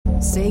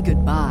Say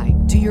goodbye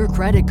to your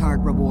credit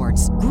card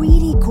rewards.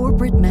 Greedy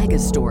corporate mega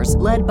stores,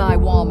 led by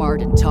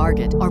Walmart and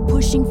Target, are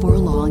pushing for a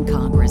law in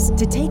Congress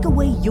to take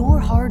away your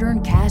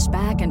hard-earned cash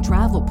back and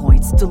travel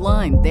points to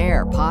line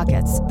their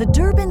pockets. The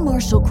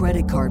Durbin-Marshall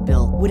credit card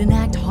bill would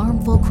enact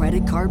harmful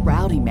credit card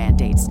routing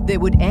mandates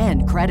that would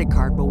end credit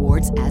card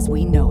rewards as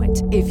we know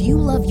it. If you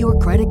love your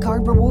credit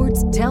card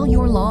rewards, tell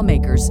your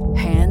lawmakers,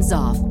 hands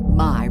off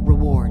my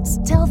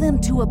rewards. Tell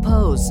them to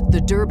oppose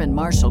the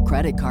Durbin-Marshall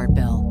credit card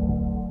bill.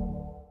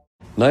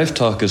 Knife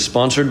Talk is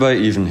sponsored by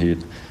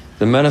Evenheat,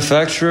 the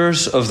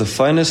manufacturers of the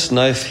finest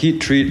knife heat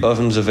treat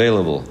ovens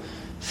available.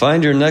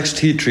 Find your next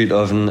heat treat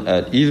oven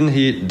at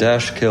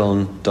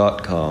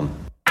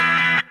evenheat-kiln.com.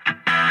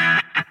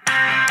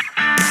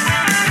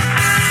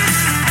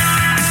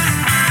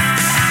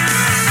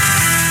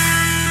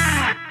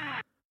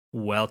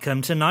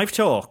 Welcome to Knife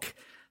Talk,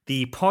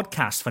 the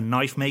podcast for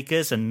knife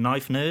makers and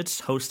knife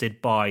nerds,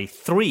 hosted by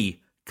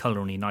three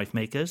culinary knife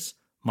makers.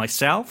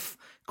 Myself,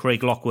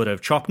 Craig Lockwood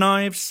of Chop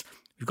Knives.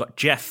 We've got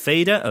Jeff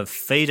Fader of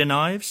Fader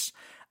Knives.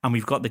 And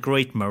we've got the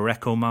great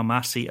Mareko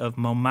Maumasi of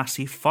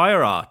Maumasi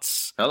Fire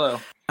Arts.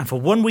 Hello. And for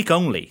 1 week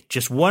only,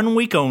 just 1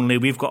 week only,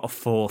 we've got a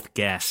fourth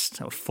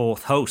guest, a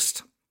fourth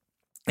host.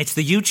 It's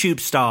the YouTube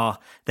star,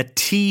 the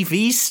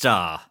TV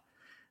star,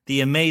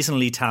 the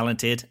amazingly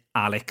talented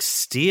Alex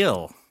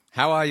Steele.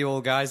 How are you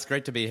all, guys?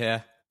 Great to be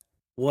here.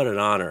 What an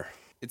honor.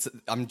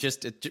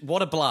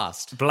 What a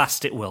blast.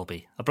 Blast it will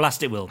be. A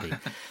blast it will be.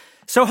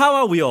 So how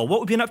are we all?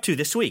 What have we been up to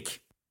this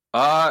week?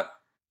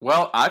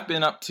 Well, I've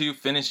been up to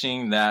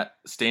finishing that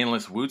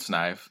stainless Woots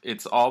knife.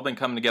 It's all been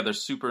coming together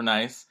super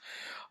nice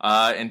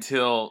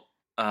until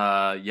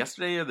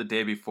yesterday or the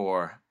day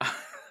before.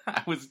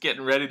 I was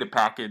getting ready to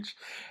package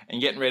and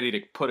getting ready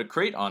to put a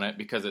crate on it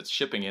because it's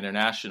shipping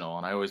international,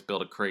 and I always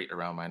build a crate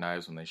around my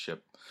knives when they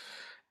ship.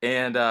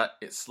 And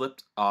it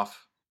slipped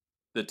off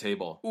the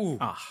table. Ooh.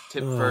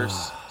 Tip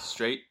first,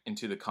 straight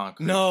into the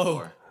concrete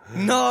floor.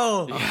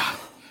 No! Yeah.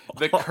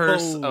 The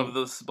curse of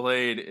this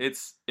blade.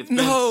 It's been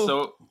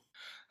so...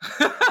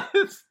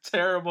 It's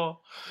terrible.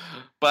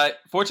 But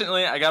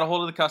fortunately, I got a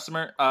hold of the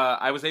customer.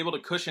 I was able to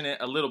cushion it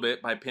a little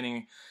bit by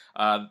pinning.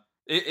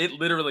 It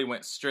literally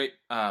went straight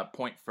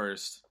point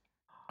first.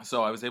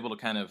 So I was able to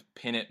kind of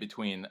pin it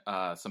between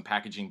some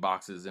packaging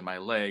boxes in my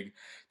leg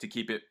to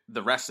keep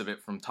the rest of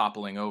it from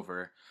toppling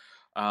over.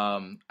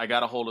 I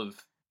got a hold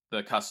of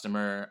the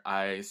customer.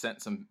 I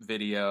sent some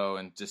video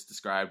and just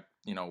described,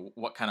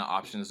 what kind of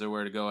options there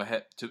were to go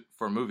ahead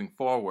for moving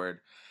forward.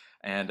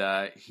 And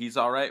he's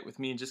all right with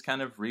me just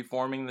kind of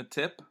reforming the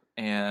tip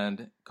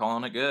and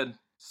calling it good.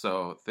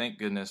 So thank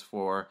goodness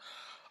for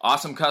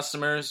awesome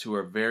customers who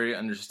are very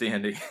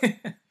understanding.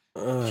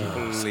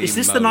 Is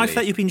this the knife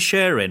that you've been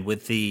sharing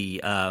with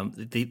the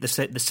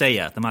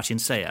Seiya, the matching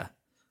Seiya?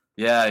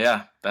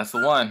 Yeah, that's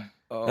the one.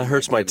 Oh, that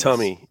hurts my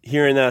tummy.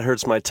 Hearing that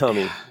hurts my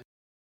tummy.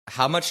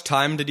 How much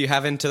time did you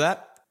have into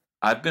that?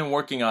 I've been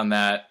working on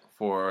that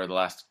for the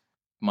last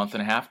month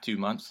and a half, 2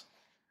 months.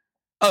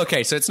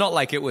 Okay, so it's not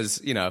like it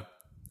was,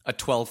 a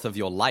 12th of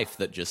your life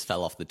that just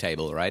fell off the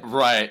table, right?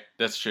 Right,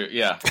 that's true,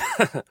 yeah.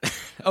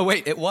 Oh,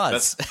 wait, it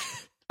was.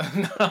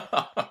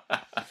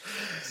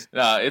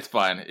 No, it's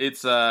fine.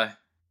 It's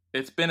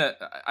been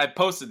I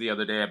posted the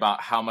other day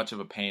about how much of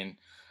a pain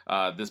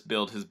this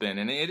build has been,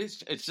 and it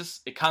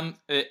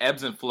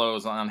ebbs and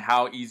flows on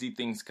how easy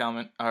things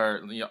come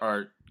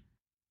or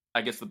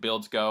I guess the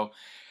builds go,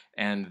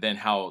 and then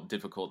how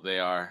difficult they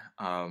are,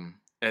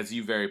 as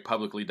you very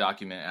publicly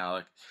document,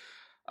 Alec.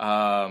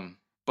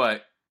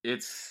 But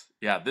this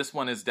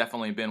one has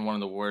definitely been one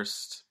of the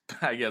worst,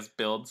 I guess,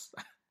 builds,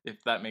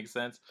 if that makes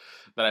sense,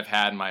 that I've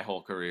had in my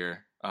whole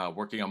career,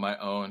 working on my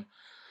own.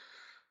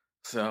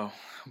 So,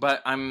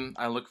 but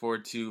I look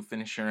forward to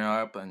finishing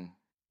up and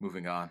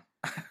moving on,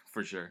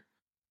 for sure.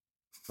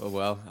 Oh,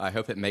 well, I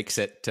hope it makes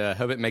it to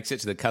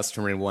the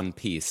customer in one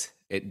piece.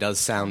 It does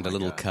sound a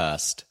little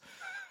cursed.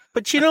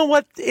 But you know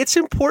what? It's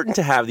important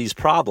to have these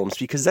problems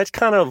because that's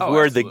kind of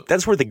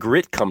that's where the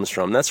grit comes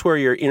from. That's where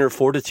your inner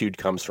fortitude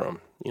comes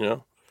from.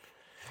 You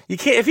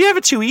can't if you have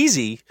it too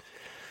easy.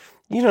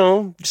 You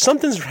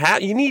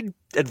need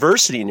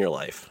adversity in your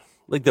life.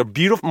 Like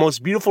the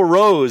most beautiful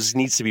rose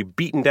needs to be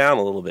beaten down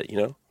a little bit.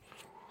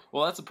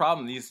 Well, that's the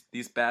problem.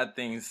 These bad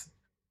things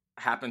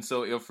happen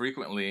so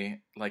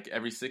infrequently. Like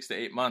every 6 to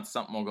 8 months,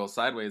 something will go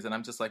sideways, and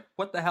I'm just like,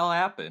 "What the hell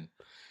happened?"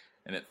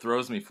 And it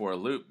throws me for a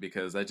loop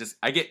because I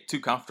get too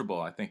comfortable.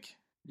 I think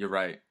you're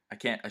right.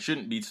 I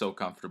shouldn't be so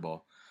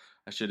comfortable.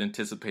 I should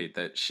anticipate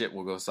that shit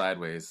will go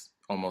sideways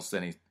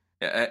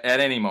at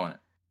any moment.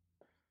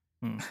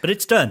 But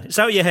it's done. It's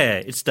out your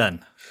hair. It's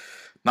done.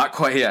 Not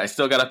quite yet. I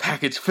still got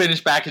to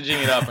finish packaging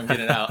it up and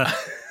get it out.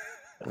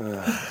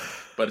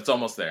 But it's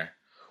almost there.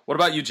 What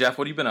about you, Jeff?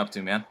 What have you been up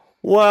to, man?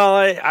 Well,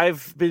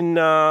 I've been,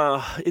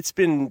 it's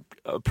been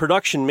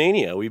production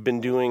mania. We've been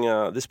doing,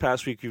 this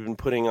past week, we've been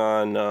putting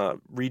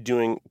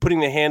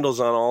the handles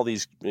on all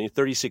these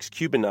 36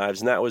 Cuban knives,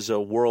 and that was a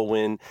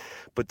whirlwind.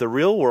 But the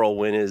real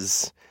whirlwind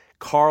is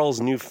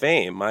Carl's new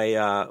fame.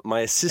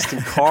 My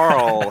assistant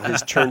Carl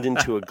has turned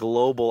into a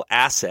global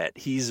asset.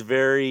 He's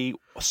very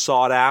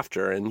sought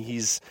after, and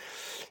he's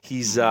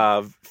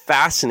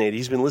fascinated.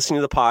 He's been listening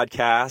to the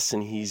podcast,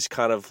 and he's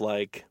kind of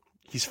like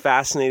he's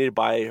fascinated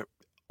by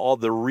all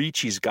the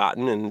reach he's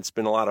gotten, and it's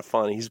been a lot of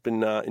fun. He's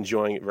been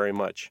enjoying it very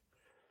much.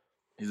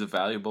 He's a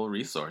valuable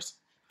resource.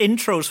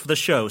 Intros for the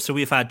show. So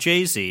we've had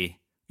Jay-Z,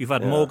 you've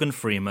had Morgan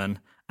Freeman,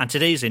 and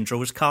today's intro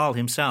was Carl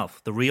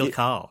himself, the real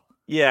Carl.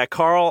 Yeah,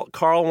 Carl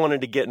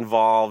wanted to get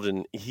involved,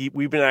 and he's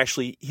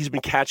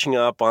been catching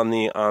up on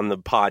the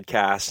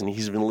podcast, and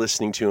he's been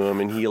listening to him,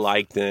 and he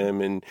liked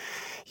them, and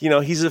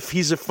he's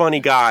a funny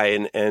guy,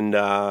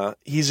 and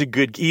he's a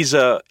good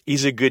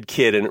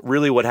kid, and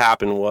really what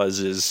happened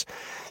was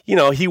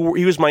he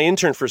was my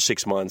intern for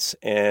 6 months,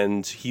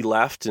 and he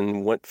left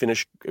and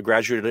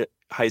graduated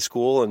high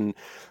school, and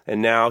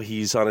now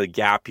he's on a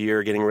gap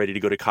year, getting ready to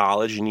go to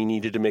college, and he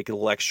needed to make a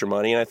little extra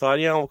money, and I thought,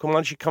 why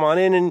don't you come on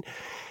in? And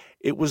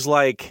it was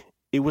like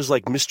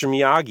Mr.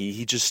 Miyagi.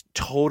 He just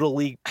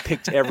totally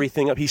picked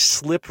everything up. He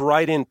slipped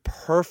right in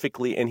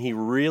perfectly, and he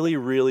really,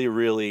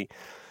 the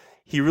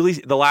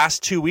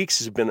last 2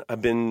 weeks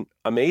have been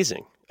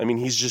amazing. I mean,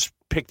 he's just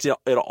picked it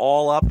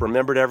all up,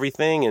 remembered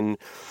everything, and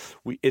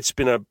it's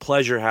been a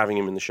pleasure having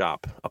him in the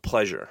shop. A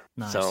pleasure.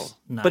 Nice.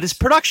 But it's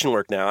production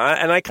work now,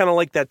 and I kind of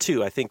like that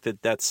too. I think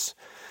that's,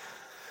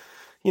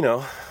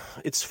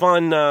 it's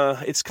fun.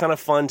 It's kind of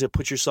fun to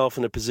put yourself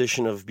in a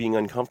position of being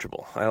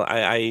uncomfortable.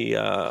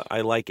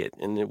 I like it,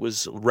 and it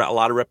was a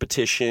lot of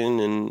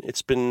repetition, and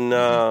it's been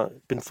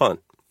fun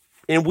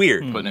and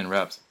weird. Putting in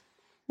reps.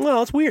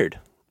 Well, it's weird,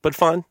 but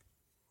fun.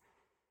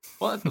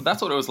 Well,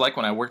 that's what it was like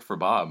when I worked for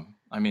Bob.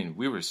 I mean,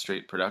 we were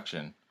straight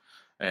production,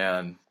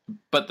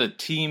 but the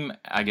team,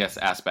 I guess,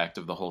 aspect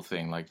of the whole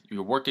thing, like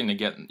you're working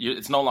to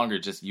it's no longer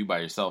just you by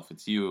yourself.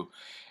 It's you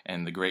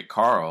and the great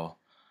Carl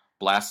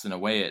blasting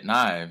away at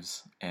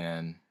knives,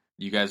 and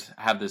you guys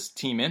have this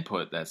team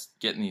input that's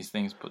getting these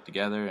things put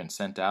together and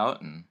sent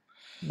out, and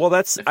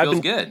it feels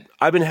good.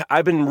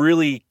 I've been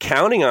really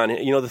counting on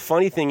it. The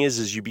funny thing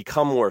is you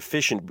become more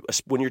efficient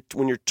when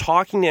you're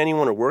talking to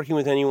anyone or working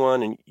with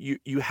anyone, and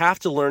you have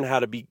to learn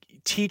how to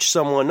teach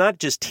someone, not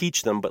just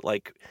teach them, but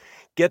like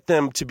get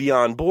them to be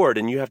on board,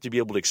 and you have to be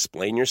able to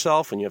explain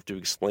yourself, and you have to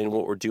explain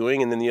what we're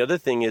doing. And then the other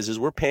thing is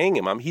we're paying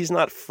him. He's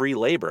not free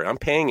labor. I'm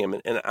paying him,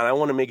 and I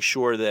want to make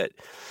sure that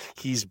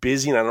he's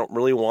busy, and I don't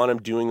really want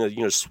him doing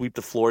the sweep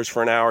the floors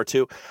for an hour or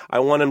two. I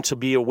want him to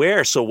be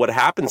aware. So what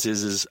happens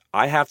is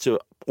I have to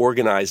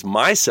organize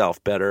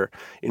myself better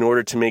in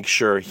order to make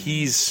sure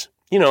he's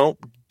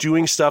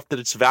doing stuff that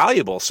it's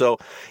valuable. So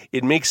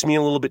it makes me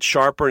a little bit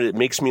sharper, and it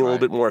makes me a little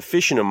bit more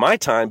efficient in my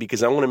time,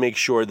 because I want to make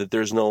sure that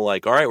there's no all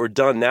right, we're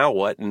done, now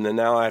what? And then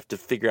now I have to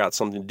figure out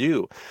something to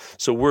do.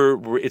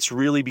 So it's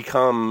really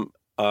become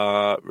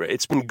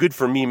it's been good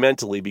for me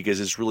mentally, because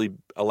it's really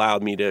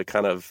allowed me to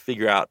kind of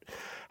figure out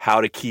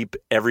how to keep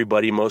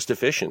everybody most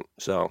efficient.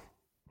 So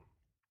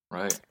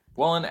right.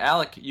 Well, and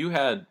Alec, you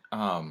had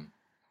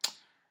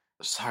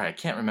sorry, I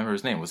can't remember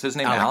his name. Was his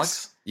name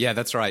Alex? Yeah,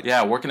 that's right.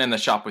 Yeah, working in the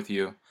shop with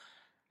you.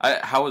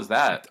 How was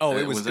that? Oh,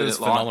 it was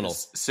phenomenal.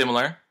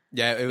 Similar?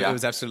 Yeah, it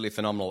was absolutely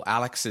phenomenal.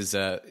 Alex is,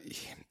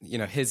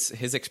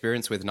 his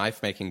experience with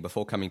knife making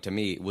before coming to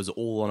me was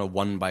all on a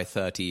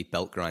 1x30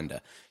 belt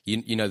grinder.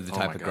 You know the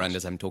type of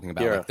grinders I'm talking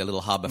about, like the little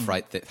Harbor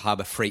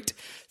Freight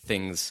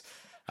things.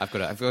 I've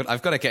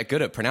got to get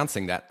good at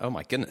pronouncing that. Oh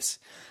my goodness!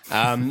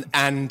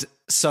 And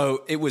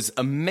so it was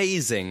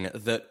amazing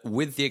that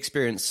with the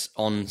experience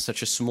on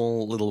such a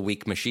small little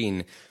weak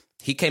machine,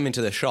 he came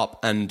into the shop,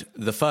 and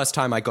the first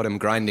time I got him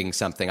grinding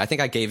something, I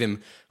think I gave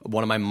him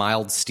one of my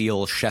mild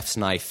steel chef's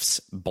knife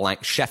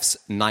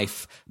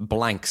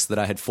blanks that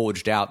I had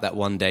forged out that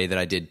one day that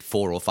I did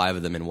 4 or 5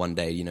 of them in one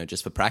day,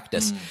 just for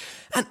practice.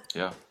 And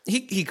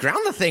he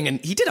ground the thing,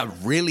 and he did a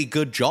really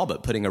good job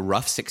at putting a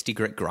rough 60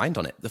 grit grind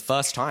on it the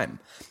first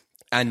time.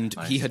 And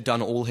he had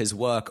done all his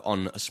work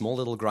on a small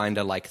little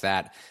grinder like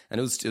that, and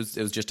it was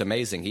just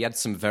amazing. He had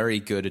some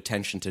very good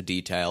attention to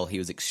detail. He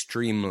was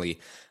extremely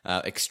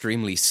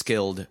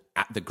skilled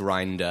at the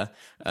grinder,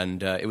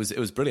 and it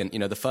was brilliant.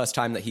 The first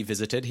time that he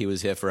visited, he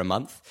was here for a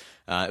month.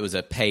 It was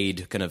a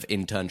paid kind of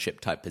internship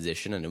type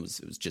position, and it was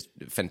just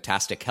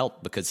fantastic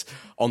help, because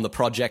on the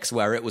projects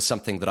where it was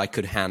something that I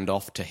could hand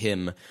off to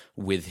him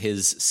with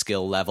his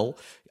skill level,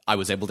 I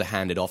was able to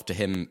hand it off to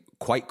him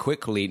quite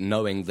quickly,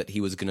 knowing that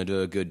he was going to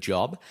do a good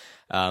job.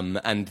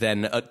 And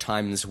then at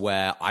times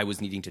where I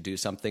was needing to do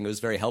something, it was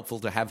very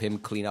helpful to have him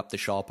clean up the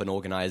shop and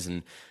organize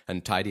and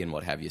tidy and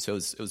what have you. So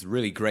it was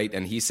really great.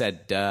 And he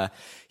said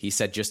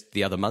just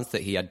the other month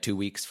that he had 2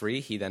 weeks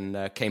free. He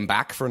then came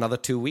back for another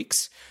 2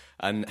 weeks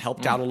and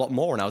helped out a lot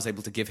more. And I was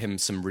able to give him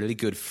some really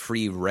good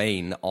free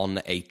reign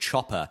on a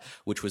chopper,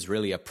 which was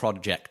really a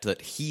project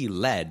that he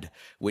led,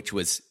 which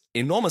was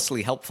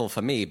enormously helpful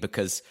for me,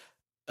 because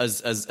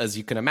as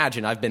you can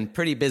imagine, I've been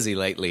pretty busy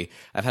lately.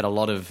 I've had a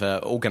lot of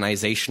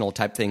organizational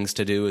type things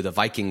to do. The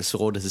Viking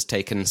sword has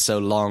taken so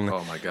long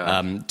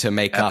to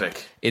make Epic.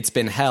 up. It's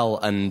been hell,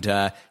 and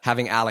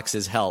having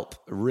Alex's help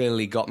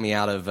really got me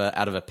out of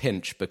a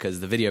pinch, because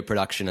the video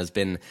production has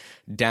been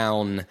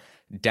down,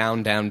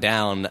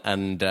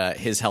 and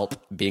his help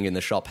being in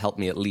the shop helped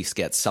me at least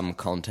get some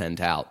content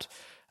out.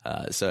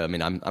 So I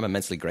mean, I'm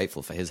immensely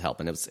grateful for his help,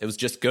 and it was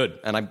just good.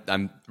 And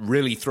I'm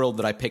really thrilled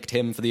that I picked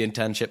him for the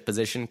internship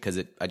position, because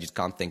I just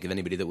can't think of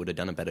anybody that would have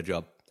done a better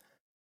job.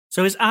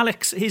 So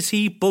is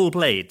he Bull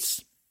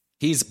Blades?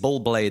 He's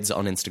Bull Blades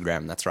on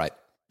Instagram. That's right.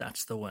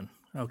 That's the one.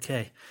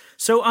 Okay.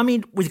 So I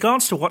mean, with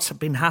regards to what's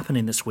been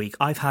happening this week,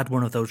 I've had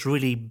one of those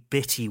really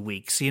bitty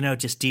weeks.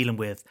 Just dealing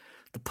with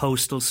the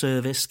postal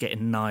service,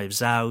 getting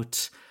knives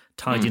out,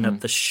 tidying up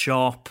the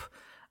shop.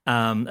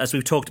 As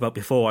we've talked about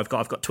before, I've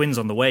got twins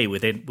on the way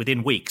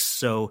within weeks,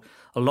 so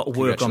a lot of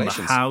work on the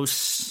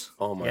house.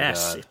 Oh my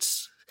God.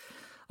 It's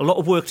a lot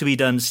of work to be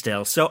done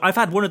still. So I've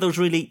had one of those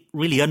really,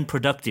 really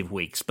unproductive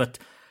weeks. But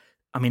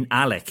I mean,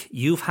 Alec,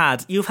 you've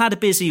had a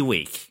busy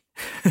week.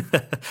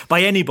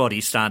 By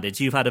anybody's standards,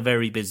 you've had a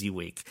very busy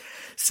week.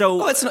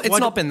 So it's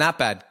not been that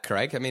bad,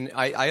 Craig. I mean,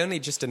 I only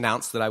just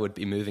announced that I would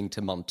be moving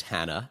to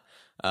Montana.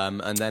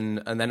 And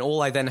then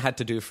all I then had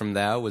to do from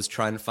there was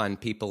try and find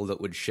people that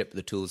would ship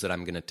the tools that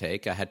I'm going to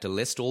take. I had to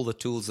list all the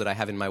tools that I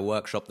have in my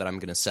workshop that I'm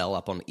going to sell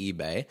up on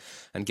eBay,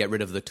 and get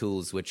rid of the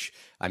tools which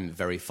I'm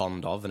very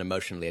fond of and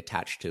emotionally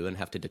attached to, and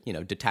have to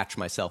detach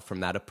myself from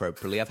that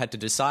appropriately. I've had to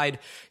decide,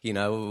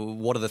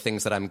 what are the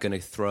things that I'm going to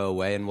throw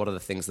away and what are the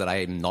things that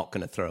I'm not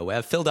going to throw away.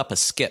 I've filled up a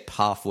skip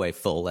halfway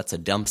full. That's a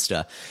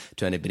dumpster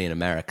to anybody in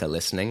America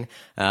listening.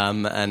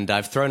 And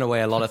I've thrown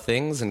away a lot of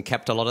things and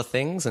kept a lot of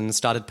things and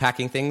started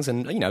packing things,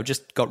 and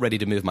just got ready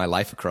to move my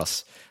life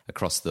across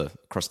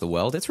the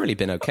world. It's really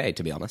been okay,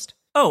 to be honest.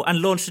 Oh,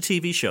 and launched a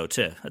TV show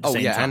too at the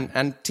same time.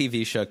 and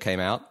TV show came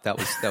out. That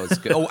was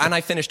good. And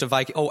I finished a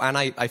Viking.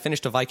 I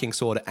finished a Viking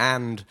sword,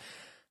 and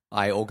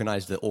I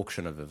organized the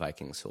auction of a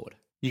Viking sword.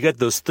 You got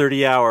those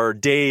 30-hour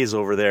days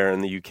over there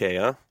in the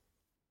UK, huh?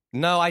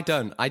 No, I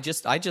don't. I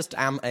just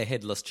am a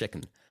headless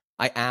chicken.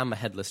 I am a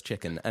headless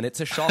chicken, and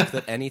it's a shock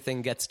that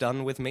anything gets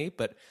done with me,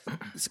 but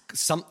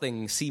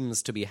something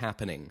seems to be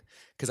happening,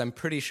 because I'm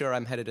pretty sure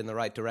I'm headed in the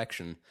right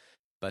direction.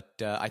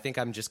 But I think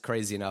I'm just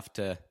crazy enough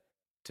to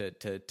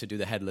do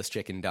the headless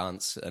chicken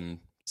dance, and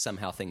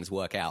somehow things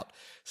work out.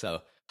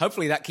 So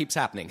hopefully that keeps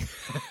happening.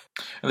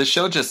 And the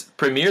show just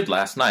premiered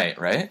last night,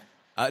 right?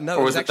 No,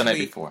 or was it the night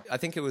before? I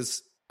think it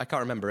was. I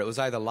can't remember. It was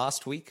either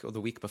last week or the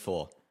week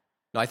before.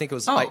 No, I think it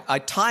was. Oh.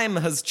 Time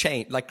has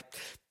changed.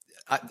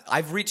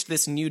 I've reached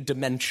this new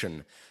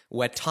dimension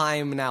where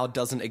time now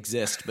doesn't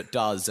exist but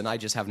does, and I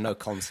just have no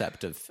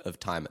concept of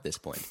time at this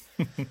point.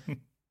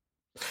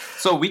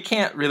 So we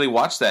can't really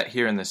watch that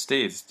here in the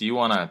States. Do you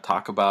want to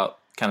talk about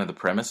kind of the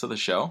premise of the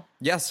show?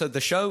 Yeah, so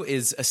the show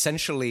is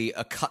essentially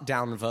a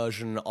cut-down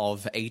version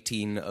of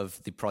 18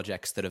 of the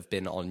projects that have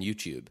been on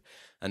YouTube.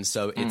 And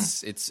so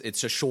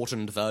it's a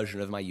shortened version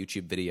of my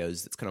YouTube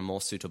videos that's kind of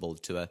more suitable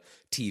to a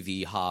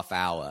TV half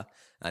hour.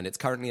 And it's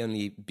currently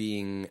only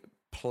being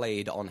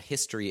played on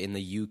History in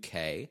the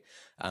UK.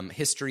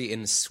 History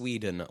in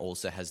Sweden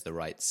also has the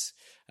rights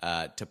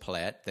to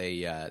play it.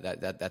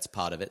 That's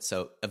part of it.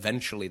 So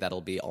eventually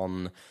that'll be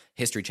on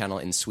History Channel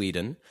in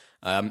Sweden.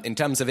 In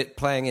terms of it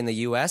playing in the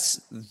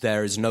US,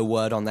 there is no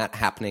word on that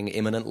happening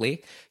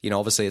imminently.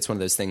 Obviously it's one of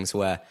those things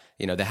where,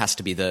 there has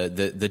to be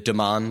the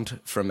demand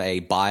from a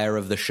buyer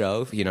of the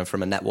show,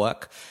 from a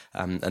network.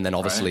 And then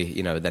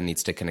obviously, then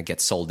needs to kind of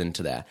get sold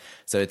into there.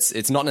 So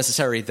it's not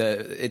necessarily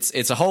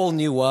it's a whole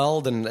new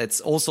world, and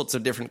it's all sorts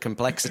of different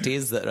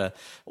complexities that are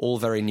all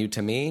very new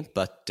to me.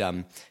 But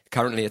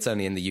currently it's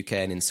only in the UK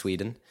and in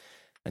Sweden.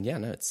 And yeah,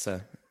 no, it's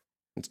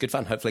good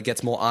fun. Hopefully it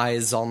gets more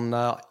eyes on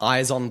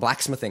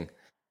blacksmithing.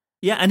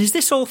 Yeah, and is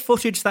this all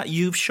footage that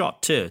you've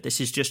shot too? This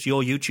is just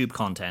your YouTube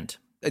content?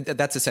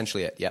 That's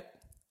essentially it, yep.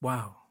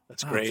 Wow.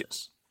 That's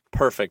great.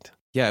 Perfect.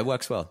 Yeah, it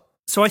works well.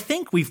 So I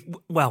think we've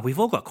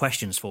all got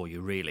questions for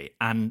you, really.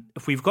 And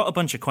if we've got a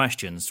bunch of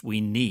questions,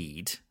 we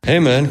need... Hey,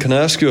 man, can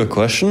I ask you a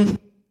question?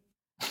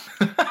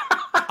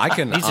 I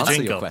can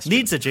answer your question.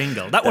 Needs a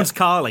jingle. That one's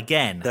Carl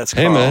again. That's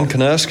Hey, Carl. man,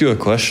 can I ask you a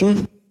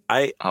question?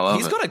 I love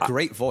He's it. got a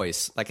great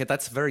voice.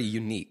 That's very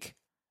unique.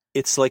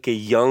 It's like a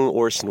young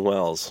Orson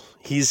Welles.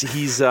 He's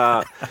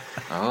Carl.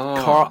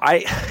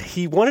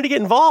 He wanted to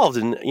get involved,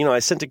 and I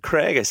sent to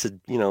Craig. I said,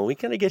 we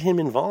gotta get him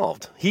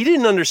involved. He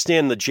didn't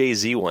understand the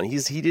Jay-Z one. He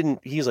was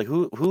like,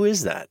 who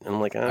is that? And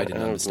I'm like, I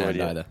didn't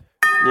understand either.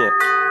 Yeah.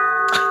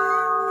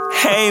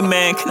 Hey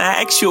man, can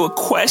I ask you a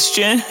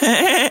question?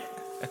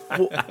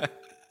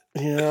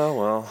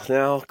 Well,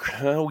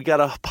 now we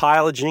got a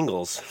pile of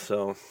jingles.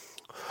 So.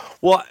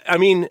 Well, I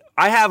mean,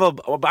 I have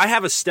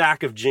a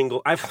stack of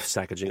jingle. I have a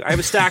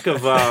stack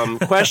of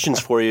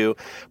questions for you,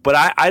 but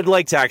I'd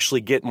like to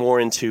actually get more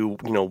into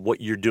what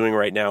you're doing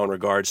right now in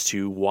regards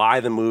to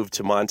why the move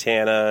to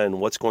Montana and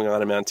what's going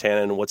on in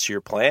Montana and what's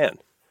your plan.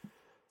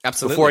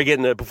 Absolutely.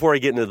 Before I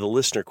get into the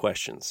listener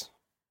questions.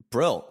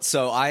 Brill.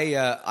 So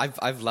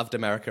I've loved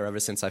America ever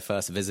since I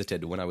first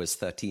visited when I was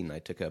 13. I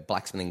took a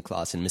blacksmithing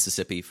class in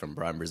Mississippi from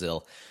Bryan,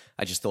 Brazil.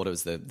 I just thought it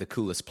was the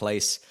coolest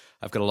place.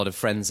 I've got a lot of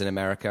friends in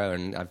America,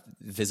 and I've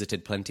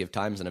visited plenty of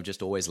times, and I've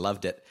just always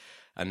loved it.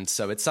 And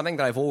so it's something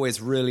that I've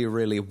always really,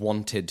 really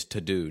wanted to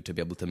do, to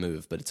be able to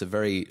move. But it's a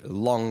very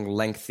long,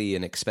 lengthy,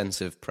 and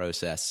expensive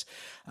process.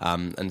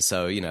 And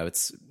so,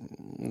 it's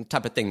the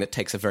type of thing that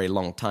takes a very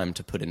long time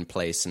to put in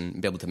place and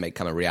be able to make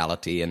come a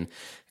reality, and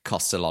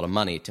costs a lot of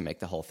money to make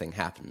the whole thing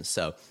happen.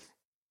 So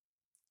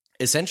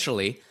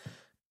essentially,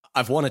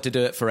 I've wanted to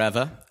do it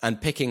forever,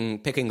 and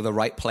picking the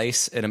right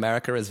place in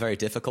America is very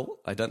difficult.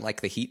 I don't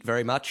like the heat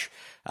very much,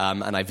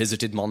 and I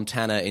visited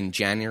Montana in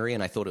January,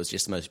 and I thought it was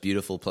just the most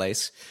beautiful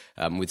place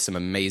with some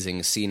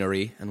amazing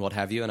scenery and what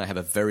have you. And I have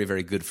a very,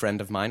 very good friend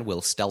of mine,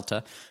 Will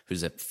Stelter,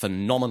 who's a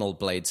phenomenal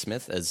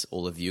bladesmith, as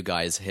all of you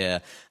guys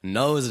here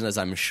knows, and as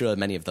I'm sure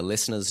many of the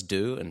listeners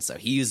do. And so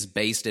he's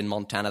based in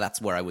Montana.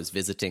 That's where I was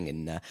visiting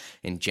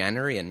in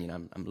January, and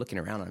I'm looking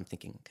around and I'm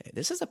thinking, okay,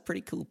 this is a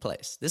pretty cool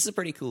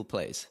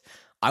place.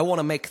 I want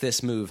to make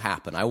this move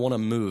happen. I want to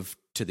move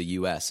to the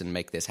US and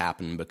make this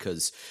happen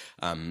because,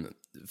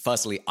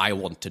 firstly, I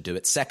want to do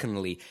it.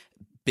 Secondly,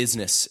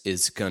 business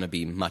is going to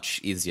be much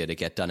easier to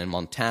get done in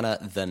Montana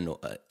than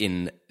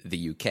in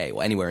the UK,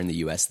 or anywhere in the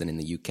US than in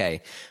the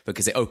UK,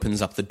 because it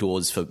opens up the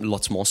doors for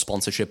lots more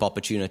sponsorship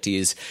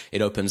opportunities.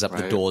 It opens up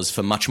the doors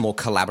for much more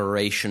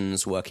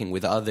collaborations, working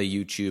with other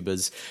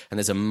YouTubers, and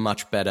there's a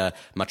much better,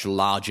 much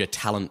larger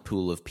talent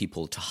pool of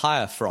people to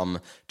hire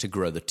from to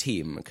grow the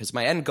team. Because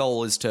my end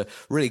goal is to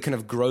really kind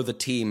of grow the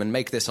team and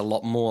make this a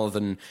lot more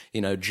than,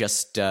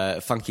 just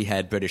a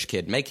funky-haired British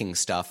kid making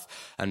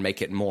stuff, and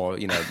make it more,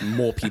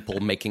 more people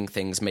making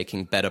things,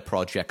 making better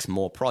projects,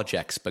 more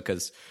projects,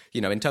 because,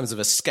 in terms of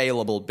a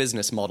scalable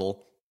business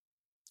model,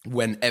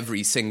 when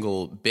every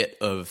single bit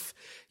of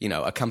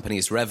a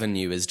company's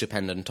revenue is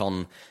dependent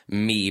on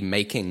me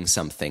making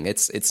something,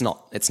 it's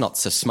not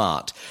so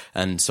smart.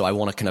 And so I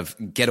want to kind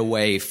of get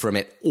away from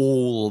it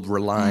all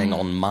relying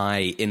on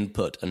my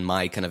input and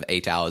my kind of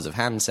 8 hours of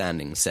hand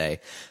sanding, say,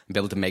 and be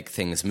able to make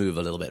things move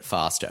a little bit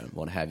faster and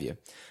what have you.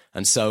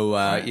 And so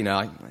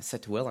I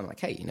said to Will, I'm like,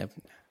 hey,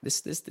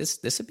 this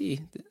would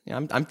be.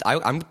 I'm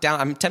down.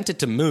 I'm tempted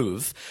to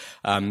move.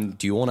 Do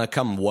you want to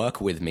come work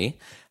with me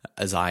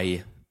as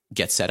I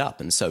get set up?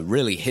 And so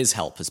really his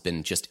help has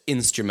been just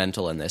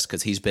instrumental in this,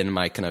 because he's been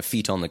my kind of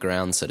feet on the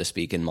ground, so to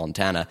speak, in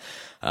Montana,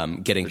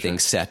 getting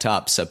things set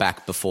up. So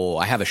back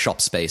before, I have a shop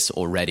space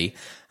already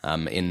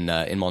in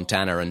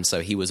Montana, and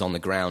so he was on the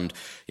ground,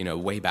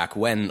 way back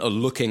when,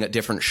 looking at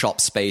different shop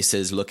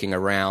spaces, looking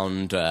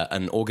around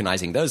and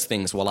organizing those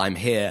things, while I'm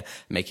here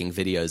making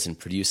videos and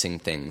producing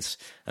things.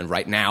 And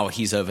right now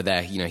he's over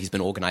there, he's been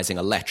organizing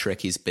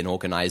electric, he's been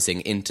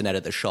organizing internet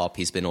at the shop,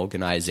 he's been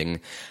organizing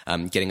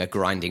getting a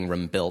grinding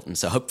room built. And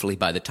so hopefully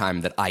by the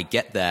time that I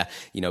get there,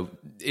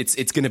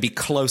 it's going to be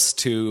close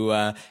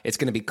to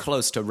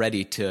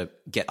ready to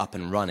get up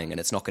and running, and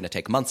it's not going to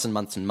take months and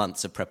months and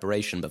months of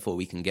preparation before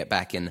we can get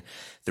back in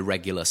the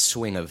regular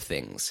swing of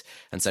things.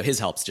 And so his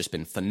help's just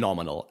been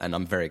phenomenal, and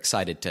I'm very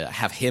excited to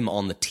have him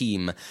on the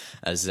team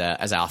as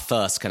our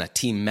first kind of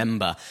team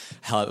member,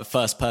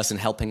 first person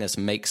helping us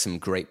make some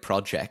great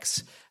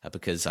projects.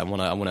 Because I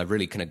want to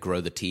really kind of grow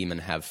the team and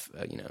have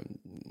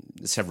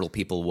several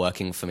people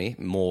working for me,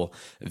 more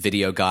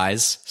video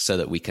guys, so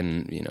that we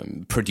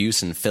can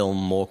produce and film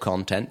more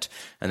content,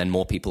 and then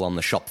more people on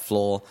the shop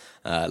floor,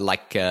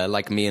 like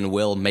me and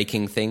Will,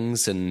 making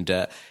things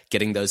and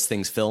getting those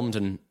things filmed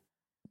and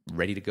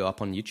ready to go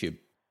up on YouTube.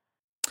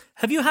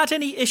 Have you had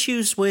any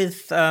issues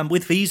with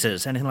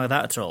visas, anything like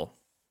that at all?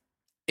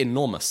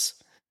 Enormous.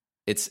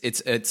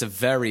 It's a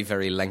very,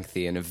 very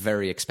lengthy and a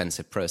very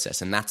expensive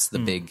process, and that's the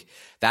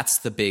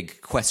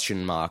big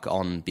question mark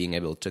on being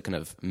able to kind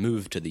of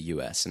move to the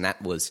US, and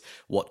that was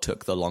what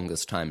took the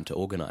longest time to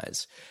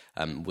organize.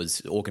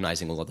 Was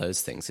organizing all of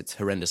those things. It's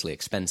horrendously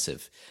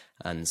expensive,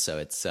 and so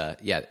that's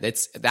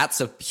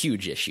a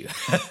huge issue.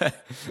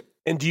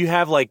 And do you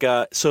have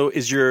so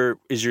is your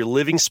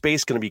living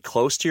space going to be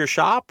close to your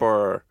shop,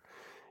 or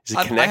is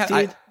it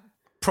connected?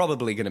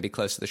 Probably going to be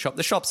close to the shop.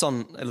 The shop's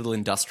on a little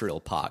industrial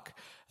park.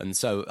 And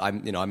so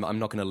I'm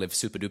not going to live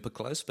super duper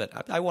close,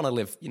 but I want to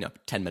live,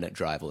 10-minute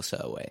drive or so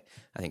away.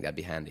 I think that'd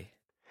be handy.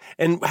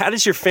 And how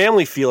does your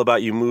family feel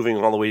about you moving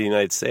all the way to the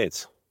United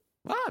States?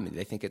 Well, I mean,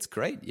 they think it's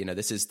great.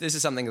 This is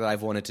something that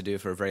I've wanted to do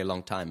for a very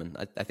long time, and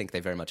I think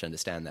they very much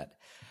understand that.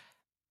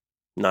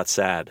 Not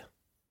sad.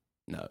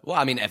 No. Well,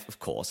 I mean, of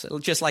course.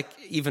 Just like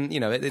even,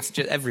 it's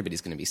just everybody's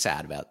going to be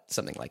sad about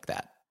something like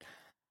that.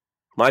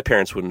 My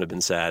parents wouldn't have been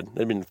sad.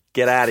 They'd been,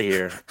 get out of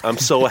here. I'm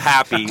so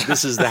happy.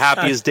 This is the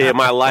happiest day of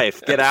my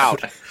life. Get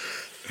out.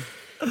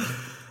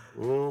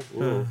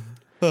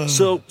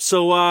 So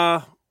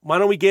why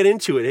don't we get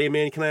into it? Hey,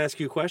 man, can I ask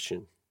you a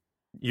question?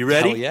 You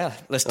ready? Hell yeah.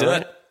 Let's do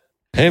it.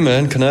 Hey,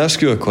 man, can I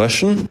ask you a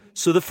question?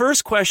 So the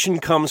first question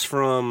comes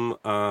from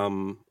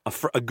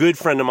a good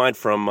friend of mine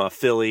from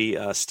Philly,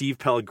 Steve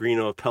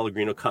Pellegrino of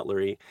Pellegrino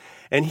Cutlery.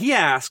 And he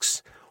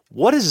asks,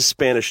 what is a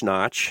Spanish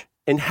notch,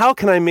 and how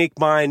can I make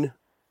mine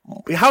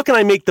how can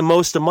I make the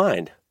most of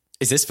mine?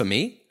 Is this for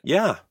me?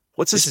 Yeah.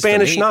 What's a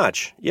Spanish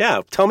notch?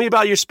 Yeah. Tell me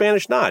about your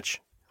Spanish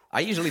notch. I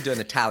usually do an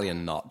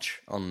Italian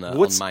notch on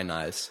my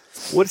knives.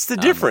 What's the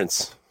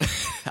difference?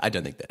 I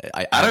don't think that.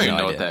 I don't even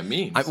know what that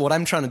means. What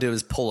I'm trying to do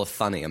is pull a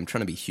funny. I'm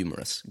trying to be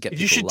humorous. Get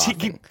people you should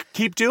laughing.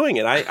 keep doing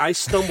it. I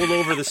stumbled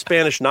over the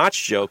Spanish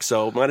notch joke,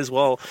 so might as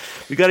well.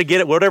 We got to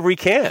get it whatever we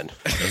can.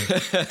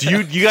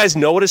 Do you guys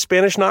know what a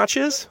Spanish notch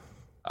is?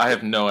 I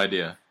have no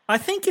idea. I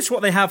think it's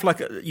what they have,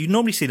 like, you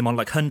normally see them on,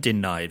 like,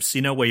 hunting knives,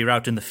 you know, where you're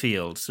out in the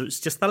field. So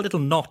it's just that little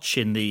notch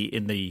in the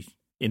edge,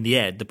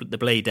 the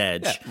blade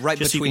edge. Yeah, right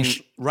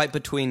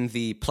between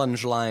the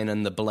plunge line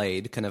and the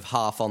blade, kind of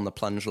half on the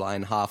plunge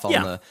line, half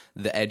on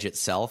the edge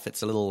itself.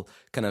 It's a little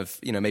kind of,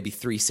 maybe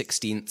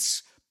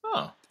 3/16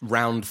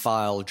 round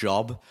file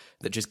job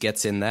that just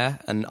gets in there.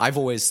 And I've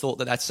always thought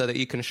that that's so that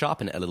you can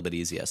sharpen it a little bit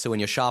easier. So when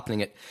you're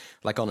sharpening it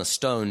like on a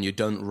stone, you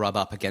don't rub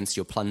up against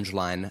your plunge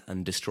line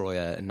and destroy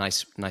a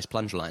nice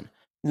plunge line.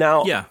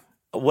 Now,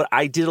 what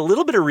I did a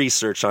little bit of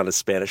research on a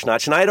Spanish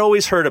notch, and I'd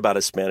always heard about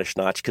a Spanish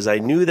notch because I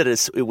knew that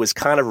it was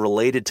kind of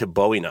related to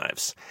Bowie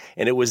knives,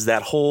 and it was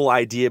that whole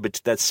idea,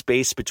 that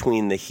space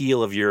between the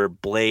heel of your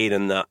blade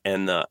and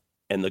the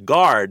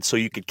guard, so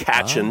you could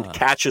catch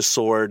a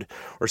sword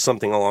or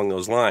something along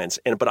those lines.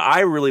 But I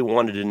really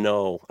wanted to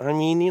know. I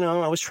mean,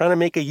 I was trying to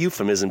make a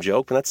euphemism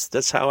joke, and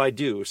that's how I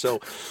do.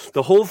 So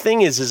the whole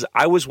thing is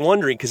I was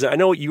wondering, because I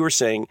know what you were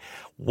saying.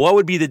 What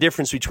would be the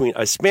difference between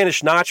a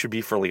Spanish notch would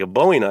be for like a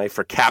Bowie knife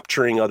for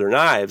capturing other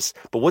knives,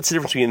 but what's the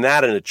difference between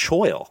that and a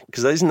choil?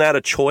 Because isn't that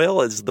a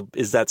choil?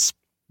 Is that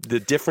the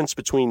difference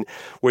between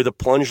where the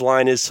plunge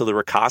line is to the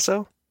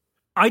ricasso?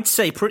 I'd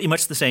say pretty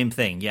much the same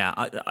thing, yeah.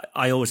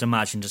 I always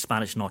imagined a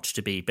Spanish notch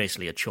to be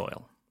basically a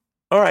choil.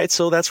 All right,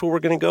 so that's what we're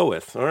going to go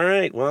with. All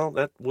right, well,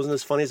 that wasn't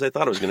as funny as I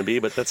thought it was going to be,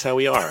 but that's how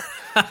we are.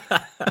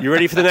 You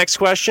ready for the next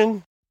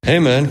question? Hey,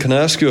 man, can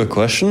I ask you a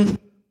question?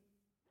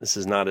 This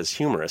is not as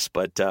humorous,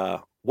 but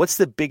what's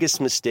the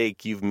biggest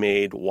mistake you've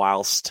made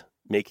whilst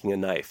making a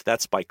knife?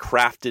 That's by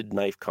Crafted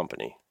Knife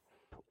Company.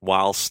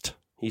 Whilst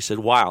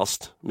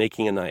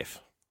making a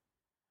knife.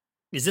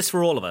 Is this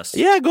for all of us?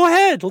 Yeah, go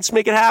ahead. Let's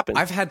make it happen.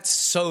 I've had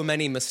so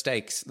many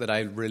mistakes that I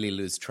really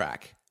lose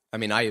track. I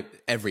mean,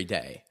 every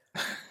day.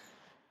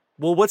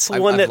 Well, what's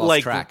the one that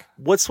like track.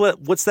 What's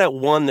that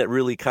one that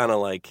really kind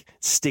of like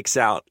sticks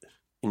out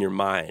in your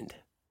mind?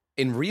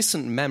 In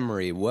recent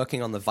memory,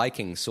 working on the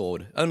Viking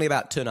sword, only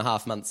about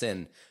 2.5 months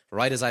in,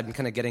 right as I'm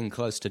kind of getting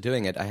close to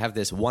doing it, I have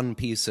this one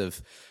piece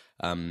of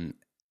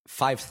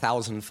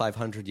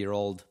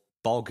 5,500-year-old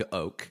bog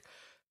oak,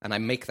 and I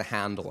make the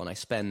handle, and I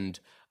spend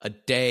a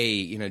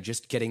day,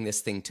 just getting this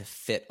thing to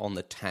fit on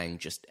the tang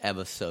just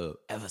ever so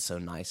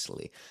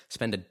nicely.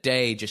 Spend a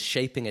day just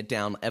shaping it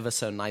down ever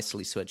so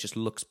nicely so it just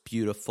looks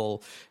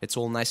beautiful. It's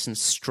all nice and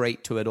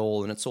straight to it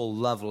all, and it's all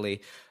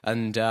lovely.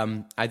 And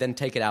I then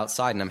take it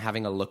outside, and I'm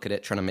having a look at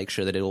it, trying to make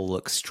sure that it all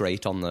looks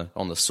straight on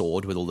the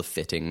sword with all the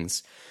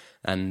fittings.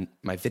 And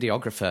my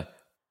videographer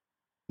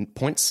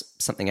points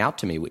something out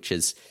to me, which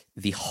is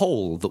the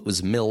hole that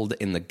was milled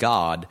in the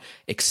guard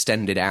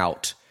extended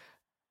out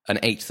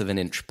 1/8 of an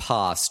inch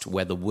past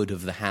where the wood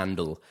of the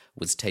handle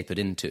was tapered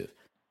into,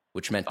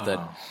 which meant that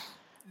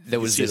there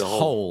was this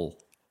hole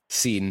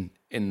seen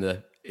in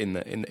the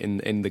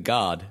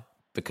guard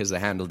because the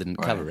handle didn't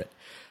cover it.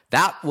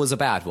 That was a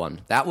bad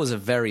one. That was a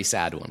very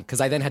sad one,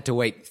 because I then had to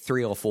wait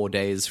 3 or 4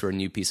 days for a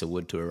new piece of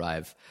wood to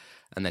arrive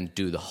and then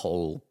do the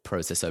whole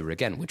process over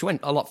again, which went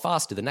a lot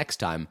faster the next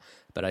time,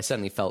 but I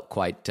certainly felt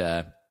quite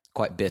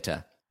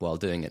bitter while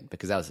doing it,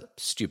 because that was a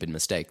stupid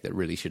mistake that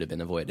really should have been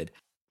avoided.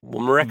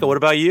 Well, Mareka, what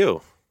about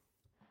you?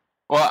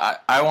 Well,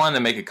 I wanted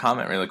to make a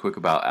comment really quick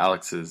about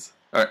Alex's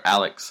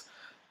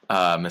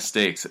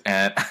mistakes,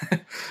 and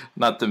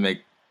not to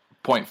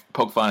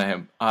poke fun at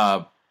him,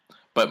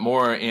 but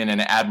more in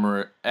an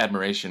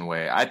admiration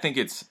way. I think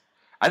it's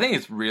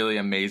really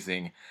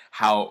amazing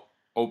how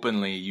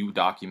openly you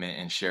document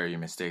and share your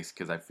mistakes,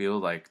 because I feel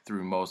like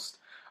through most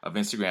of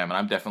Instagram, and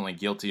I'm definitely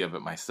guilty of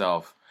it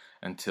myself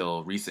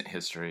until recent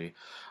history,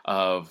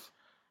 of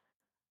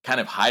kind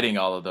of hiding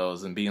all of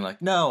those and being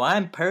like, no,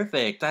 I'm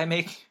perfect. I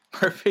make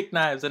perfect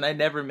knives and I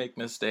never make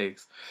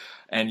mistakes.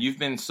 And you've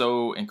been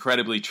so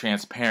incredibly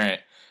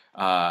transparent.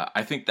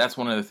 I think that's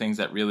one of the things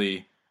that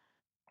really,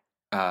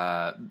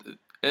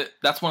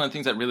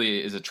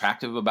 is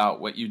attractive about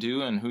what you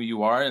do and who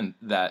you are, and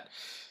that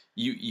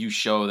you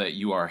show that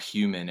you are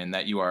human and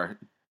that you are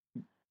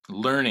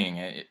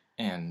learning.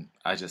 And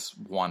I just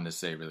wanted to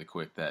say really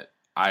quick that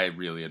I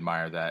really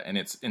admire that, and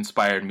it's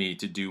inspired me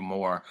to do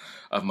more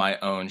of my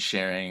own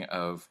sharing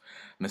of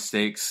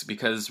mistakes,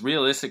 because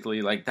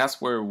realistically, like,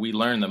 that's where we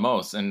learn the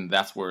most, and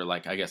that's where,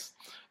 like, I guess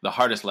the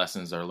hardest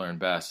lessons are learned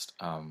best,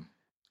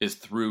 is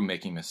through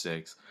making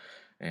mistakes.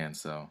 And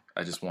so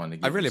I just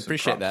wanted to give you some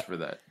props for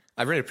that.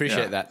 I really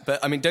appreciate that. But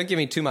I mean, don't give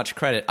me too much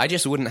credit. I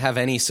just wouldn't have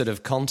any sort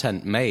of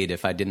content made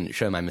if I didn't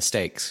show my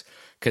mistakes,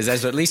 because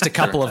there's at least a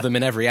couple of them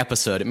in every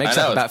episode. It makes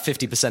up about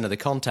 50% of the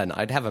content.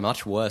 I'd have a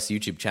much worse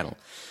YouTube channel.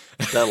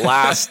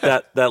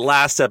 That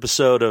last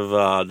episode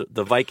of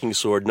the Viking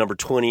sword, number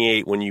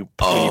 28, when you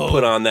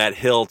put on that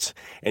hilt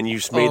and you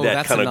made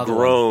that kind of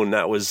groan,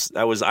 that was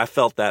I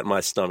felt that in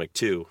my stomach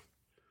too.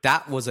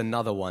 That was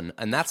another one,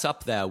 and that's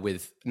up there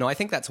with... No, I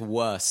think that's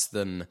worse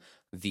than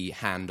the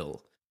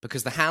handle,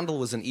 because the handle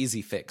was an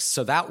easy fix.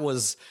 So that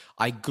was...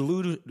 I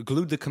glued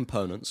the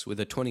components with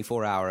a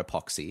 24-hour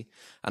epoxy,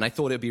 and I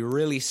thought it'd be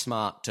really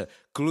smart to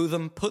glue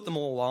them, put them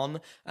all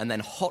on, and then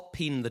hot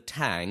peen the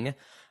tang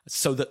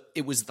so that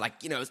it was like,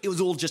 it was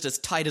all just as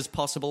tight as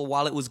possible.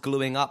 While it was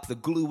gluing up, the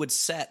glue would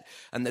set,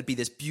 and there'd be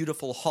this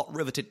beautiful hot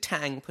riveted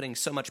tang putting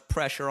so much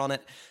pressure on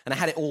it. And I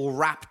had it all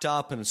wrapped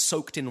up and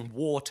soaked in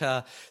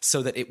water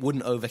so that it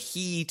wouldn't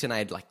overheat. And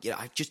I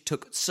just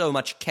took so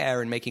much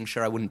care in making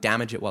sure I wouldn't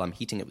damage it while I'm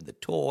heating it with the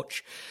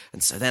torch.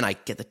 And so then I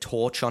get the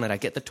torch on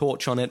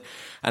it,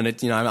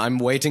 and I'm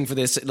waiting for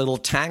this little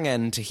tang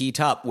end to heat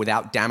up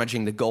without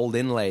damaging the gold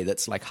inlay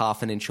that's like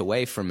half an inch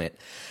away from it.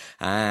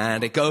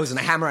 And it goes, and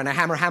I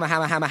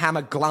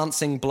hammer,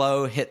 glancing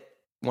blow, hit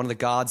one of the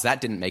guards. That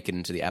didn't make it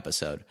into the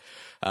episode.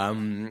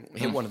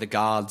 Hit one of the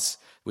guards,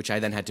 which I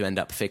then had to end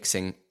up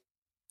fixing.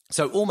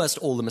 So almost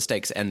all the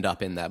mistakes end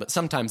up in there, but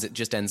sometimes it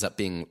just ends up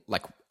being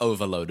like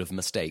overload of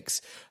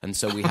mistakes. And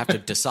so we have to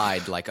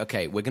decide, like,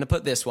 okay, we're going to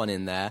put this one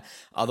in there.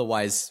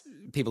 Otherwise,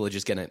 people are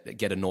just going to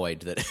get annoyed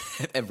that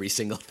every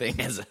single thing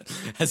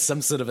has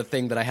some sort of a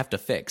thing that I have to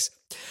fix.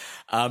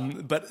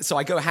 But so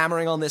I go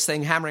hammering on this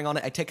thing, hammering on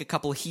it. I take a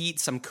couple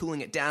heats. I'm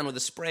cooling it down with a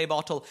spray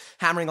bottle,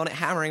 hammering on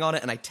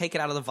it, and I take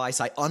it out of the vise.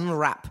 I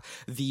unwrap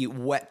the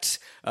wet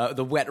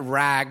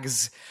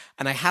rags,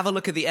 and I have a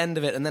look at the end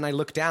of it, and then I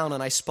look down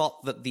and I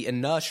spot that the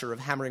inertia of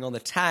hammering on the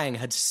tang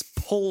had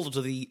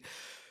pulled the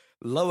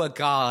lower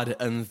guard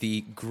and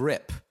the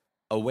grip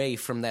away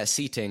from their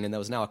seating, and there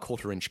was now a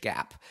 1/4-inch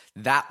gap.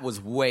 That was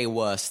way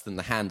worse than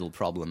the handle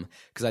problem,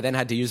 because I then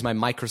had to use my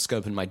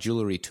microscope and my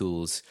jewelry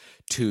tools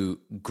to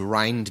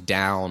grind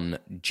down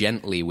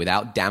gently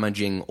without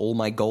damaging all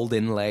my gold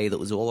inlay that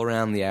was all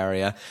around the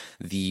area.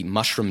 The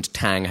mushroomed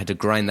tang, had to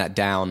grind that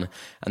down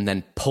and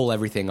then pull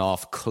everything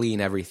off, clean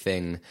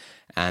everything,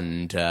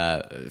 and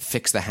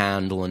fix the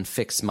handle and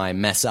fix my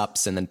mess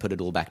ups and then put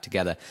it all back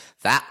together.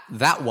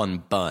 That one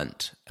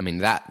burnt. I mean,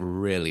 that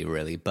really,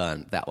 really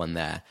burnt, that one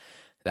there.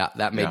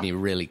 That made me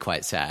really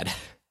quite sad.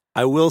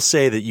 I will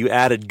say that you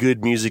added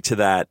good music to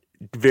that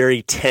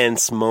very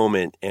tense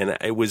moment, and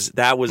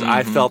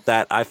I felt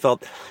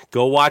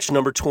go watch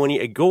number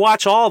 20, go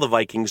watch all the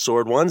Viking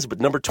sword ones,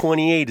 but number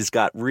 28 has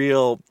got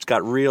real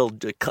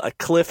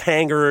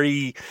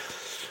cliffhanger-y.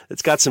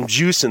 It's got some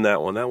juice in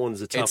that one. That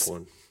one's a tough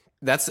one.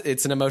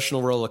 It's an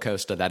emotional roller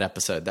coaster, that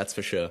episode, that's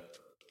for sure.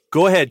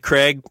 Go ahead,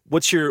 Craig.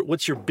 What's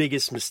your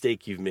biggest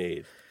mistake you've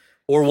made?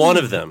 Or one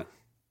of them?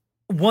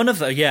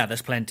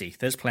 There's plenty.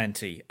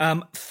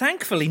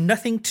 Thankfully,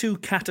 nothing too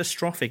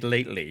catastrophic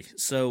lately.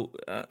 So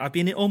I've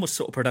been in almost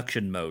sort of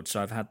production mode.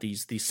 So I've had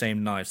these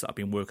same knives that I've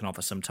been working on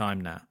for some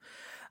time now.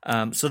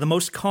 So the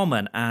most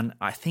common, and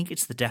I think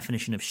it's the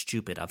definition of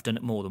stupid. I've done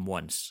it more than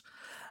once.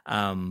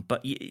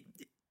 But you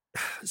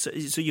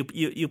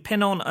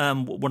pin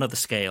on one of the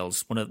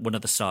scales, one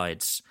of the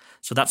sides.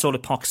 So that's all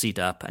epoxied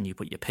up, and you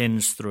put your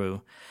pins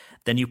through.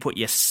 Then you put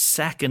your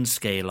second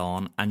scale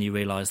on, and you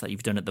realize that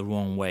you've done it the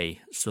wrong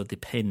way, so the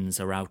pins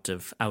are out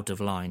of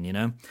line.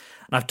 And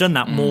I've done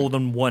that more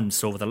than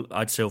once over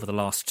the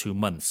last 2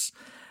 months,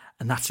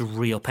 and that's a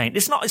real pain.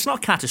 It's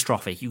not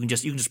catastrophic. You can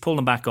just pull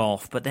them back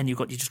off, but then you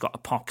just got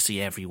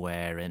epoxy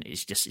everywhere, and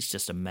it's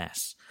just a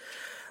mess.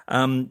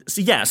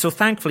 So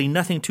thankfully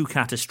nothing too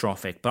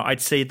catastrophic. But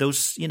I'd say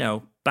those,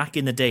 back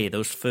in the day,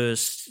 those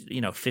first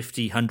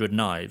 50, 100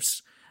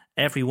 knives,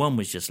 everyone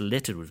was just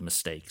littered with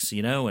mistakes,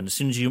 and as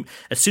soon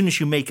as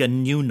you make a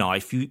new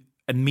knife, you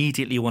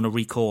immediately want to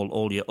recall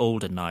all your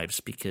older knives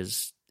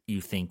because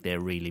you think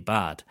they're really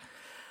bad.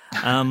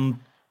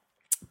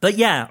 But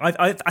yeah,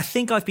 I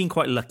think I've been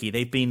quite lucky.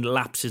 They've been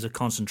lapses of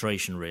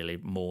concentration, really,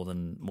 more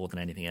than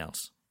anything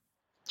else.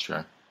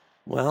 Sure.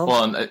 Well,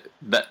 and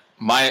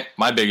my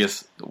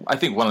biggest, I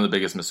think one of the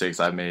biggest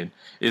mistakes I've made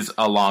is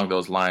along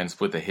those lines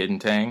with the hidden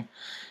tang,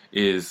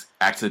 is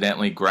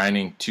accidentally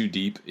grinding too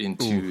deep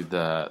into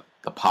the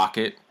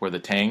pocket where the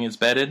tang is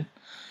bedded.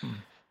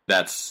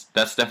 That's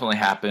definitely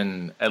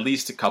happened at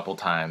least a couple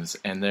times,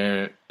 and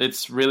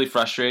it's really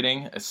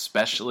frustrating,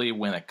 especially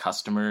when a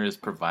customer is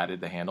provided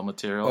the handle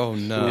material. Oh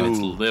no! And it's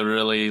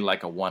literally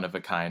like a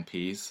one-of-a-kind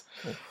piece,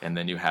 and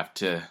then you have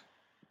to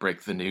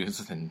break the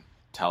news and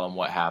tell them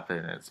what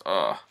happened.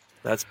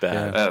 That's bad.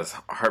 Yeah. That's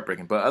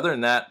heartbreaking. But other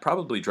than that,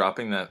 probably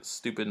dropping that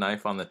stupid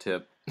knife on the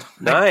tip.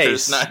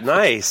 Nice.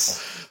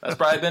 That's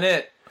probably been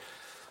it.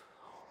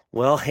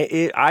 Well,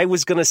 I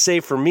was going to say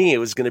for me, it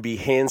was going to be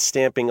hand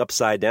stamping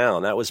upside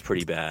down. That was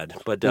pretty bad.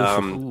 But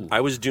I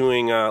was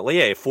doing,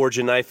 forge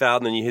a knife out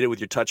and then you hit it with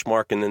your touch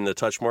mark and then the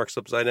touch mark's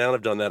upside down.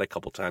 I've done that a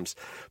couple times.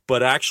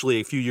 But actually,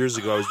 a few years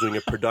ago, I was doing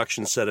a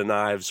production set of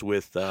knives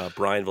with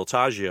Brian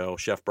Voltaggio,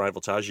 Chef Brian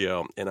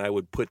Voltaggio, and I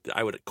would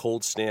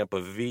cold stamp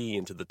a V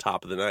into the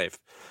top of the knife.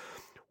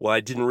 Well, I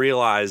didn't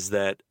realize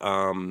that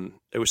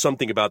there was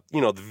something about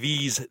the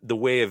V's, the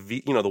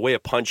way a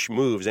punch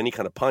moves. Any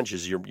kind of punch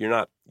is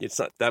it's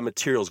not that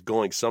material's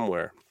going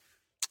somewhere.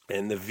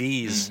 And the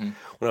V's, when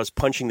I was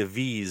punching the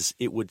V's,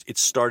 it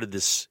started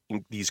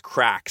these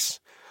cracks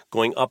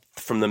going up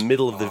from the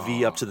middle of the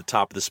V up to the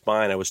top of the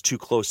spine. I was too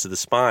close to the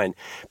spine,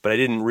 but I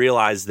didn't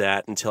realize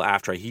that until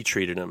after I heat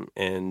treated them,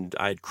 and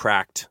I'd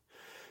cracked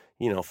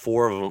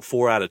 4 of them,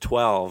 4 out of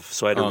 12.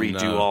 So I had to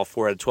redo all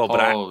 4 out of 12.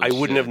 But I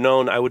wouldn't have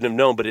known. I wouldn't have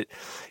known. But it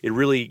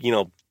really,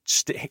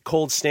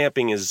 cold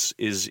stamping is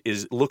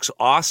looks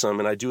awesome,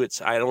 and I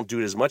don't do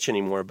it as much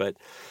anymore. But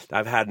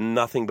I've had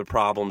nothing but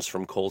problems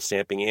from cold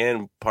stamping.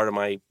 And part of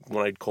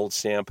when I'd cold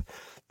stamp,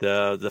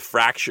 the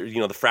fracture,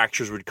 the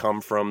fractures would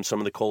come from some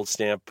of the cold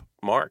stamp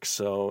marks.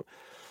 So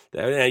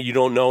you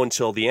don't know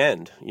until the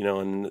end,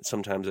 and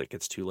sometimes it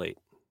gets too late.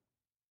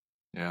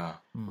 Yeah,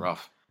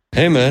 rough.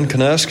 Hey man,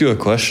 can I ask you a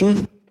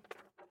question?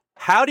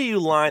 How do you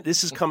line?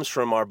 This comes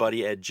from our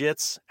buddy Ed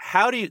Jitz.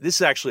 This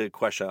is actually a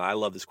question. I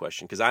love this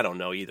question because I don't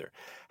know either.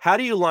 How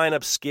do you line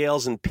up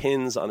scales and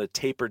pins on a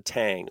tapered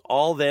tang?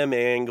 All them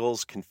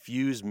angles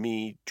confuse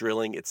me,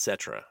 drilling,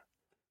 etc.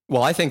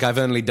 Well, I think I've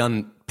only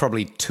done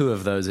probably 2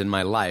 of those in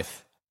my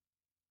life.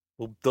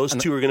 Well, those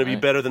 2 are going to be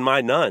better than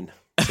my none.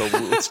 So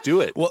let's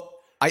do it. Well,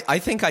 I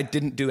think I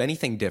didn't do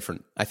anything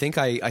different. I think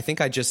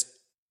I just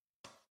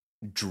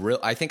drill.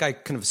 I think I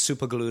kind of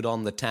super glued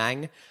on the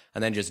tang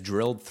and then just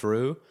drilled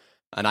through.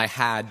 And I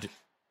had,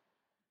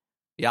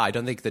 I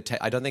don't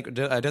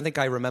think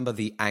I remember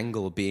the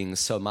angle being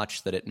so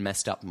much that it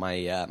messed up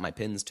my my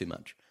pins too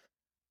much.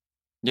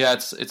 Yeah,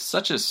 it's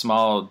such a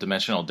small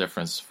dimensional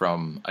difference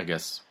from, I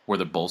guess, where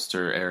the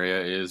bolster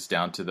area is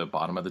down to the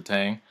bottom of the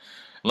tang.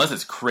 Unless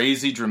it's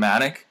crazy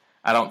dramatic,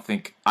 I don't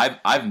think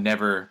I've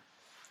never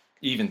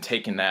even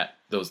taken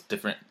those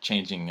different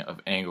changing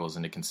of angles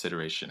into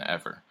consideration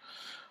ever.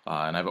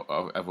 And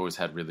I've always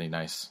had really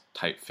nice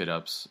tight fit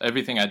ups.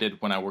 Everything I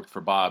did when I worked for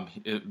Bob,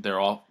 they're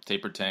all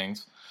tapered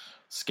tangs,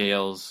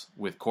 scales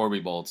with Corby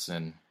bolts,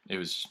 and it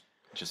was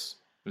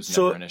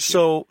never an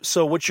issue.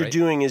 So what you're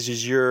doing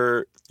is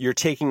you're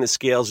taking the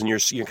scales and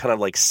you're kind of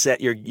like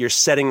you're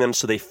setting them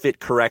so they fit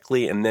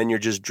correctly, and then you're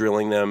just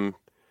drilling them.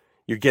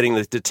 You're getting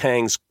the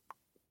tangs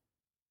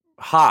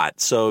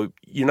hot, so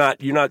you're not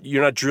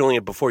drilling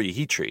it before you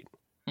heat treat.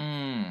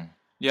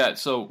 Yeah,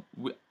 so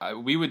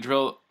we would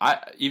drill.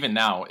 Even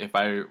now, if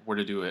I were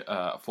to do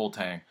a full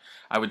tang,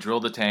 I would drill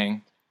the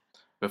tang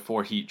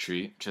before heat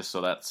treat, just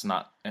so that's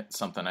not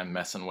something I'm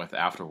messing with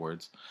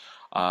afterwards.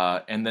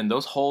 And then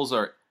those holes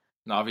are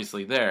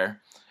obviously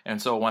there,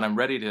 and so when I'm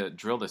ready to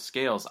drill the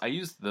scales, I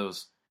use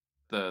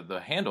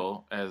the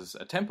handle as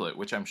a template,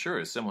 which I'm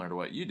sure is similar to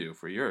what you do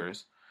for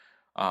yours.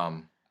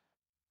 And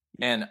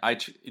I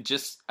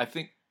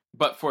think,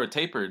 but for a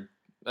tapered,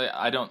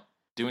 I don't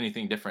do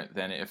anything different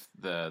than if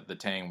the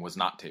tang was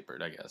not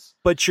tapered, I guess.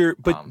 But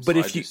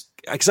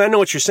because I know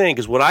what you're saying,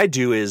 because what I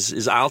do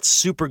is I'll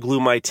super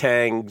glue my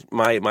tang,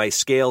 my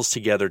scales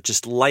together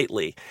just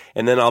lightly,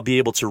 and then I'll be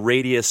able to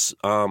radius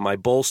my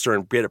bolster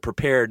and get it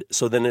prepared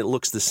so then it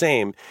looks the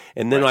same.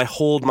 And then I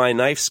hold my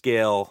knife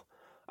scale.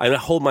 I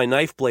hold my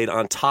knife blade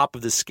on top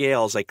of the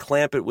scales. I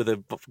clamp it with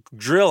a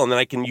drill, and then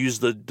I can use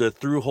the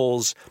through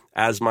holes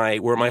as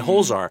where my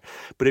holes are.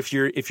 But if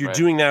you're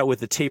doing that with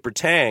the tapered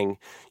tang,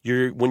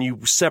 when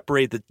you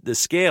separate the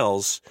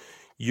scales,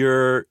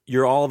 you're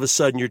all of a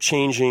sudden you're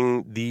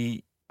changing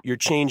the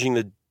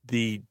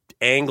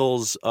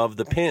angles of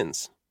the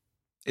pins.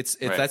 That's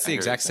the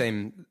exact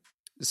same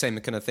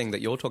kind of thing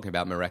that you're talking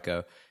about,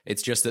 Mareko.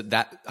 It's just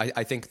that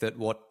I think that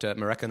what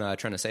Mareko and I are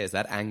trying to say is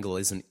that angle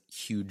isn't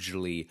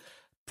hugely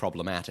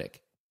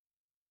problematic.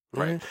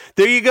 Right.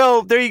 There you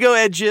go,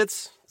 Ed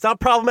Jitz. It's not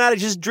problematic,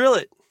 just drill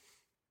it.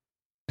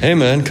 Hey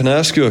man, can I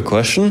ask you a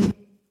question?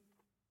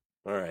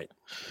 All right.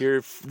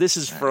 This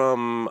is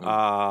from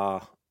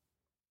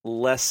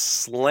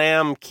Les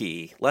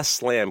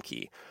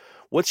Slamkey.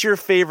 What's your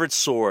favorite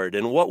sword,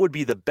 and what would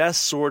be the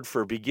best sword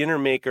for a beginner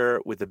maker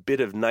with a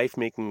bit of knife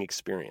making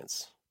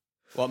experience?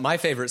 Well, my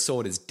favorite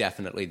sword is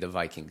definitely the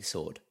Viking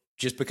sword.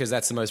 Just because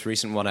that's the most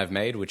recent one I've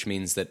made, which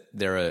means that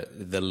there are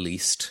the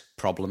least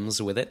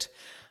problems with it.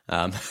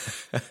 I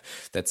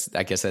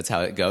guess that's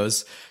how it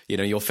goes.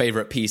 Your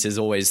favorite piece is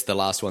always the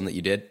last one that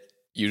you did,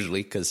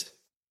 usually, because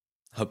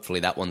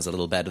hopefully that one's a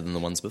little better than the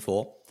ones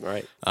before.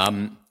 Right.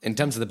 In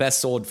terms of the best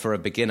sword for a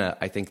beginner,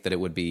 I think that it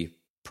would be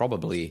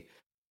probably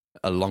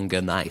a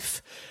longer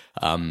knife.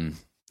 I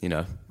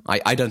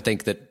don't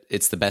think that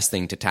it's the best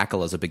thing to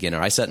tackle as a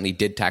beginner. I certainly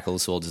did tackle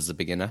swords as a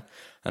beginner,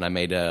 and I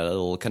made a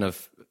little kind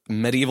of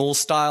medieval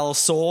style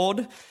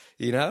sword,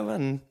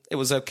 and it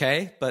was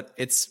okay, but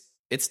it's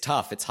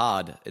tough. It's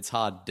hard. It's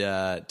hard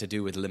to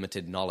do with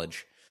limited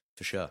knowledge.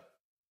 for sure.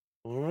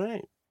 All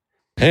right.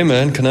 Hey,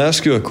 man, can I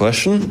ask you a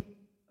question?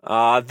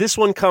 This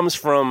one comes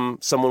from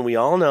someone we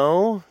all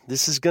know.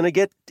 This is going to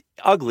get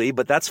ugly,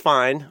 but that's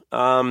fine.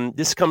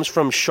 This comes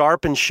from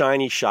Sharp and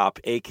Shiny Shop,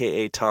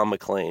 a.k.a. Tom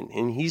McLean.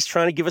 And he's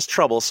trying to give us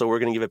trouble, so we're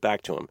going to give it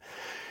back to him.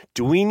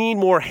 Do we need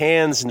more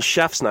hands in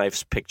chef's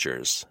knives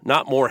pictures?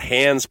 Not more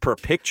hands per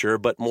picture,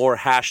 but more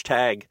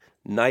hashtag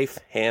knife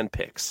hand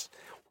pics.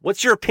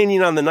 What's your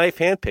opinion on the knife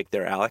hand pic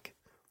there, Alec?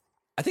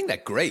 I think they're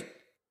great.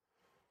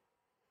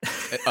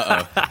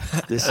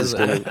 This is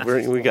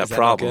we got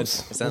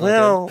problems.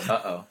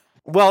 Well,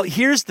 Well,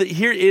 here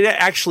it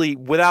actually,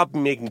 without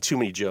making too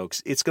many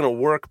jokes, it's going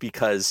to work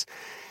because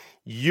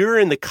you're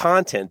in the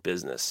content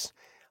business.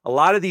 A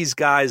lot of these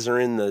guys are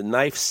in the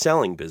knife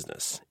selling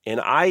business. And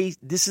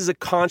this is a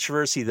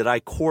controversy that I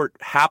court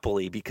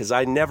happily because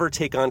I never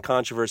take on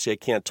controversy I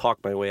can't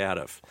talk my way out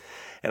of.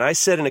 And I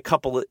said in a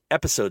couple of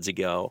episodes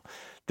ago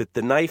that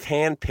the knife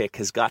hand pick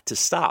has got to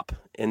stop.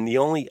 And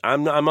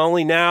I'm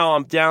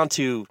down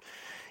to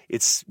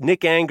it's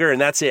Nick Anger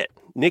and that's it.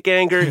 Nick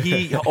Anger,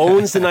 he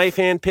owns the knife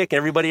hand pick.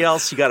 Everybody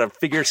else, you got to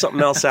figure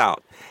something else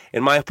out.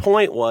 And my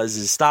point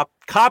is stop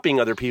copying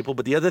other people.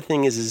 But the other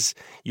thing is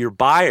your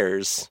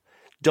buyers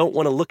don't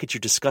want to look at your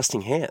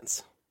disgusting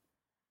hands.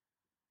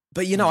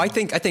 But I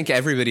think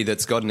everybody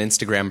that's got an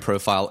Instagram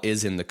profile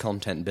is in the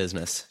content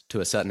business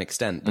to a certain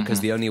extent, because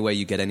the only way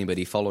you get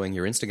anybody following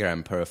your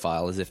Instagram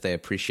profile is if they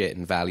appreciate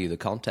and value the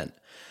content.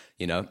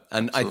 And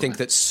absolutely. I think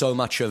that so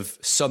much of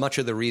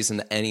the reason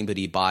that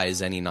anybody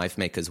buys any knife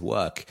maker's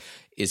work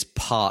is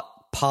part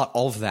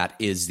of that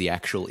is the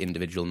actual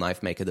individual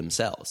knife maker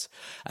themselves.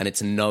 And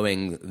it's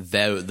knowing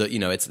that,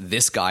 it's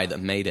this guy that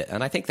made it.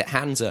 And I think that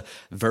hands are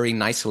very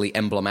nicely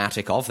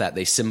emblematic of that.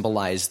 They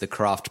symbolize the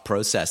craft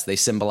process. They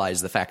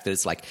symbolize the fact that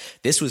it's like,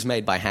 this was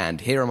made by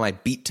hand. Here are my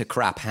beat to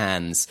crap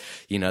hands.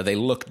 They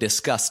look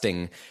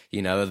disgusting,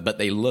 but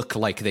they look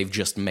like they've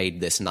just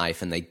made this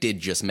knife, and they did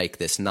just make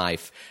this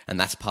knife. And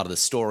that's part of the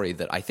story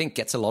that I think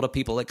gets a lot of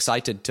people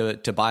excited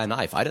to buy a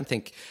knife. I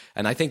think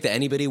that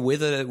anybody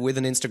with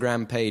an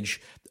Instagram page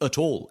at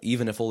all,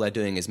 even if all they're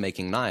doing is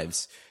making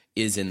knives,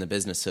 is in the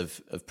business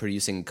of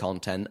producing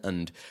content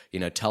and,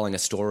 telling a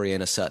story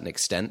in a certain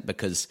extent,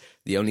 because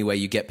the only way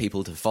you get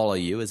people to follow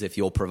you is if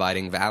you're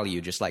providing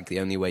value, just like the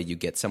only way you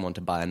get someone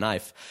to buy a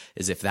knife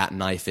is if that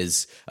knife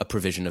is a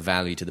provision of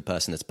value to the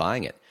person that's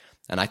buying it.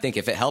 And I think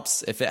if it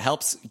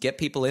helps get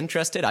people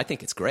interested, I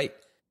think it's great.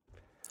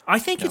 I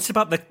think it's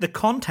about the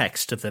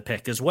context of the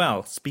pick as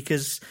well,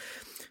 because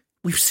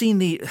we've seen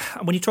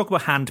when you talk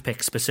about hand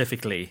picks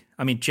specifically,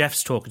 I mean,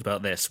 Jeff's talked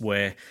about this,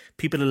 where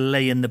people are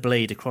laying the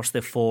blade across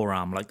their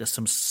forearm like there's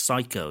some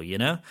psycho,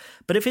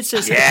 But if it's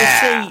if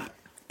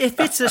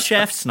it's a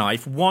chef's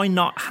knife, why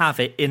not have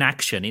it in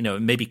action?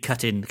 Maybe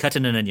cutting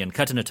an onion,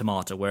 cutting a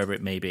tomato, wherever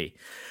it may be.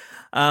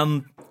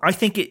 I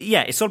think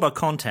it's all about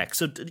context.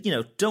 So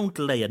don't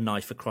lay a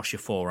knife across your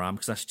forearm,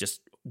 because that's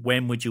just,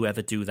 when would you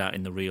ever do that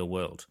in the real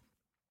world?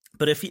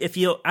 But if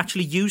you're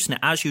actually using it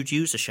as you'd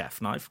use a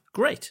chef knife,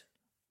 great.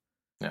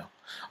 Yeah,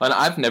 and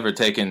I've never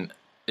taken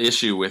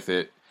issue with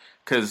it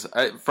because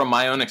from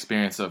my own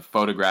experience of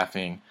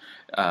photographing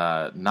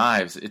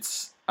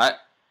knives,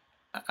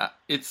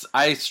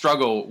 I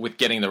struggle with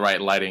getting the right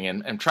lighting,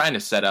 and trying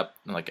to set up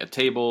like a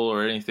table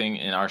or anything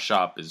in our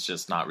shop is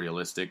just not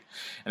realistic,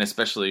 and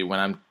especially when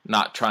I'm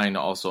not trying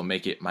to also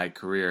make it my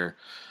career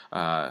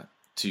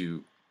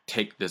to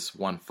take this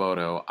one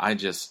photo. I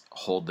just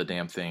hold the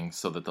damn thing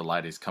so that the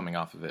light is coming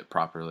off of it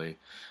properly.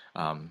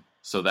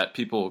 So that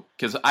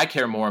because I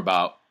care more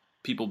about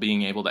people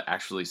being able to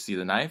actually see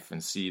the knife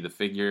and see the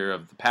figure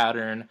of the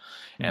pattern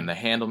and the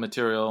handle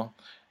material.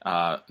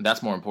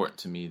 That's more important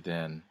to me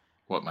than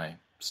what my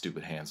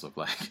stupid hands look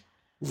like.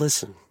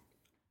 Listen.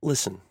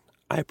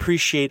 I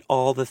appreciate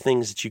all the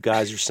things that you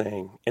guys are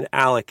saying. And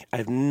Alec, I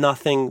have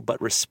nothing but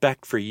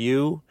respect for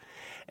you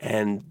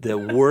and the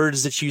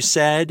words that you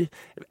said,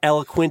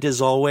 eloquent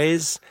as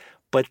always.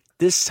 But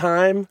this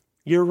time,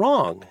 you're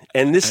wrong.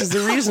 And this is the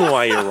reason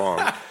why you're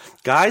wrong.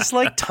 Guys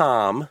like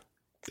Tom,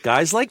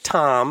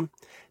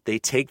 they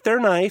take their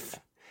knife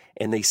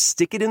and they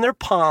stick it in their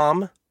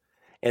palm,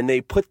 and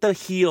they put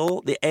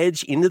the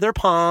edge into their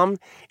palm,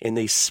 and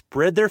they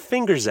spread their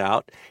fingers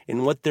out.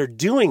 And what they're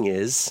doing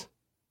is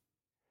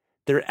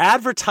they're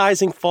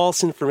advertising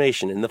false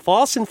information. And the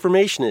false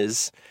information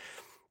is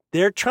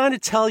they're trying to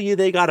tell you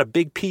they got a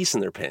big piece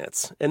in their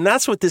pants. And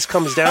that's what this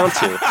comes down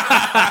to.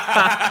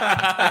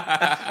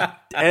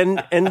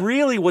 And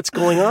really what's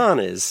going on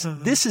is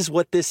this is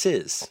what this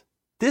is.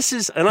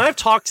 And I've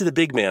talked to the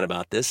big man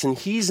about this, and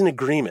he's in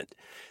agreement.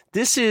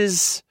 This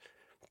is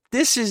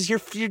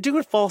you're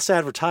doing false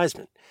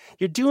advertisement.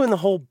 You're doing the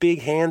whole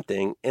big hand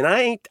thing, and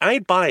I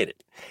ain't buying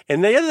it.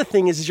 And the other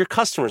thing is your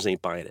customers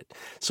ain't buying it.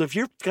 So if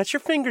you've got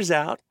your fingers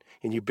out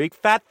and your big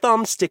fat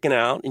thumb sticking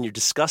out and your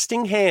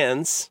disgusting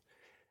hands,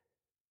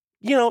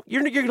 you're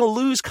going to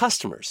lose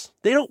customers.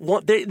 They don't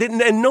want,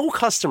 and no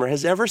customer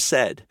has ever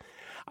said,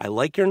 I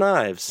like your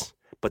knives,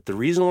 but the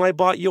reason why I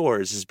bought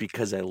yours is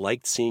because I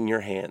liked seeing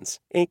your hands.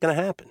 Ain't going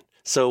to happen.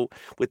 So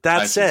with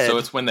that said, so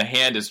it's when the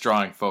hand is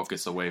drawing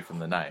focus away from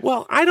the knife.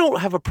 Well, I don't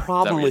have a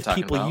problem with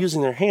people about?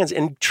 using their hands,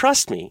 and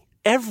trust me,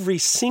 every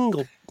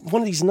single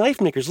one of these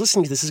knife makers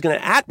listening to this is going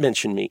to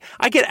 @mention me.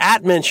 I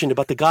get @mentioned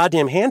about the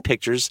goddamn hand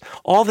pictures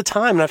all the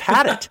time, and I've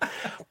had it.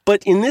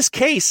 But in this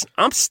case,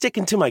 I'm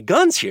sticking to my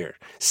guns here.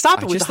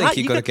 Stop it with the I just think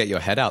you've got to get your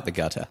head out the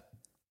gutter.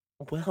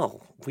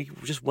 Well, we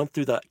just went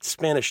through the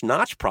Spanish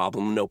notch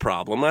problem, no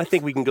problem. I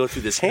think we can go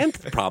through this hand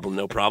problem,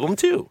 no problem,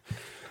 too.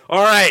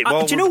 All right.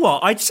 Well, do you know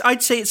what?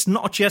 I'd say it's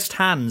not just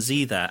hands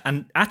either.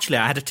 And actually,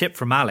 I had a tip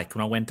from Alec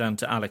when I went down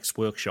to Alec's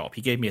workshop.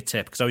 He gave me a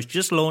tip because I was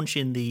just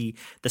launching the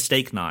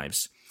steak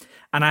knives,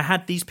 and I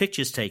had these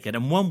pictures taken,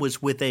 and one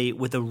was with a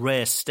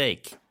rare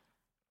steak,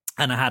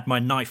 and I had my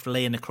knife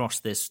laying across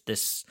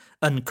this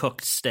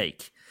uncooked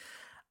steak.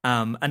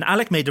 And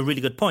Alec made a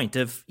really good point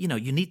of, you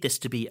need this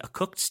to be a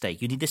cooked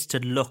steak. You need this to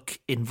look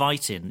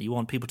inviting. You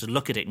want people to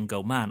look at it and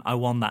go, man, I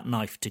want that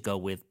knife to go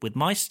with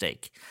my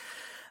steak.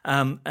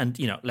 And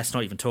let's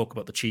not even talk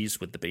about the cheese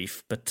with the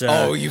beef. But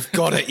you've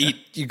got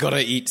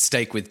to eat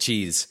steak with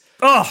cheese.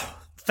 Oh,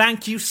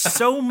 thank you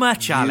so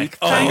much, Alec.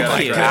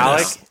 Thank you,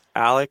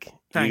 Alec.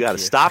 You got to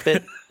stop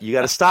it. You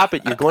got to stop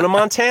it. You're going to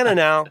Montana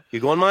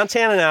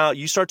now.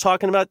 You start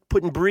talking about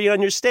putting brie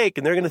on your steak,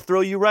 and they're going to throw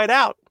you right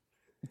out.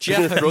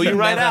 Jeff, have you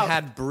never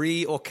had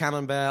brie or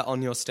camembert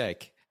on your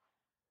steak?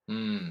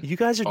 You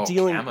guys are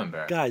dealing,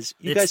 camembert. Guys.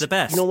 It's the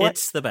best. You know what?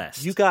 It's the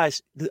best. You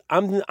guys,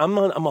 I'm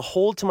a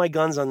hold to my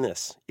guns on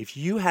this. If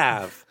you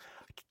have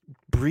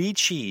brie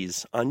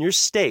cheese on your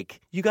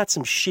steak, you got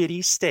some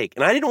shitty steak.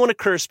 And I didn't want to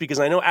curse because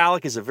I know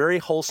Alec is a very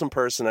wholesome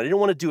person. I didn't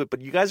want to do it,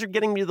 but you guys are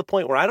getting me to the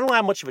point where I don't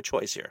have much of a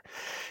choice here.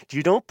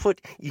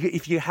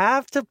 If you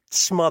have to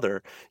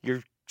smother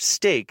your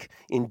steak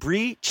in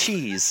brie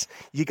cheese,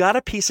 you got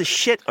a piece of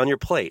shit on your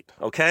plate,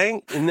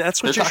 okay? And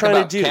that's what you're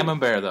trying to do.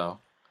 Camembert, though.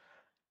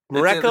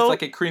 Morocco, it's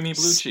like a creamy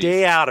blue cheese.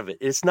 Stay out of it.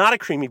 It's not a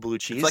creamy blue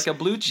cheese. It's like a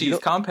blue cheese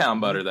compound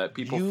butter that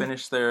people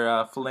finish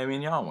their filet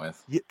mignon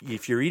with.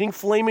 If you're eating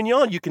filet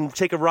mignon, you can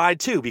take a ride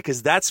too,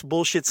 because that's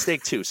bullshit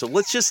steak too. So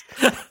let's just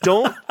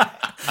don't.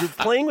 You're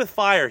playing with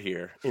fire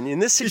here, and in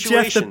this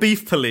situation, Jeff, the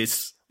beef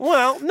police.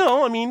 Well,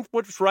 no, I mean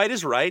what's right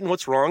is right, and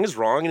what's wrong is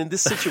wrong, and in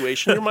this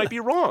situation, you might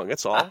be wrong.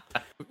 That's all.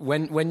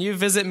 When you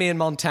visit me in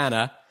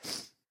Montana,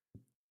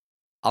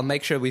 I'll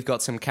make sure we've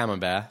got some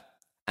camembert.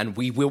 And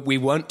we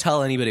won't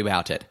tell anybody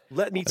about it.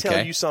 Let me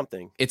tell you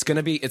something. It's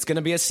gonna be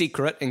a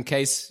secret in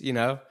case you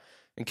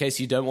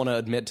don't want to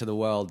admit to the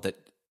world that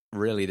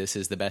really this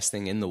is the best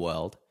thing in the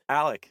world.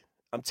 Alec,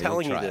 I'm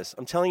telling you this.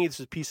 I'm telling you this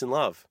with peace and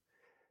love.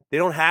 They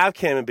don't have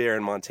camembert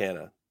in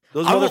Montana.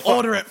 I will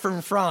order it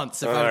from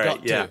France if I've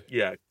got to.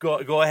 Yeah.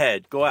 Go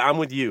ahead. I'm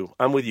with you.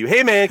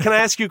 Hey man, can I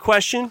ask you a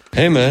question?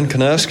 Hey man,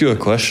 can I ask you a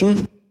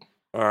question?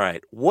 All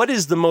right. What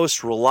is the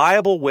most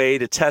reliable way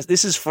to test?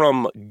 This is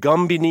from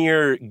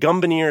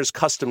Gumbinier's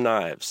Custom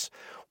Knives.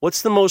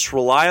 What's the most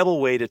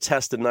reliable way to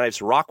test a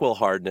knife's Rockwell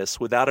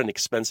hardness without an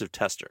expensive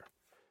tester?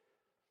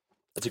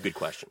 That's a good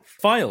question.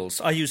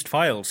 Files. I used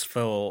files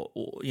for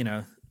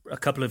a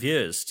couple of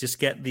years. Just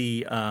get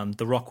the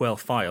Rockwell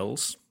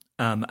files,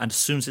 and as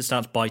soon as it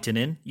starts biting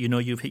in,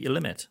 you've hit your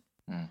limit.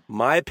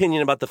 My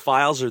opinion about the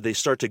files are they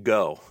start to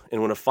go,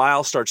 and when a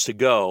file starts to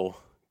go,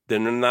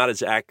 then they're not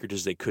as accurate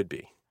as they could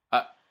be.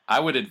 I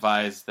would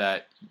advise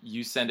that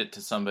you send it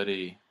to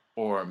somebody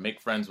or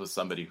make friends with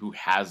somebody who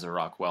has a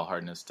Rockwell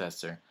hardness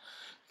tester.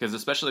 Because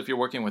especially if you're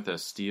working with a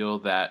steel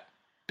that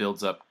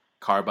builds up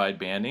carbide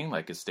banding,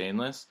 like a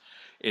stainless,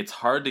 it's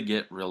hard to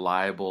get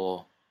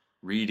reliable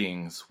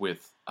readings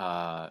with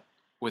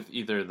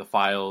either the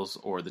files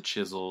or the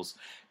chisels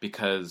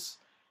because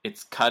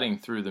it's cutting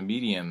through the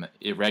medium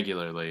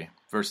irregularly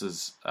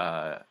versus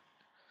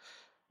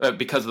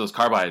because of those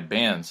carbide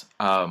bands.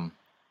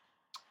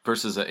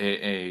 Versus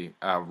a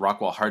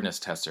Rockwell hardness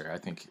tester, I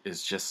think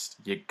is just,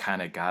 you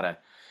kind of gotta,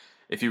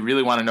 if you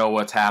really want to know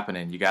what's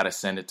happening, you gotta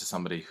send it to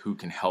somebody who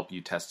can help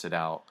you test it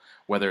out,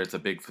 whether it's a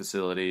big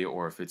facility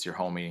or if it's your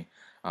homie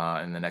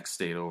in the next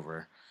state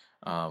over.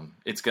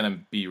 It's gonna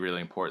be really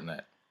important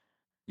that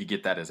you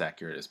get that as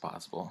accurate as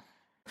possible.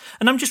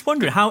 And I'm just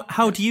wondering,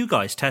 how do you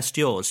guys test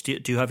yours? Do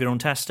you have your own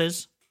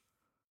testers?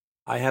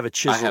 I have a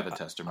chisel. I have a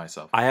tester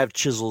myself. I have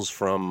chisels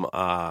from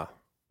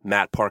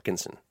Matt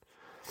Parkinson.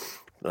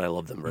 I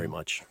love them very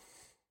much.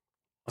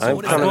 So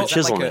I'm kind of a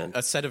chisel like man.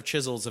 A set of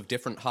chisels of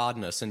different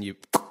hardness, and you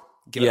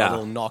give it a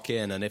little knock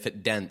in, and if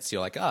it dents,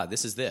 you're like,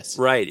 this is this.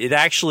 Right. It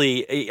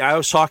actually, I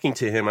was talking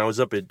to him. I was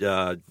up at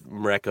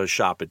Mareco's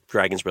shop at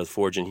Dragon's Breath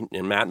Forge, and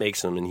Matt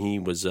makes them, and he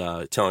was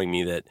telling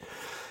me that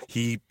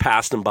he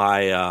passed them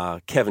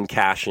by Kevin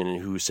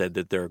Cashin, who said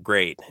that they're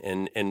great.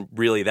 And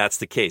really, that's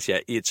the case. Yeah,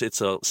 it's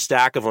a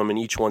stack of them, and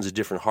each one's a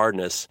different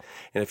hardness.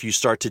 And if you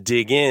start to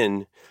dig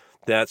in,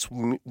 that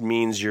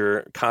means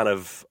you're kind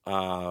of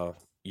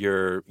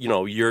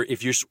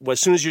as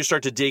soon as you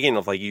start to dig in,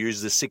 if like you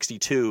use the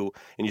 62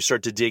 and you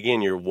start to dig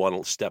in, you're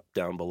one step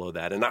down below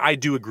that. And I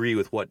do agree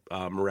with what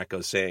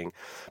Mareko's saying,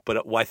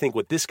 but I think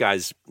what this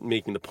guy's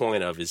making the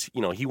point of is,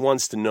 he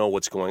wants to know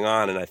what's going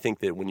on. And I think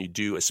that when you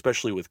do,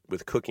 especially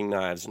with cooking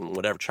knives and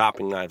whatever,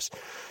 chopping knives,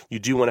 you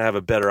do want to have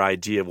a better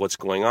idea of what's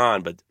going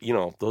on. But,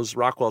 those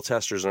Rockwell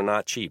testers are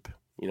not cheap,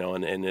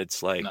 and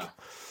it's like... No.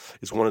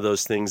 It's one of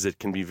those things that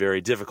can be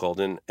very difficult.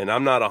 And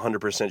I'm not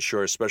 100%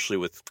 sure, especially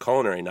with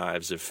culinary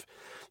knives, if,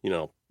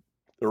 the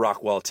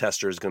Rockwell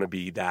tester is going to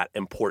be that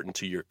important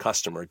to your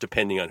customer,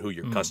 depending on who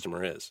your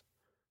customer is.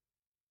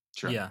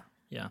 Sure. Yeah.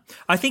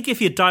 I think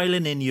if you're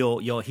dialing in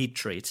your heat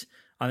treat,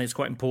 I think it's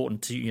quite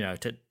important to,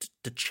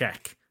 to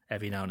check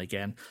every now and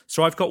again.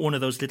 So I've got one of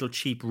those little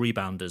cheap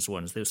rebounders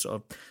ones. They're sort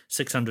of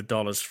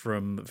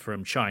 $600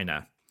 from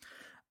China.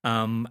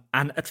 And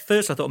at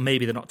first I thought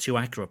maybe they're not too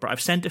accurate, but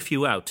I've sent a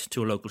few out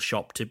to a local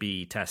shop to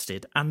be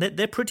tested, and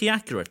they're pretty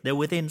accurate. They're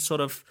within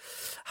sort of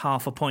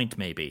half a point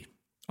maybe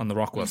on the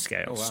Rockwell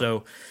scale. Oh,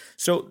 wow.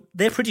 So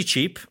they're pretty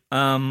cheap.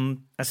 I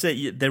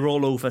say they're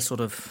all over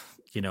sort of,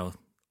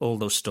 all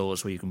those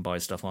stores where you can buy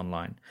stuff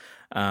online.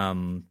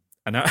 And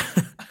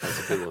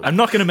I'm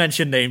not going to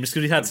mention names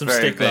because we had some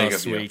stick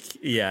last week.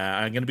 Yeah,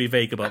 I'm going to be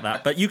vague about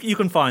that, but you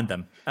can find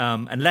them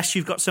unless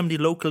you've got somebody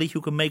locally who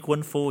can make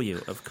one for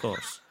you, of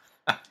course.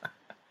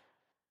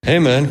 Hey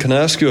man, can I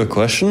ask you a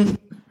question?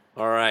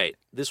 All right.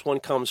 This one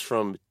comes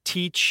from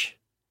Teach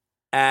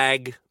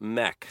Ag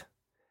Mech.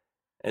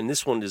 And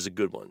this one is a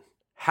good one.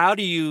 How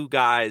do you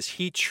guys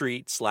heat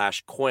treat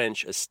 /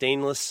 quench a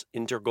stainless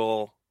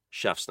integral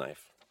chef's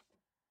knife?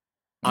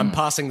 I'm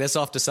passing this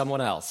off to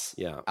someone else.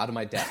 Yeah. Out of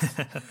my depth.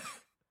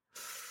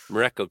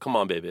 Mareko, come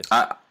on, baby.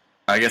 I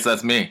guess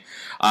that's me.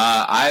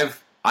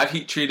 I've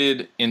heat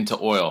treated into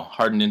oil,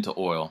 hardened into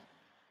oil.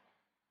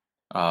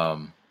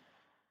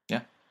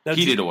 Now,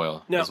 heated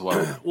oil as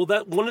well. Well,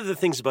 that one of the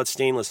things about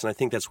stainless, and I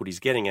think that's what he's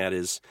getting at,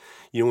 is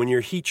when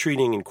you're heat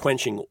treating and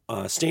quenching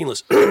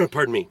stainless.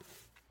 Pardon me.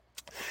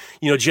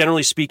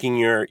 Generally speaking,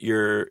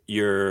 you're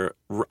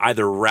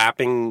either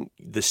wrapping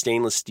the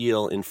stainless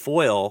steel in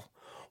foil,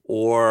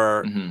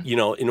 or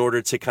in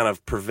order to kind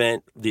of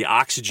prevent the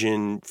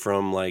oxygen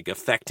from like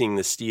affecting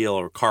the steel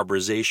or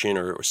carburization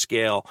or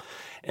scale,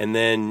 and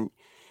then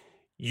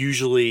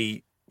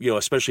usually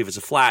especially if it's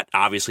a flat.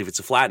 Obviously, if it's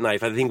a flat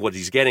knife, I think what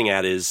he's getting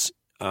at is.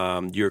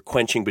 You're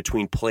quenching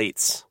between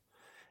plates,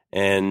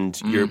 and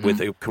you're with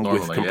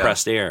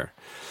compressed air.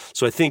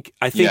 So I think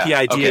the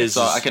idea is.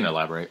 So I can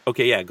elaborate.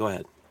 Okay, yeah, go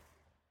ahead.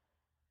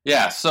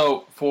 Yeah,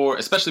 so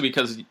especially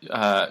because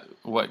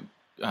what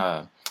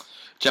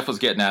Jeff was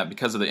getting at,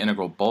 because of the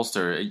integral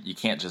bolster, you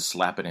can't just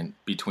slap it in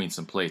between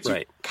some plates.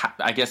 Right.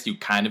 I guess you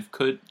kind of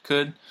could.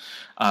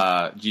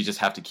 You just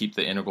have to keep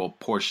the integral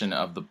portion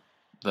of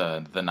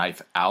the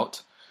knife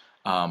out,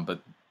 but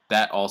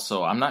that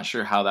also, I'm not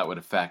sure how that would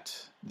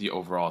affect the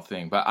overall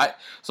thing. But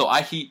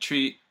I heat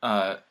treat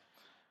out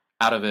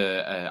of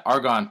a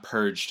argon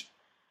purged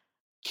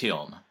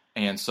kiln.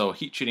 And so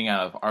heat treating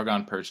out of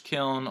argon purged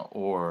kiln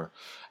or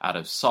out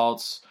of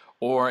salts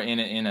or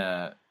in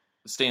a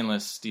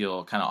stainless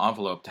steel kind of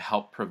envelope to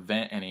help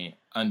prevent any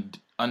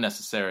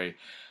unnecessary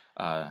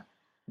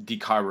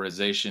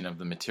decarburization of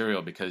the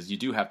material, because you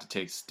do have to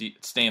take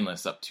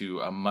stainless up to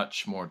a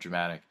much more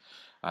dramatic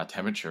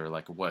temperature.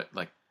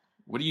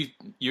 What are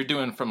you're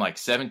doing from like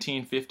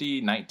 1750,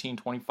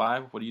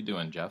 1925? What are you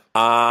doing, Jeff?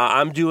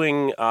 I'm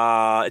doing,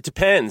 it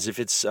depends. If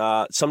it's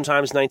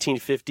sometimes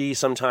 1950,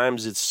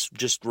 sometimes it's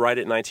just right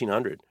at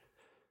 1900.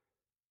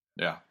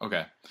 Yeah,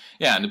 okay.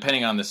 Yeah, and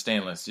depending on the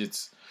stainless,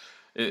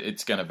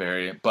 it's going to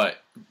vary. But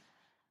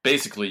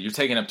basically, you're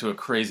taking up to a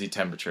crazy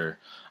temperature.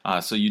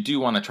 So you do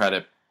want to try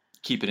to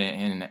keep it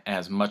in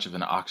as much of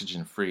an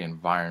oxygen-free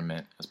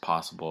environment as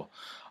possible.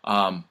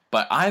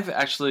 But I've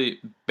actually,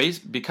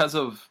 because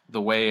of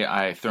the way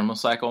I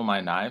thermocycle my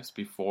knives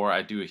before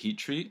I do a heat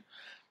treat,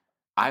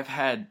 I've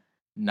had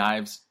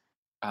knives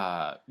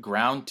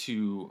ground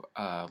to,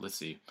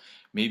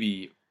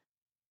 maybe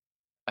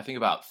I think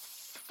about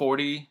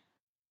 40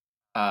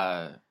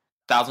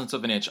 thousandths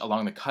of an inch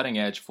along the cutting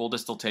edge, full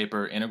distal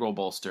taper, integral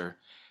bolster,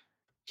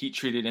 heat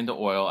treated into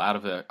oil out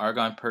of an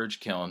argon purge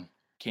kiln,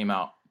 came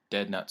out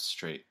dead nuts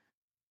straight,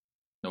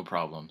 no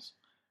problems.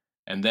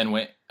 And then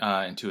went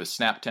into a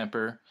snap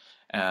temper,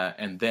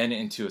 and then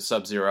into a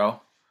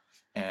sub-zero,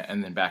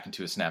 and then back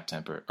into a snap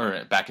temper,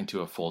 or back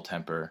into a full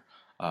temper,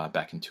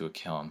 back into a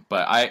kiln.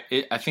 But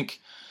I think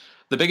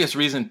the biggest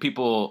reason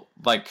people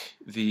like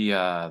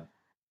the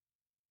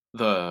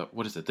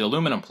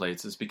aluminum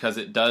plates is because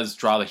it does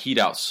draw the heat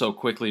out so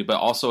quickly, but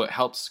also it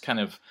helps kind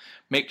of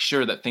make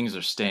sure that things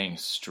are staying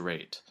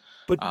straight.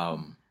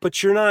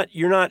 But you're not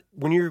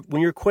when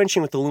you're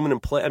quenching with aluminum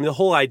plate. I mean, the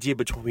whole idea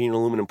between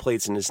aluminum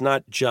plates, and it's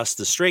not just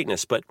the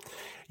straightness, but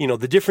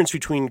the difference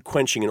between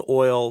quenching in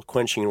oil,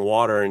 quenching in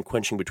water, and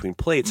quenching between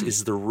plates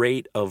is the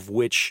rate of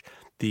which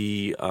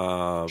the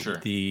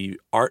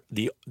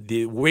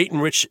rate in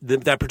which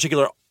that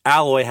particular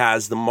alloy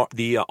has the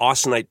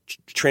austenite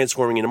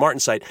transforming into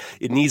martensite,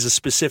 it needs a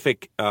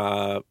specific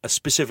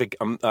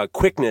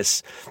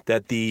quickness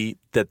that the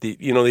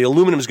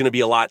aluminum is going to be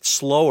a lot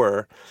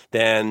slower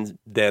than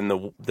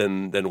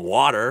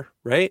water,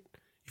 right?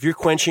 If you're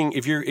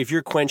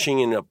quenching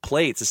in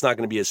plates, it's not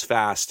going to be as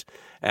fast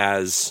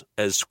as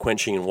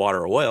quenching in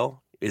water or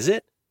oil, is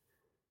it?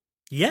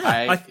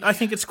 Yeah, I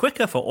think it's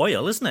quicker for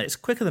oil, isn't it? It's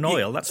quicker than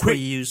oil. That's where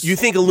you use. You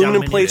think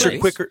aluminum plates are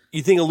quicker?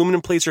 You think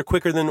aluminum plates are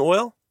quicker than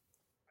oil?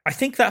 I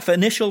think that for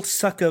initial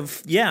suck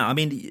of, I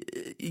mean,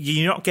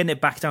 you're not getting it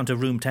back down to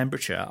room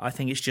temperature. I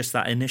think it's just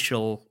that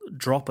initial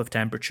drop of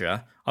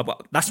temperature.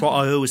 That's what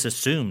I always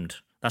assumed.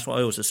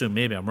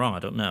 Maybe I'm wrong. I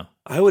don't know.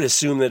 I would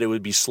assume that it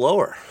would be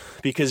slower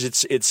because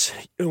it's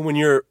when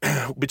you're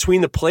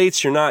between the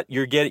plates,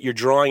 you're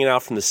drawing it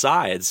out from the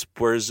sides,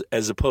 whereas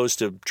as opposed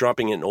to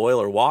dropping it in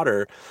oil or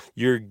water,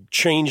 you're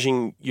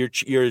changing you're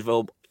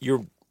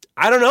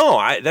I don't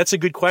know. That's a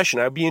good question.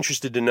 I'd be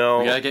interested to know.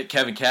 We gotta get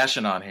Kevin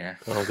Cashin on here.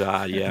 Oh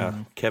God, yeah,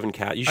 Kevin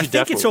Cashin. You should I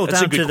think it's all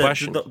down to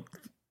question. the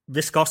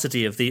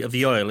viscosity of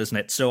the oil, isn't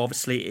it? So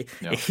obviously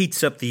it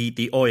heats up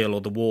the oil or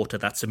the water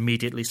that's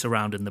immediately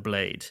surrounding the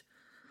blade,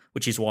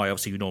 which is why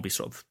obviously you normally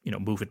sort of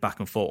move it back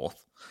and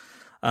forth.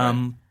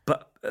 Right.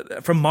 But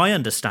from my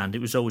understanding,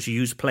 it was always you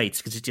use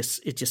plates because it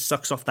just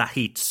sucks off that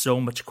heat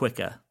so much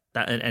quicker.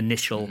 That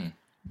initial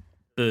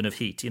burn of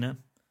heat,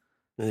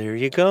 There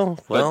you go.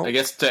 Well, but I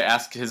guess to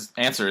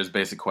answer his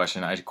basic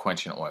question, I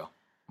quench in oil.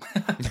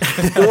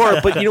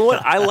 But you know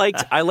what? I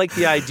like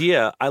the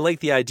idea. I like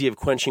the idea of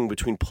quenching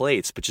between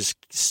plates, but just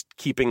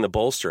keeping the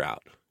bolster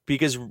out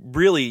because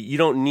really you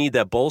don't need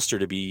that bolster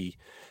to be,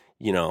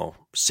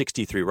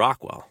 63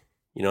 Rockwell.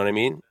 You know what I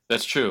mean?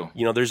 That's true.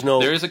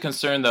 There is a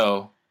concern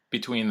though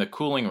between the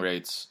cooling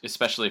rates,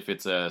 especially if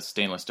it's a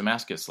stainless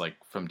Damascus like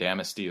from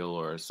Damasteel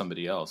or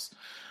somebody else,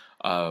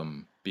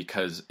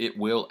 because it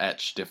will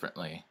etch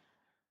differently.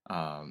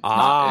 It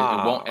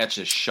won't etch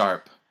as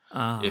sharp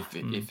if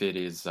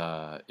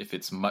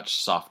it's much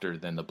softer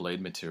than the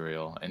blade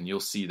material, and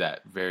you'll see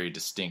that very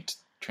distinct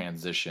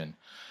transition.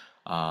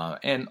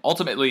 And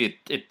ultimately,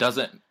 it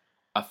doesn't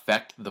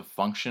affect the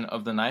function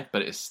of the knife,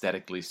 but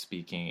aesthetically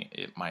speaking,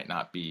 it might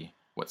not be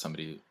what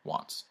somebody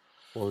wants.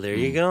 Well, there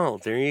you go.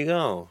 There you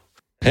go.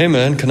 Hey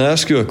man, can I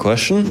ask you a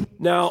question?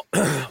 Now,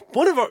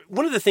 one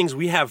of the things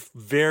we have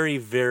very,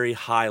 very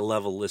high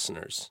level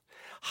listeners.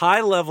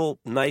 High-level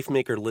knife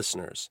maker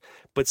listeners,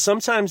 but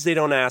sometimes they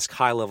don't ask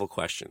high-level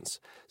questions.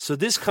 So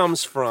this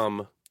comes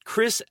from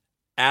Chris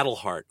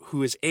Adelhart,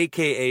 who is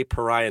a.k.a.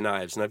 Pariah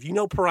Knives. Now, if you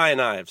know Pariah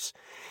Knives,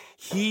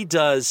 he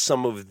does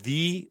some of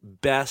the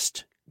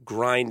best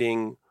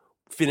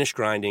finish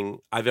grinding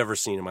I've ever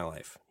seen in my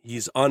life.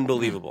 He's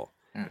unbelievable.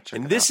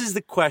 And this is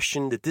the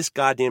question that this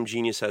goddamn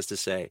genius has to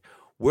say.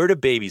 Where do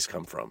babies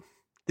come from?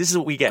 This is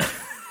what we get.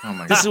 Oh my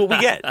God. This is what we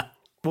get.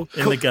 Well,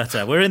 in the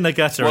gutter. We're in the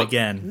gutter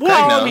again.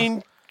 Well, I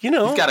mean... He's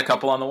got a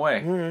couple on the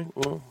way. All right.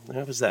 Well,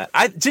 that was that.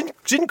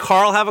 Didn't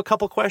Carl have a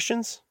couple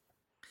questions?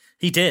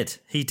 He did.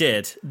 I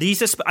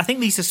think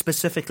these are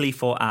specifically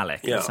for Alec.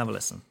 Yeah. Let's have a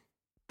listen.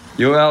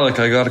 Yo, Alec,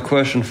 I got a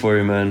question for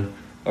you, man.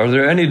 Are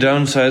there any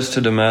downsides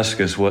to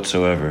Damascus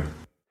whatsoever?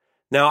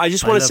 Now, I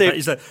just want to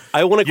say,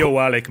 Yo,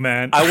 Alec,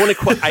 man. I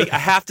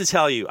have to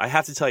tell you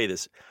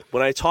this.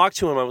 When I talked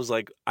to him, I was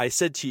like, I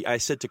said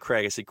to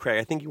Craig,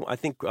 Craig, I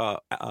think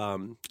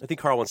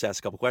Carl wants to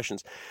ask a couple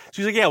questions. So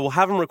he's like, yeah, we'll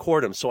have him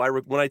record him. So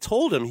when I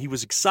told him, he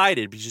was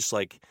excited. He's just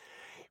like,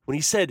 when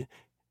he said,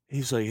 he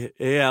was like,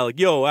 hey, Alec,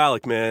 yo,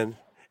 Alec, man.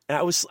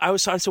 And I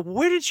said,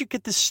 where did you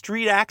get this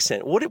street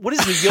accent? What is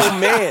the yo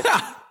man?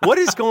 What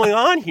is going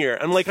on here?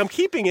 I'm like, I'm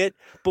keeping it,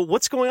 but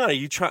what's going on? Are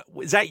you trying?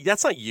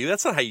 That's not you.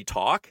 That's not how you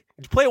talk.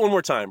 Play it one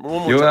more time.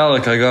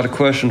 Alec, I got a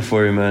question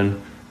for you,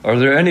 man. Are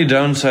there any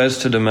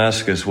downsides to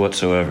Damascus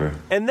whatsoever?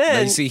 And then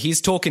now, you see, he's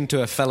talking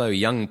to a fellow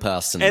young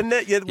person. And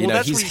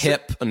he's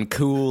hip and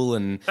cool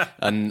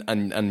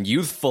and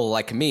youthful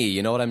like me.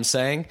 You know what I'm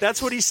saying?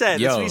 That's what he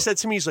said. That's what he said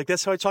to me. He's like,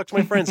 that's how I talk to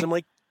my friends. I'm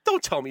like,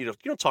 don't tell me you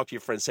don't talk to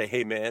your friends. Say,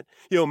 hey man,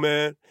 yo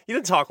man, you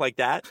didn't talk like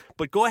that.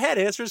 But go ahead,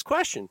 answer his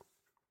question.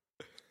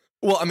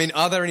 Well, I mean,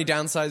 are there any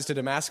downsides to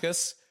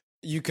Damascus?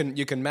 You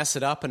can mess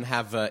it up and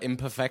have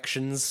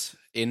imperfections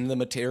in the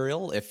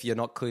material if you're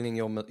not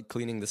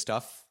cleaning the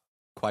stuff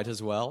quite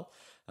as well.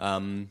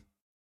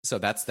 So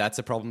that's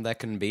a problem that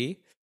can be.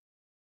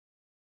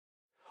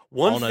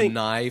 A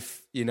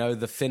knife,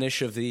 the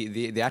finish of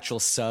the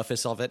actual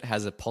surface of it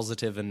has a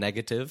positive and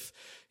negative,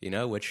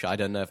 which I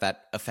don't know if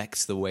that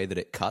affects the way that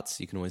it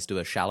cuts. You can always do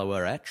a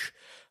shallower etch,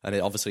 and it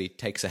obviously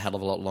takes a hell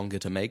of a lot longer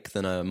to make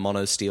than a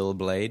monosteel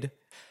blade.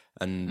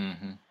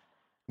 And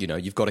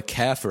you've got to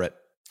care for it.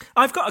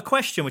 I've got a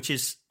question which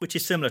is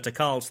similar to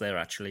Carl's there,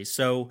 actually.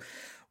 So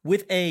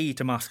with a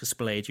Damascus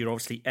blade, you're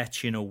obviously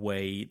etching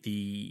away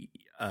the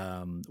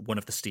one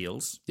of the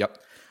steels. Yep.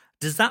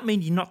 Does that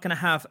mean you're not going to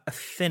have a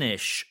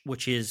finish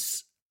which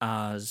is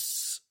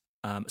as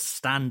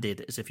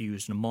standard as if you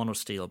used a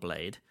monosteel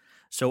blade?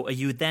 So are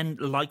you then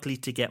likely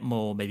to get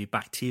more maybe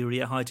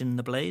bacteria hiding in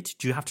the blade?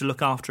 Do you have to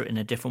look after it in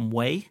a different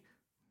way?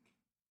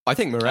 I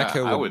think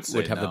Morocco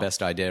would have no. the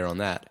best idea on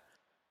that.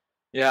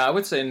 Yeah, I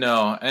would say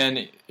no,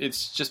 and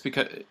it's just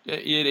because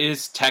it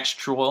is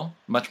textural,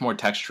 much more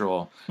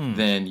textural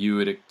than you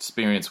would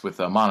experience with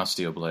a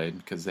monosteel blade,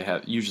 because they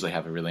usually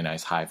have a really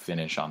nice high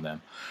finish on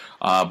them.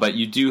 But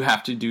you do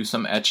have to do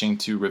some etching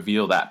to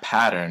reveal that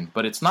pattern,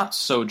 but it's not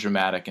so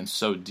dramatic and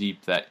so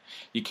deep that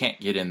you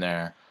can't get in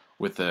there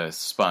with a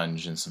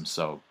sponge and some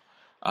soap.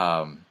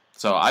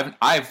 So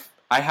I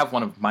have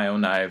one of my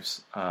own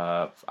knives.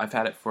 I've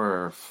had it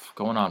for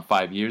going on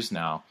 5 years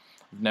now.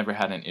 I've never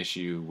had an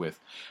issue with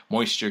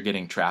moisture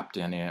getting trapped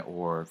in it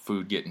or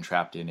food getting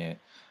trapped in it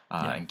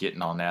and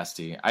getting all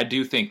nasty. I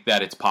do think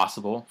that it's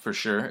possible for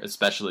sure,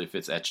 especially if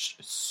it's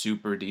etched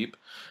super deep.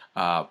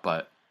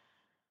 But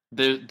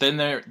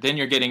then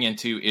you're getting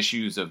into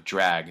issues of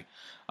drag,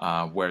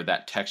 where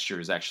that texture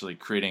is actually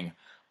creating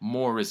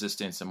more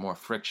resistance and more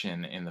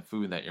friction in the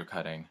food that you're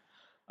cutting,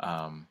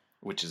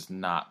 which is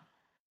not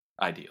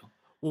ideal.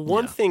 Well,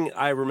 one thing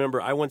I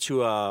remember, I went to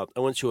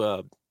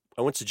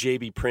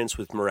JB Prince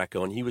with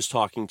Morocco, and he was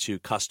talking to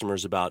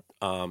customers about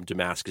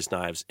Damascus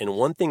knives. And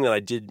one thing that I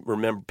did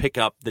pick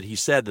up that he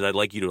said that I'd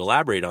like you to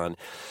elaborate on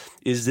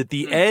is that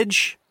the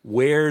edge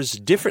wears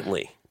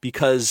differently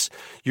because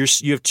you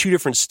have two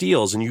different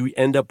steels, and you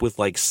end up with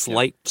like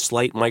slight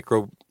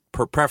micro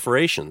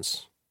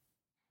perforations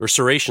or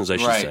serrations, I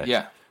should say.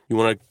 Yeah. You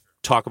want to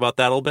talk about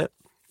that a little bit?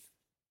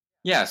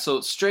 Yeah.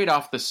 So straight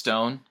off the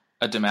stone,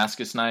 a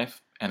Damascus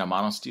knife and a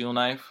monosteel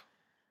knife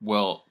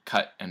will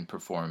cut and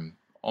perform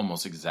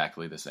almost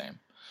exactly the same.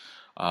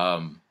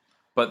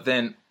 But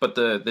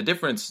the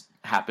difference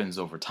happens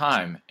over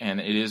time, and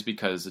it is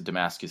because the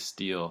Damascus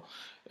steel,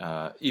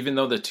 even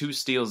though the two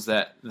steels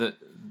that the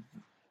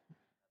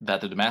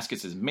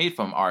Damascus is made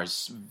from are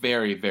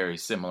very, very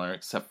similar,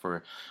 except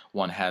for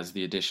one has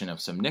the addition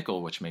of some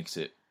nickel, which makes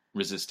it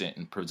resistant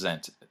and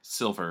present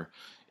silver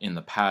in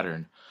the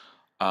pattern.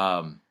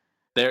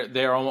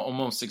 They're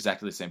almost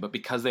exactly the same, but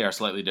because they are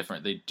slightly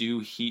different, they do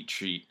heat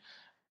treat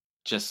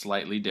just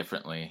slightly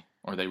differently,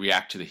 or they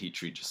react to the heat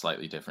treat just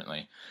slightly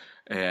differently.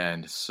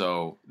 And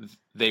so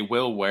they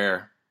will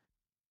wear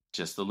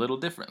just a little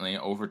differently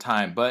over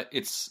time. But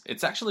it's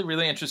actually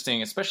really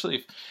interesting, especially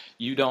if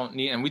you don't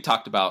need, and we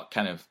talked about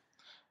kind of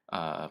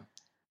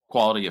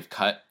quality of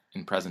cut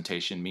in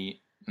presentation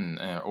meat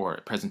or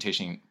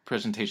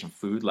presentation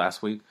food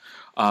last week.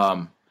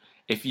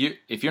 If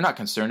you're not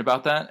concerned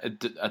about that,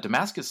 a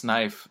Damascus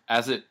knife,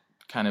 as it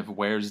kind of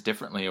wears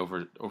differently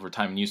over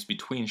time and use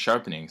between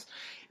sharpenings,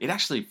 it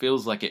actually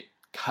feels like it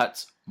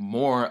cuts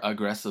more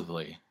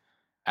aggressively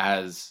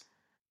as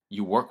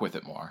you work with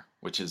it more,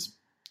 which is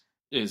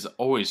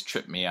always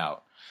tripped me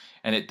out.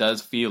 And it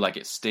does feel like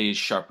it stays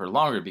sharper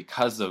longer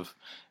because of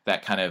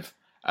that kind of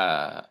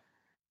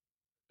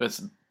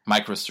this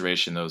micro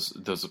serration,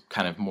 those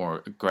kind of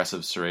more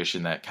aggressive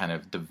serration that kind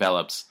of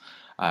develops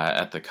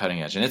at the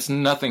cutting edge. And it's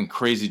nothing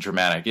crazy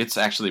dramatic. It's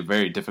actually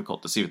very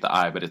difficult to see with the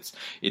eye, but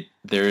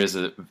there is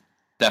a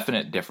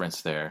definite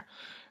difference there.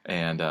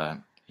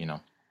 And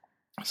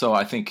so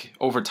I think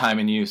over time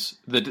in use,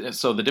 the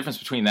difference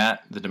between the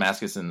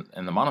Damascus and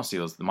the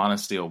monosteel is the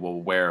monosteel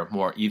will wear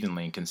more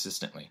evenly and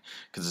consistently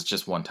because it's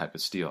just one type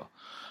of steel.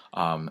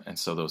 And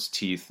so those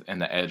teeth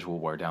and the edge will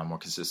wear down more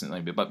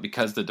consistently. But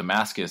because the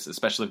Damascus,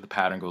 especially if the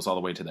pattern goes all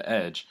the way to the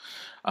edge,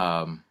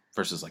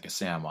 versus like a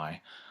samurai,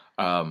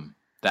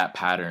 that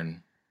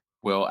pattern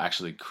will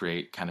actually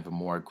create kind of a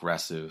more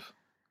aggressive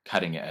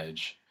cutting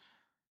edge.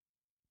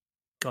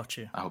 Got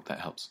you. I hope that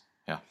helps.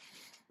 Yeah.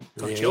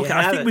 Gotcha. Okay,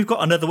 I think we've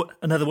got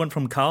another one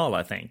from Carl,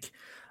 I think.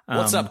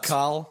 What's up,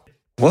 Carl?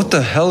 What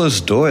the hell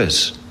is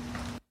Dois?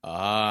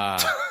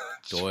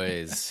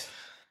 Dois.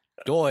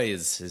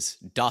 Dois is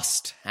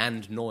dust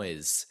and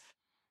noise.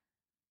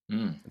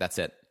 That's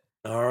it.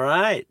 All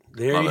right.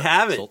 There Love you it.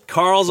 have it.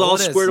 Carl's all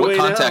squared away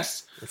now.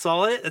 That's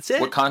all it. That's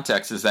it. What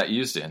context is that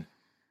used in?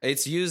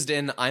 It's used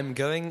in I'm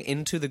going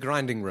into the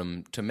grinding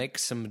room to make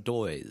some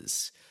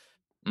dois.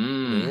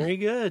 Very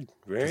good.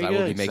 Very good. I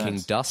will be making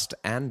dust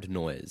and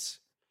noise.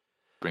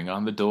 Bring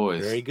on the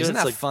dois. Very good. Isn't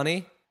that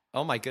funny?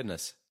 Oh my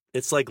goodness.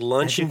 It's like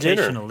lunch and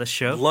dinner. This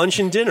show. Lunch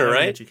and dinner, Very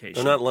right?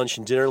 educational. No, not lunch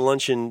and dinner.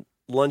 Lunch and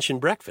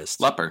breakfast.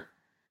 Lupper.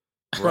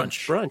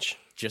 Brunch.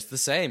 Just the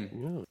same.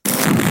 Morocco's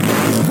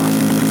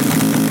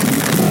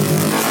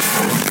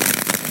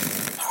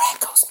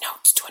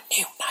notes to a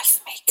new knife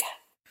maker.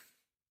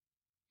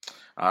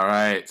 All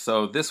right,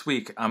 so this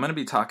week I'm going to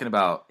be talking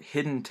about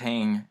hidden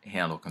tang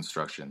handle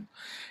construction.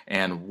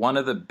 And one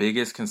of the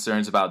biggest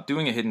concerns about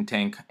doing a hidden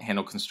tang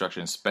handle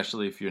construction,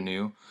 especially if you're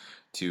new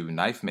to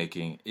knife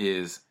making,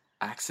 is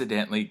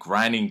accidentally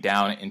grinding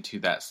down into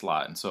that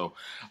slot. And so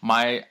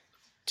my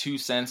 2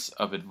 cents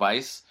of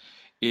advice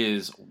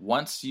is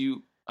once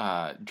you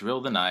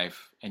drill the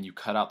knife and you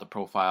cut out the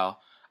profile,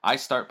 I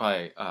start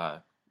by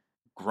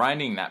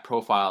grinding that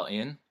profile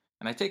in,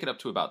 and I take it up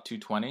to about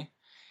 220,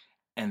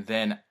 and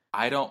then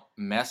I don't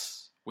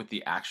mess with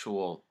the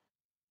actual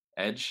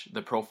edge,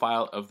 the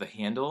profile of the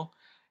handle,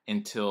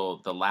 until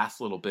the last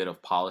little bit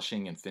of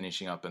polishing and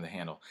finishing up in the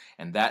handle.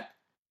 And that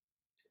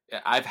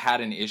I've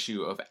had an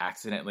issue of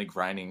accidentally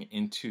grinding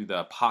into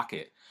the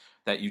pocket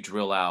that you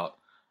drill out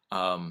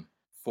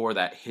for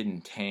that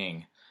hidden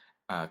tang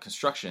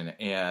construction.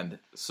 And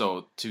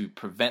so to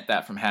prevent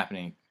that from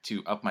happening,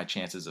 to up my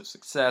chances of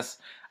success,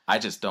 I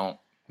just don't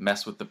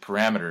mess with the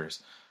perimeter,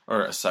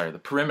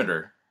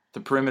 the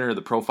perimeter of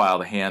the profile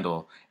of the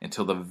handle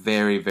until the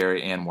very,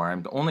 very end, where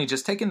I'm only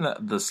just taking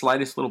the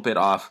slightest little bit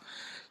off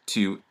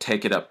to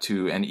take it up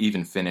to an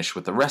even finish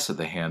with the rest of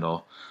the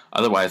handle.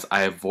 Otherwise,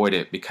 I avoid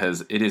it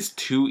because it is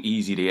too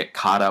easy to get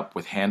caught up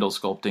with handle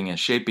sculpting and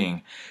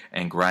shaping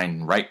and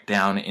grind right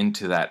down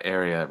into that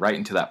area, right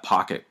into that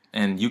pocket.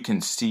 And you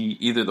can see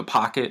either the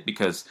pocket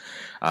because,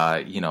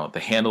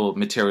 the handle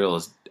material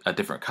is a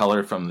different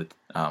color from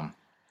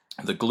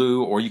the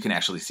glue, or you can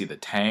actually see the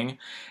tang.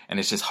 And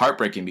it's just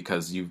heartbreaking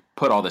because you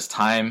put all this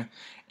time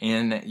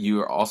in.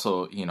 You are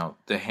also,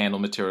 the handle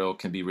material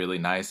can be really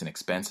nice and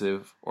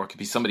expensive, or it could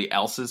be somebody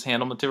else's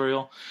handle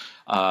material.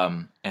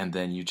 And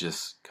then you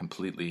just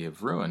completely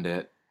have ruined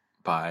it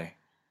by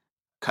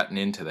cutting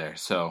into there.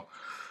 So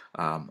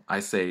I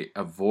say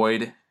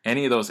avoid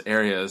any of those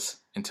areas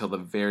until the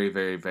very,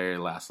 very, very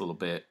last little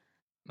bit,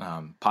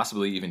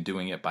 possibly even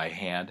doing it by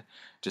hand,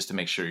 just to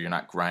make sure you're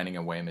not grinding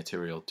away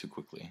material too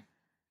quickly.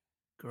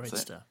 Great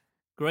stuff.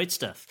 Great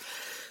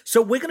stuff.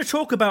 So we're going to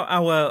talk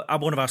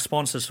about one of our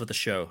sponsors for the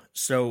show.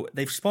 So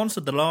they've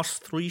sponsored the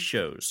last 3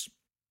 shows.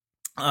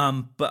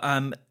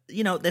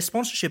 Their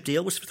sponsorship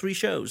deal was for 3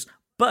 shows,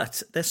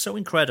 but they're so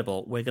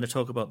incredible, we're going to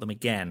talk about them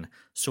again.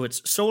 So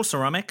it's Soul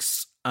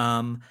Ceramics,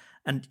 and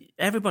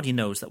everybody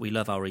knows that we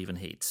love our even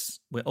heats.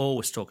 We're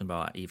always talking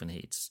about our even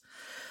heats.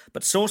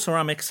 But Soul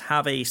Ceramics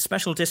have a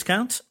special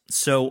discount.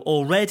 So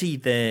already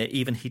their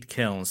even heat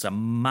kilns are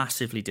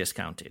massively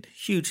discounted,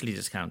 hugely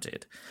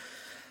discounted.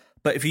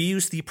 But if you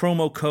use the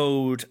promo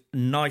code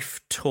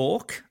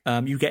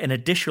KNIFETALK, you get an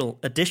additional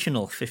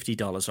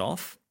 $50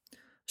 off.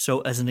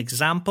 So as an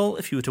example,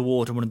 if you were to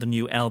order one of the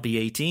new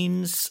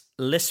LB18s,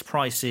 list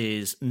price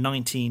is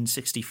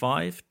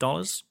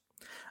 $1965.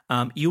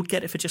 You'd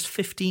get it for just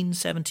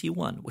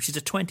 $15.71, which is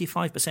a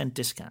 25%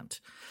 discount.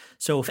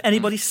 So if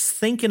anybody's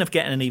thinking of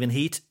getting an even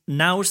heat,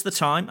 now's the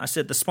time. I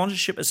said the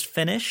sponsorship is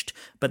finished,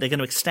 but they're going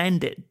to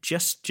extend it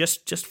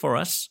just for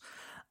us.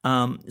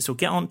 So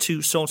get on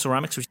to Soul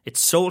Ceramics.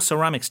 It's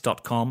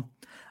soulceramics.com.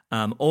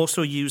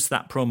 Also use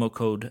that promo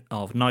code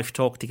of Knife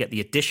Talk to get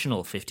the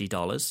additional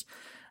 $50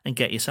 and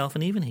get yourself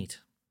an even heat.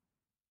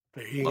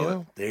 There you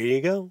go. There you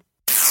go.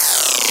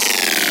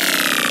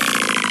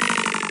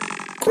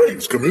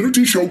 Craig's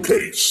Community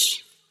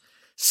Showcase.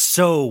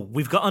 So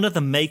we've got another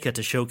maker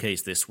to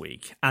showcase this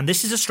week, and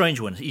this is a strange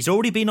one. He's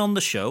already been on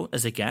the show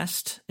as a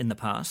guest in the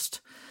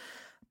past,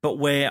 but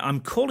where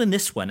I'm calling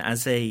this one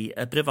as a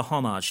bit of a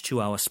homage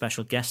to our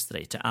special guest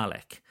today, to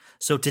Alec.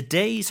 So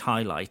today's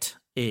highlight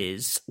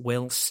is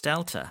Will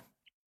Stelter.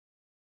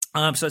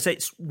 So I say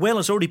Will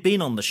has already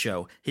been on the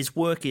show. His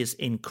work is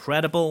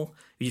incredible.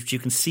 You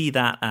can see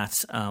that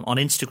on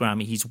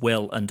Instagram. He's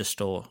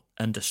Will_Stelter.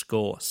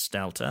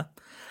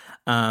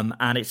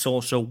 And it's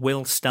also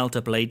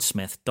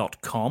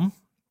willstelterbladesmith.com.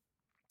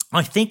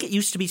 I think it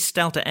used to be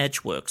Stelter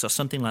Edgeworks or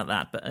something like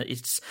that, but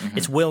it's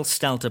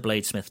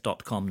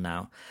willstelterbladesmith.com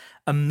now.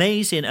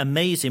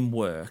 Amazing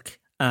work.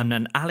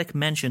 And Alec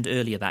mentioned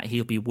earlier that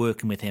he'll be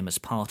working with him as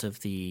part of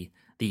the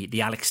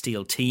Alec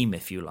Steele team,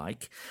 if you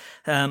like.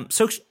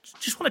 So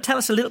just want to tell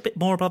us a little bit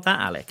more about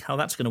that, Alec, how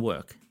that's going to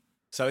work.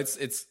 So it's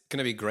going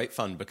to be great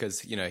fun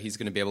because, he's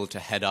going to be able to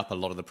head up a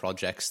lot of the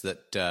projects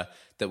that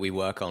we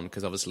work on,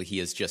 because obviously he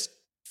is just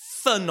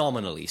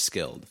phenomenally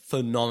skilled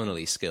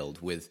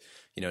with,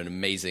 an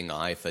amazing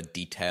eye for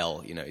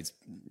detail.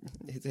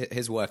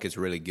 His work is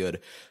really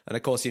good. And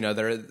of course,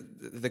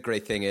 the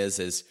great thing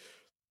is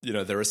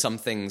there are some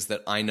things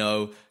that I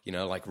know,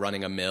 like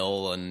running a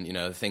mill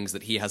and, things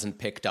that he hasn't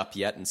picked up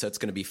yet. And so it's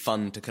going to be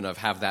fun to kind of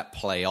have that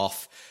play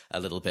off a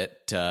little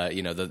bit,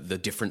 the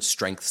different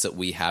strengths that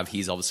we have.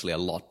 He's obviously a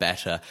lot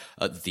better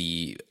at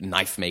the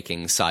knife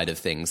making side of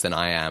things than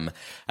I am.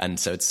 And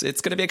so it's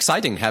going to be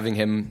exciting having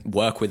him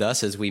work with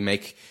us as we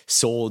make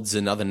swords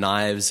and other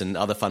knives and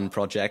other fun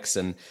projects.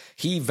 And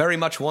he very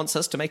much wants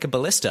us to make a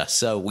ballista.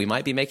 So we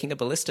might be making a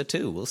ballista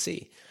too. We'll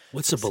see.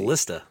 What's a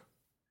ballista?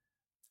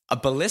 A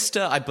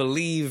ballista, I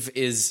believe,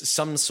 is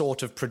some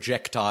sort of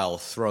projectile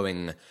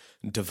throwing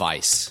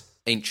device,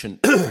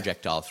 ancient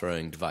projectile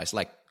throwing device,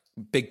 like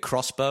big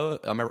crossbow.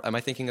 Am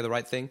I thinking of the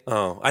right thing?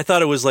 Oh, I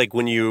thought it was like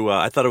when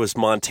I thought it was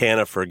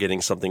Montana for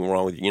getting something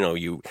wrong with,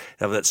 you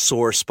have that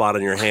sore spot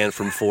on your hand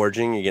from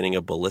forging, you're getting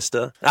a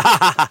ballista.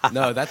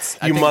 No, that's,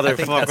 I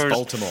think that's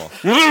Baltimore.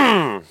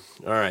 All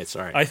right,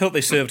 sorry. I thought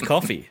they served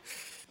coffee.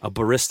 A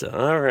barista.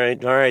 All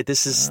right.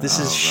 This is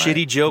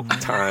shitty joke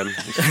time.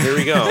 Here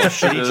we go.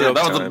 Shitty joke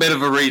That was time. a bit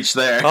of a reach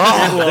there.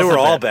 Oh, they were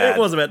all bad. It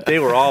was a bit. They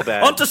were all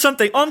bad. Onto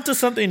something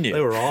new.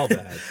 They were all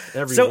bad.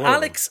 So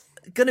Alex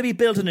going to be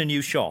building a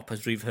new shop,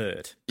 as we've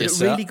heard.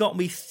 Yes, it really got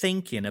me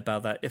thinking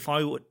about that. If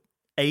I were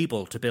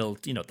able to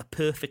build, the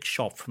perfect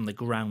shop from the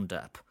ground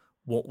up,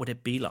 what would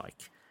it be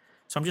like?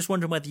 So I'm just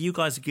wondering whether you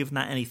guys have given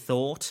that any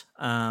thought,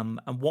 and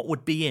what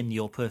would be in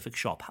your perfect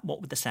shop? What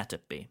would the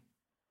setup be?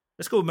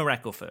 Let's go with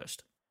Mareko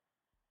first.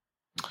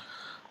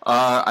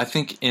 I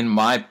think in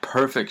my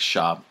perfect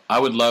shop, I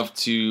would love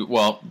to,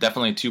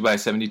 definitely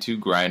 2x72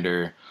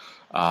 grinder.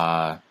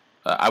 I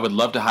would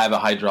love to have a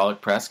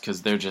hydraulic press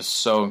because they're just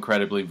so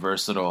incredibly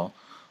versatile.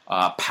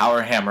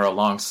 Power hammer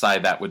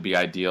alongside that would be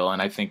ideal. And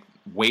I think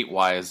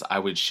weight-wise, I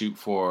would shoot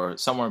for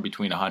somewhere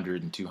between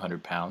 100 and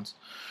 200 pounds.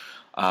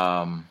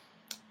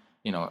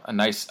 A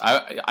nice,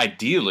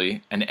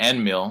 ideally, an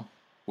end mill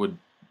would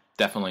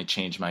definitely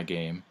change my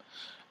game,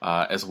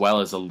 as well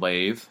as a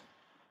lathe.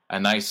 A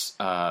nice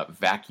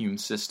vacuum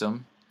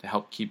system to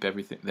help keep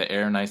the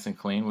air nice and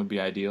clean would be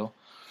ideal.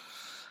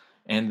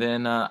 And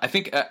then I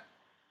think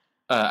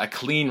a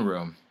clean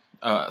room,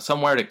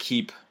 somewhere to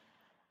keep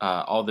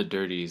all the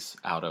dirties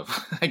out of,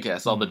 I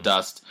guess, all the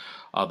dust,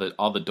 all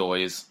the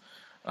doys,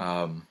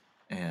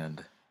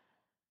 and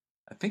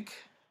I think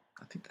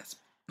that's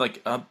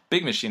like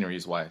big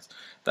machineries wise.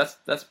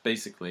 That's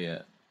basically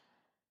it.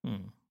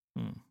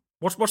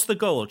 What's the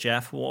goal,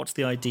 Jeff? What's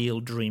the ideal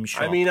dream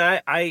shop? I mean,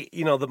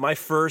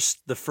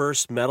 the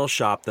first metal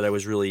shop that I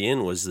was really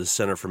in was the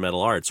Center for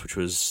Metal Arts, which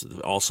was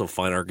also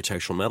Fine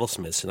Architectural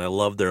Metalsmiths, and I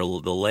loved the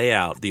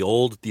layout, the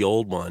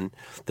old one.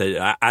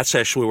 That's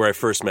actually where I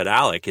first met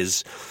Alec.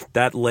 Is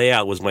that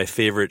layout was my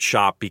favorite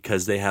shop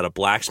because they had a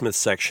blacksmith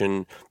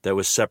section that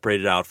was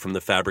separated out from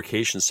the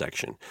fabrication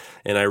section,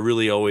 and I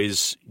really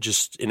always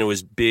and it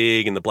was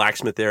big, and the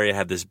blacksmith area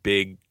had this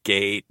big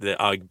gate, the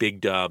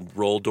big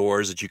roll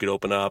doors that you could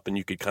open up and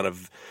you could kind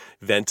of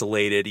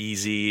ventilate it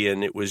easy,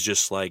 and it was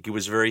just like it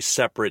was very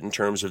separate in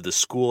terms of the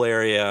school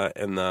area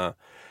and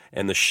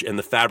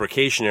the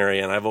fabrication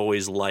area, and I've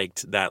always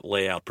liked that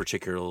layout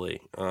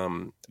particularly.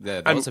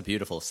 That was a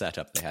beautiful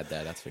setup they had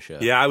there, that's for sure.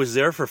 Yeah, I was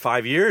there for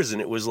 5 years,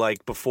 and it was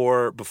like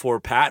before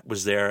Pat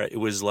was there. It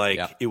was like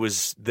It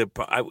was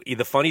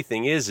the funny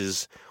thing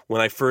is when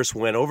I first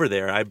went over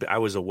there, I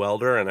was a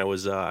welder and I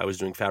was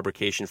doing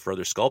fabrication for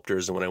other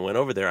sculptors, and when I went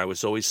over there, I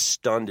was always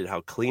stunned at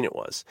how clean it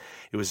was.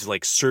 It was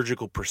like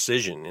surgical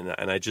precision,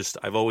 and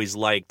I've always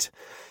liked.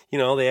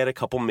 They had a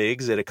couple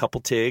MIGs, they had a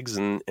couple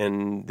TIGs,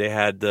 and they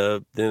had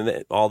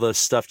all the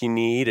stuff you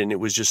need, and it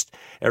was just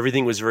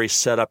everything was very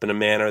set up in a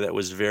manner that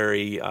was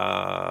very.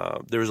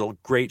 There was a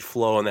great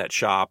flow in that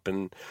shop,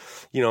 and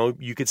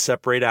you could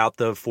separate out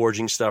the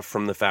forging stuff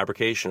from the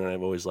fabrication, and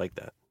I've always liked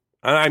that.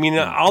 I mean,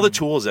 all the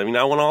tools. I mean,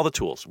 I want all the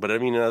tools, but I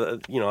mean,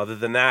 other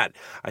than that,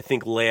 I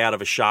think layout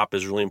of a shop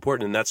is really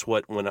important, and that's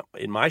what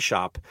in my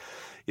shop,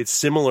 it's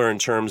similar in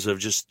terms of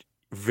just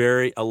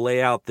a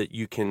layout that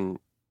you can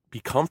be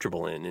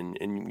comfortable in,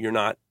 and you're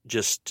not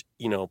just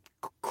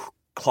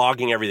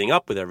clogging everything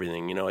up with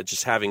everything. It's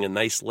just having a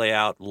nice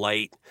layout,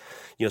 light,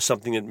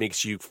 something that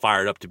makes you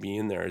fired up to be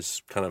in there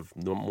is kind of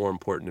more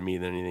important to me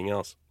than anything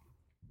else.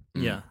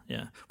 Yeah.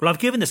 Well, I've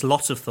given this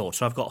lots of thought,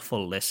 so I've got a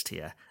full list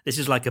here. This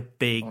is like a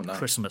big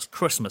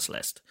Christmas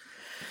list.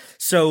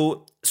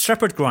 So,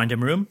 separate grinding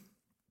room,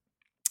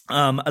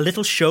 a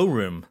little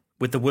showroom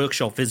with the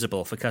workshop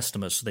visible for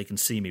customers so they can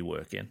see me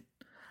working.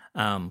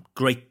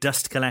 Great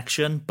dust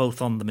collection,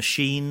 both on the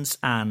machines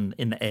and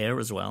in the air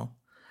as well.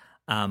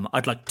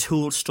 I'd like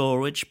tool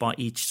storage by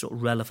each sort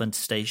of relevant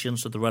station,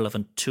 so the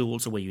relevant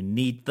tools are where you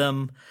need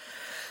them.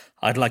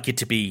 I'd like it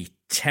to be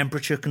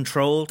temperature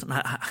controlled.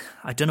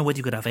 I don't know whether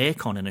you could have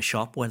aircon in a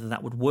shop, whether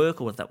that would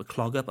work or whether that would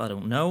clog up. I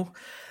don't know.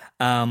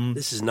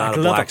 This is not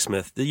a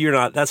blacksmith. You're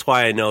not. That's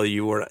why I know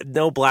you were.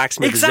 No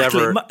blacksmith is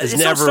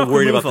never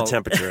worried about the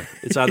temperature.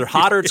 It's either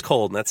hot or it's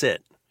cold, and that's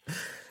it.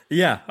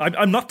 Yeah,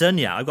 I'm not done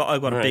yet. I've got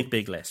a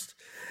big list.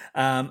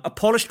 A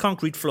polished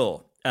concrete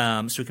floor,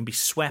 so it can be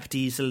swept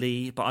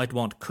easily. But I'd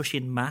want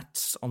cushion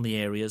mats on the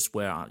areas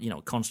where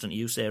constant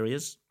use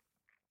areas.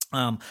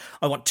 I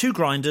want 2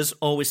 grinders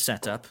always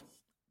set up,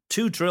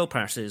 2 drill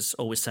presses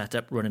always set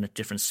up, running at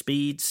different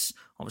speeds,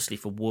 obviously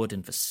for wood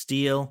and for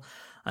steel.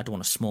 I'd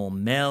want a small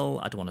mill.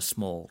 I'd want a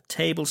small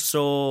table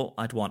saw.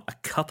 I'd want a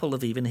couple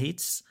of even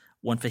heats,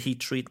 one for heat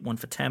treat, one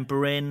for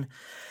tempering.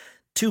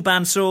 2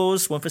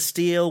 bandsaws, one for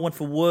steel, one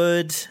for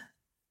wood.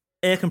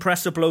 Air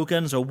compressor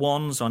blowguns or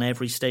wands on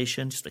every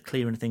station, just for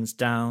clearing things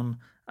down.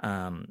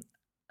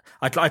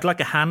 I'd like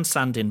a hand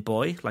sanding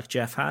boy like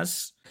Jeff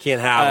has.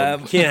 Can't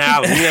have him. Can't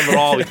have him. You have it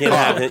all. We can't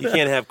have him. You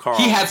can't have Carl.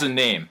 He has a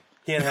name.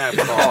 Can't have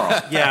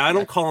Carl. Yeah, I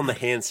don't call him the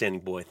hand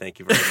sanding boy. Thank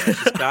you very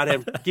much. Just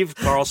gotta give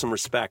Carl some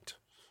respect.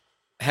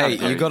 Hey,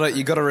 you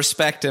gotta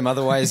respect him,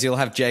 otherwise you'll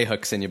have J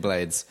hooks in your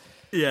blades.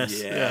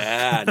 Yes.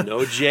 Yeah,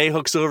 no J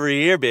hooks over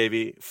here,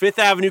 baby. 5th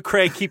Avenue,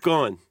 Craig, keep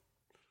going.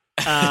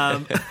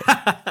 A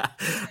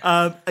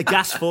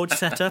gas forge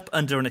setup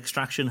under an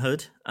extraction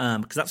hood,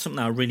 because that's something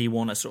I really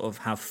want to sort of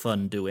have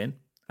fun doing.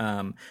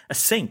 A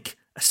sink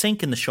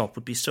in the shop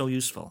would be so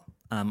useful,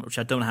 which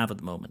I don't have at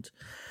the moment.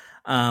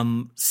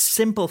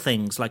 Simple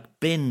things like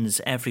bins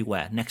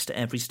everywhere, next to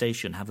every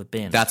station have a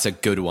bin. That's a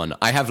good one.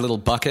 I have little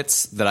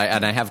buckets that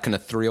I have kind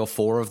of 3 or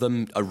 4 of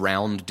them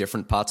around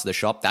different parts of the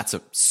shop. That's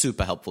a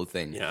super helpful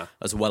thing,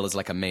 as well as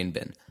like a main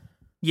bin.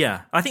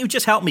 Yeah, I think it would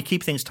just help me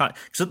keep things tight.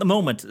 Because at the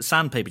moment,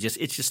 sandpaper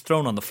it's just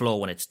thrown on the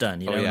floor when it's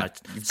done. You know,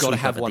 You've got to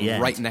have one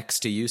right next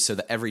to you so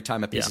that every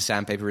time a piece of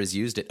sandpaper is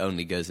used, it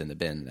only goes in the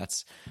bin.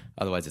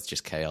 Otherwise, it's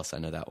just chaos. I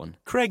know that one.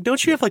 Craig,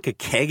 don't you have like a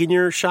keg in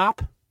your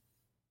shop?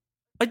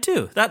 I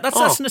do.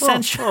 That's an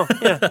essential.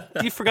 Yeah,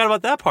 you forgot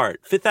about that part.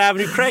 Fifth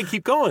Avenue, Craig,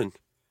 keep going.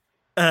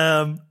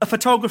 A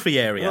photography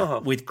area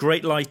with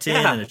great lighting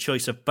and a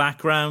choice of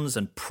backgrounds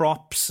and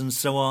props and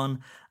so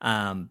on.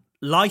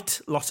 Light,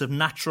 lots of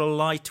natural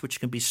light, which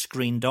can be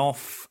screened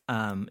off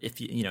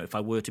if I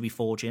were to be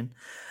forging.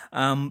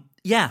 So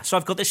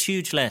I've got this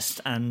huge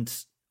list, and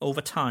over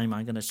time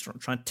I'm going to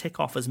try and tick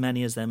off as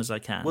many of them as I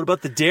can. What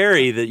about the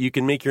dairy that you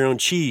can make your own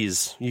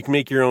cheese? You can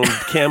make your own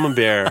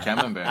camembert.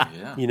 Camembert,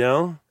 yeah. You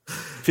know?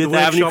 Fifth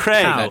Avenue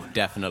Craig. That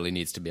definitely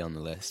needs to be on the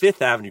list.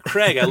 Fifth Avenue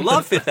Craig. I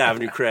love Fifth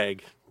Avenue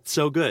Craig. It's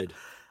so good.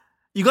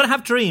 You got to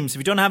have dreams. If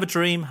you don't have a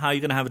dream, how are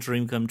you going to have a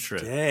dream come true?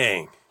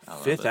 Dang.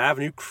 Fifth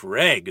Avenue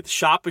Craig, the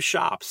shop of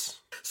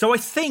shops. So I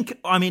think,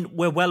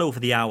 we're well over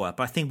the hour,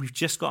 but I think we've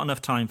just got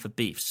enough time for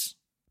beefs.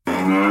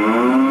 Where's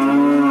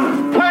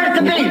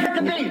the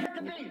beef?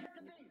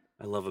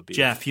 I love a beef.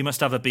 Jeff, you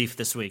must have a beef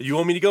this week. You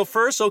want me to go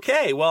first?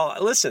 Okay. Well,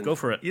 listen. Go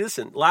for it.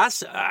 Listen.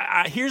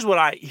 Here's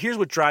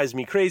what drives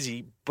me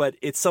crazy, but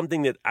it's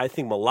something that I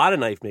think a lot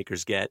of knife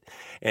makers get.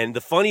 And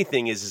the funny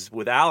thing is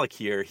with Alec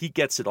here, he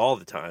gets it all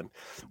the time,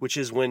 which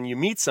is when you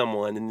meet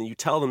someone and you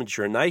tell them that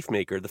you're a knife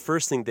maker, the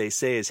first thing they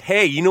say is,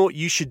 "Hey, you know what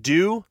you should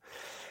do?"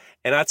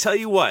 And I'll tell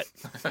you what,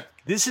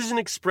 this is an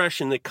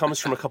expression that comes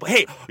from a couple.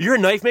 Hey, you're a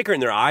knife maker,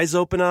 and their eyes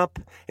open up,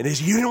 and they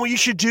say, "You know what you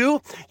should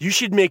do? You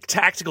should make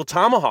tactical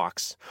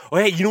tomahawks."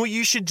 Or, "Hey, you know what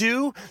you should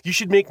do? You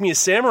should make me a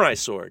samurai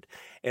sword."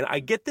 And I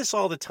get this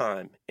all the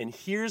time. And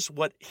here's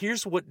what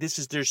this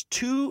is. There's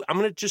two. I'm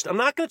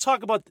not going to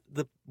talk about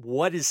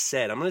what is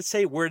said. I'm going to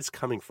say where it's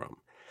coming from.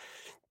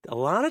 A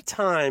lot of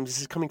times,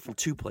 this is coming from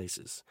two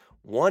places.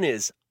 One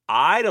is,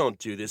 I don't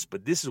do this,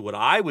 but this is what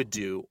I would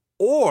do,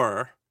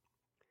 or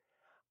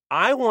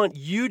I want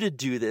you to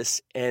do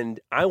this, and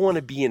I want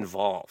to be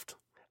involved.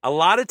 A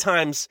lot of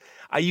times,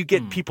 you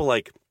get people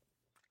like,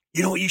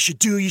 "You know what you should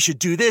do? You should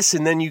do this,"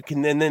 and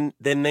then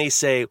then they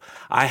say,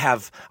 I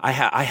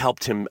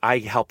helped him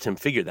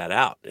figure that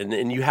out,"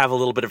 and you have a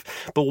little bit of.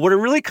 But what it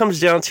really comes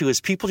down to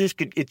is people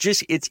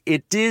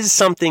it is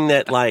something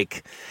that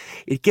like.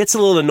 It gets a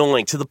little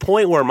annoying to the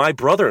point where my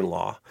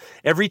brother-in-law,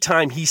 every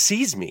time he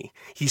sees me,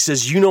 he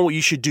says, "You know what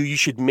you should do? You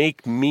should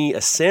make me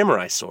a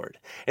samurai sword."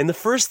 And the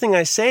first thing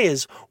I say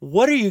is,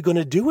 "What are you going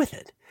to do with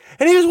it?"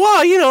 And he goes, "Well,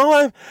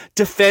 I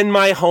defend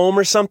my home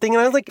or something."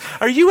 And I'm like,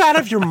 "Are you out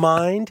of your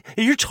mind?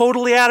 You're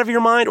totally out of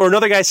your mind." Or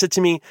another guy said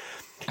to me,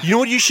 "You know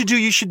what you should do?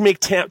 You should make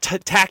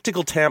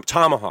tactical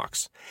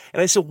tomahawks."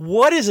 And I said,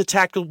 "What is a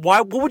tactical?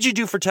 What would you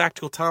do for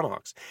tactical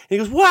tomahawks?" And he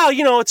goes, "Well,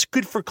 it's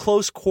good for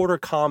close quarter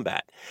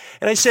combat."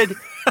 And I said,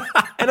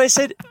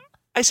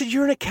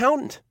 "You're an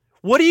accountant.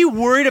 What are you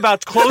worried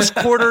about close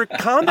quarter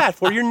combat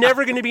for? You're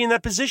never going to be in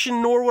that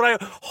position, nor would I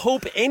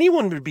hope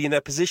anyone would be in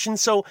that position."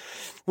 So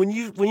when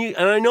you,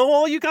 and I know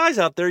all you guys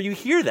out there, you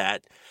hear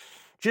that,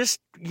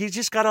 you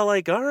just gotta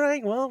like, all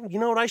right, well, you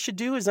know what I should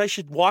do is I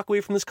should walk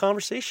away from this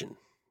conversation.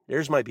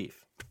 There's my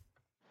beef.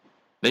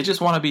 They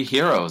just want to be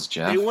heroes,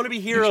 Jeff. They want to be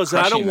heroes,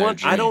 and I don't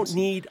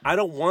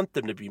want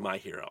them to be my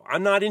hero.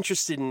 I'm not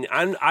interested in.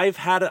 I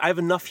have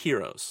enough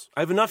heroes.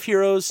 I have enough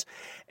heroes,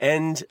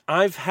 and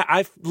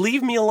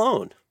leave me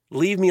alone.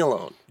 Leave me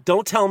alone.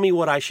 Don't tell me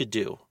what I should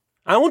do.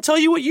 I won't tell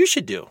you what you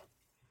should do.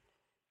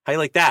 How you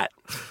like that?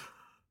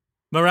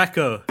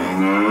 Morocco.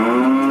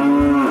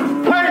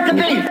 Where's the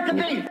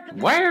beef?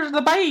 Where's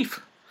the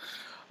beef?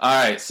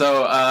 All right,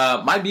 so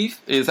my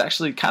beef is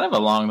actually kind of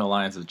along the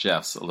lines of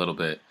Jeff's a little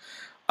bit.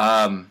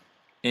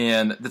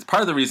 And that's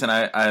part of the reason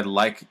I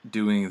like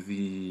doing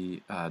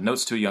the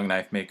Notes to a Young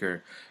Knife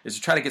Maker is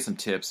to try to get some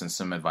tips and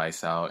some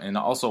advice out, and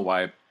also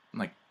why I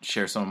like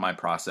share some of my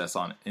process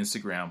on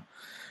Instagram.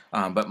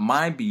 But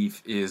my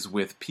beef is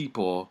with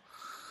people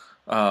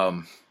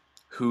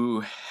who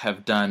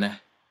have done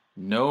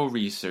no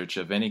research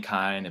of any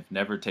kind, have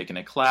never taken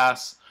a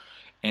class,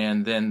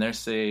 and then they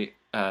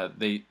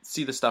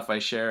see the stuff I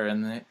share,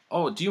 and they,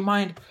 "Oh, do you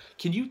mind?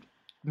 Can you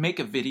make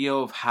a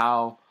video of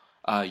how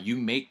you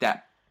make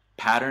that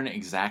pattern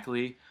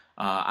exactly?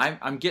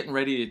 I'm getting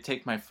ready to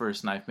take my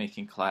first knife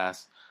making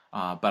class,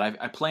 but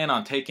I plan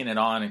on taking it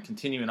on and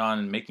continuing on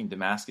and making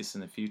Damascus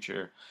in the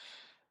future.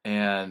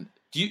 And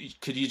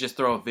could you just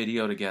throw a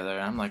video together?"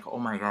 And I'm like, "Oh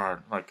my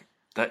God, like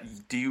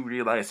that, do you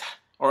realize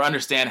or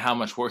understand how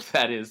much work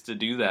that is to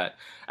do that?"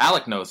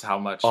 Alec knows how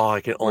much. Oh, I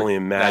can only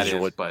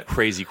imagine what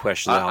crazy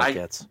questions Alec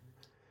gets.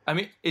 I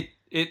mean,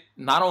 it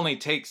not only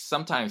takes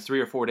sometimes 3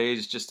 or 4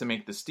 days just to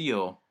make the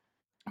steel,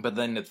 but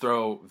then to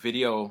throw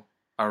video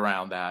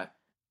around that,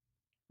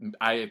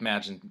 I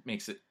imagine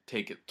makes it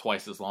take it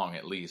twice as long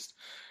at least.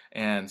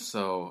 And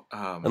so,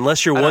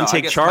 unless you're one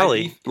take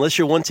Charlie,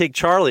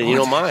 and you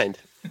don't mind.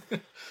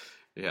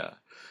 Yeah.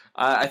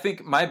 I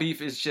think my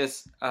beef is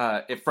just,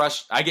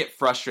 I get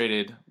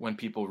frustrated when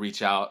people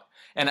reach out.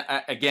 And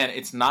again,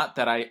 it's not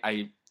that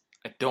I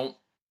don't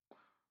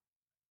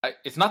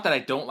it's not that I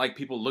don't like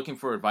people looking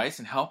for advice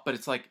and help, but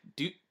it's like,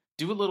 do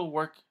a little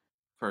work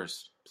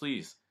first,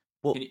 please.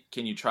 Well,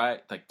 can you try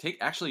it? Like take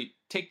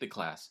the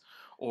class,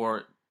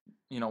 or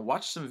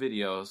watch some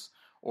videos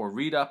or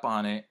read up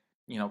on it.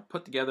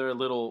 Put together a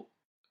little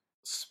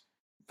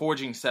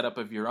forging setup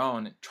of your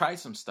own. Try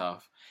some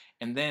stuff,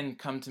 and then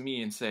come to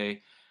me and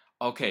say,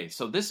 okay,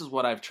 so this is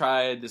what I've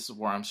tried. This is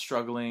where I'm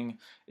struggling.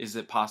 Is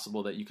it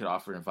possible that you could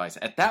offer advice?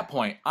 At that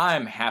point,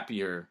 I'm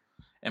happier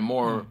and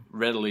more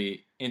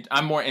readily.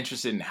 I'm more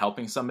interested in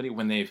helping somebody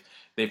when they've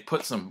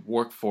put some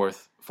work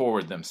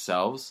forward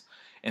themselves,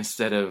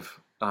 instead of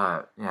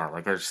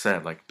like I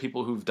said, like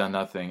people who've done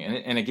nothing.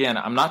 And again,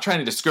 I'm not trying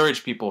to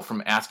discourage people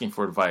from asking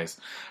for advice,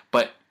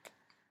 but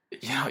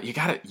you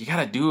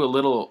gotta do a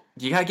little.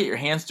 You gotta get your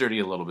hands dirty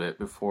a little bit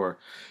before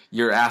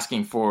you're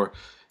asking for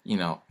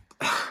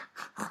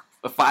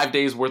a 5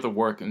 days worth of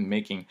work and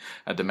making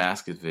a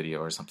Damascus video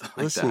or something like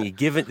that. Listen, you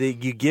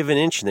give an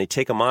inch and they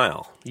take a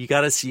mile. You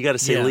gotta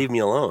say, leave me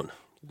alone.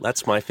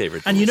 That's my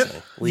favorite thing to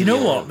say. You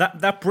know what?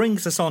 That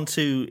brings us on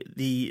to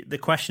the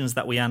questions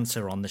that we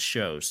answer on the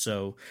show.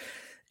 So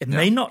it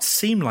may not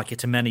seem like it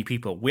to many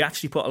people. We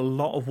actually put a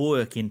lot of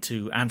work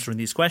into answering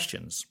these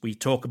questions. We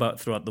talk about it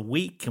throughout the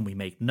week and we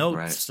make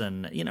notes,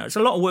 and it's a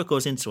lot of work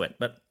goes into it.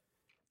 But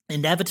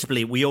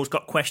inevitably, we always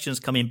got questions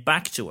coming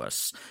back to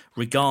us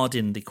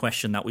regarding the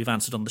question that we've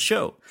answered on the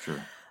show.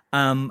 Sure.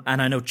 And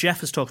I know Jeff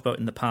has talked about it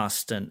in the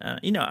past, and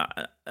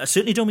I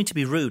certainly don't mean to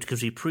be rude,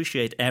 because we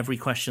appreciate every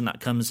question that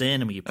comes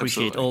in, and we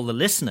appreciate all the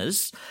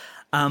listeners.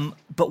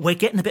 But we're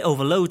getting a bit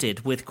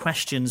overloaded with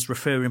questions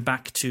referring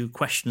back to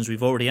questions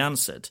we've already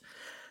answered.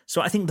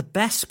 So I think the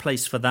best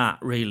place for that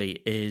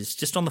really is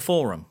just on the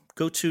forum.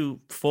 Go to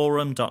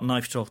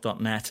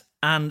forum.knifetalk.net,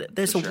 and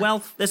there's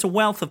a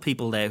wealth of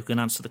people there who can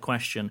answer the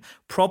question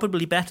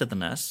probably better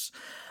than us.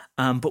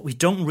 But we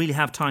don't really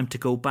have time to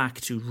go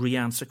back to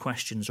re-answer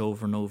questions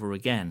over and over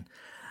again.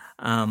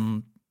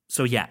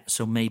 So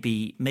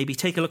maybe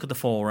take a look at the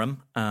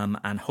forum,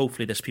 and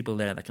hopefully there's people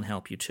there that can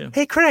help you too.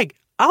 Hey, Craig,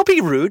 I'll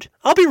be rude.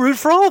 I'll be rude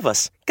for all of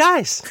us.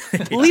 Guys,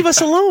 leave us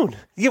alone.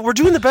 Yeah, we're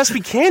doing the best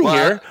we can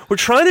here. We're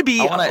trying to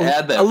be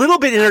a little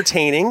bit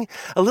entertaining,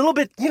 a little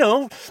bit,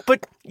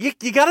 but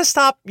you got to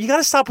stop. You got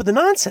to stop with the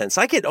nonsense.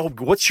 I get,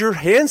 what's your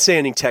hand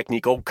sanding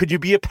technique? Oh, could you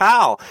be a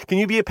pal? Can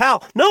you be a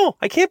pal? No,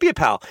 I can't be a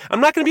pal. I'm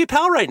not going to be a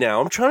pal right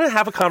now. I'm trying to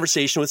have a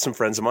conversation with some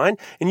friends of mine,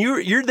 and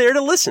you're there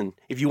to listen.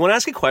 If you want to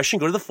ask a question,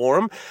 go to the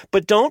forum,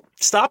 but don't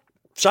stop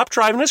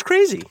driving us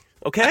crazy.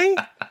 Okay?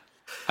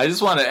 I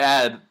just want to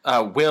add,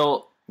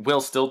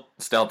 Will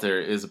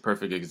Stelter is a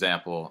perfect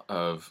example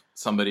of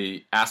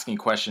somebody asking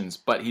questions,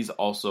 but he's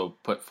also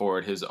put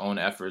forward his own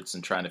efforts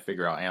in trying to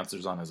figure out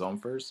answers on his own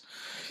first.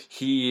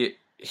 He's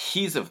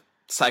a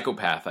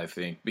psychopath, I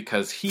think,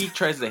 because he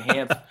tries to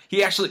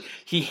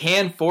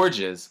hand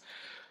forges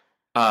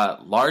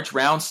large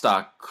round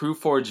stock Crew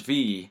Forge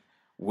V,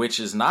 which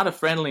is not a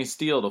friendly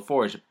steel to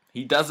forge.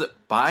 He does it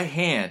by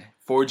hand,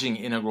 forging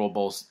integral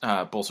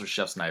bolster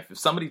chef's knife. If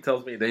somebody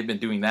tells me they've been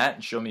doing that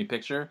and show me a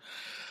picture,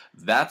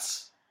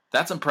 that's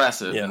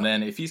impressive. Yeah. And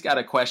then if he's got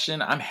a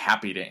question, I'm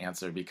happy to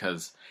answer,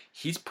 because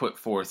he's put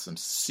forth some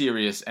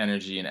serious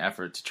energy and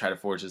effort to try to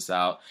forge this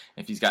out.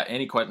 If he's got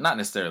any question, not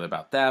necessarily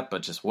about that,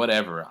 but just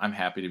whatever, I'm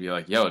happy to be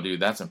like, yo, dude,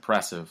 that's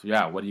impressive.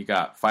 Yeah, what do you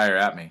got? Fire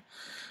at me.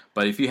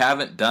 But if you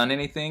haven't done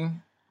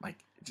anything, like,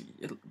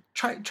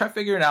 try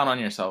figure it out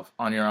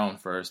on your own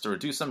first, or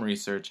do some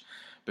research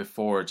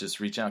before just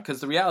reaching out.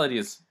 Because the reality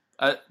is,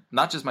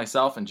 not just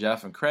myself and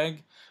Jeff and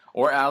Craig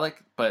or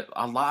Alec, but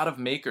a lot of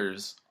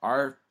makers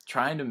are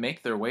trying to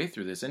make their way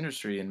through this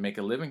industry and make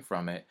a living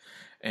from it.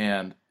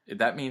 And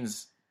that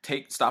means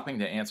stopping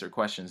to answer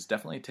questions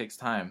definitely takes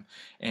time,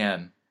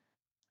 and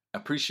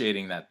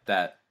appreciating that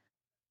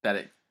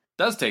it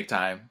does take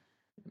time,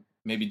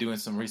 maybe doing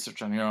some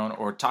research on your own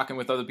or talking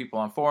with other people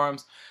on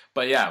forums.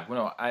 But yeah,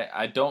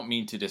 I don't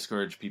mean to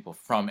discourage people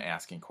from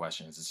asking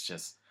questions. It's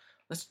just,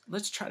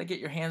 let's try to get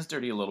your hands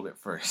dirty a little bit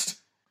first.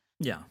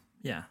 Yeah.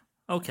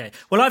 Okay.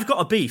 Well, I've got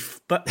a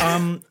beef, but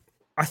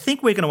I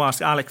think we're going to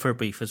ask Alec for a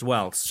beef as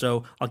well.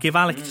 So I'll give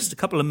Alec just a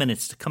couple of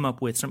minutes to come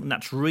up with something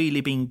that's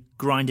really been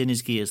grinding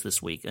his gears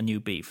this week, a new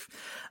beef.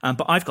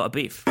 But I've got a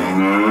beef. Where's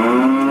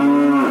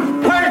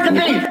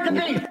the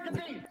beef?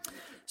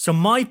 So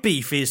my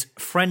beef is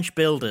French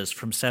builders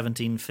from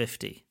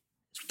 1750.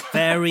 It's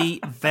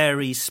very,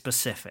 very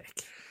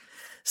specific.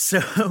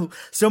 So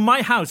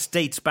my house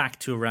dates back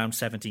to around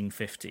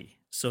 1750.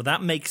 So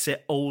that makes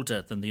it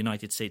older than the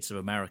United States of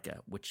America,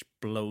 which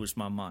blows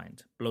my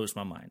mind.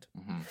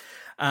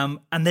 Mm-hmm.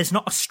 And there's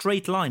not a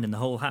straight line in the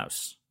whole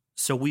house.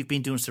 So we've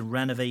been doing some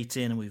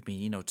renovating, and we've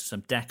been,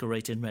 some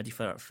decorating ready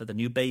for the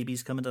new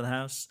babies coming to the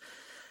house.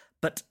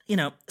 But,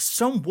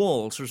 some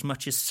walls are as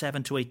much as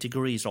 7 to 8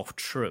 degrees off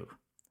true.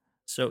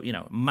 So,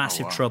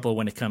 massive trouble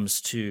when it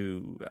comes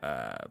to,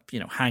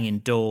 hanging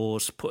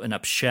doors, putting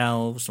up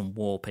shelves and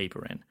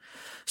wallpaper in.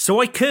 So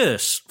I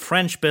curse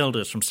French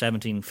builders from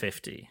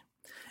 1750.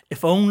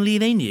 If only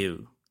they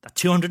knew that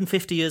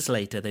 250 years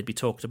later they'd be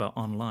talked about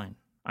online.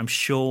 I'm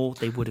sure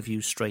they would have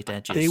used straight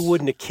edges. They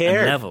wouldn't have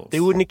cared. Levels. They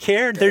wouldn't have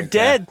cared. They're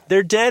dead.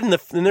 They're dead,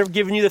 and they're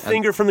giving you the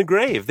finger from the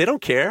grave. They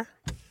don't care.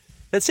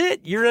 That's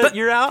it. You're out.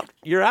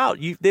 You're out.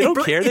 They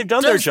don't care. They've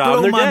done their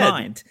job. And they're dead.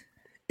 Mind.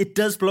 It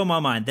does blow my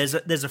mind.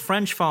 There's a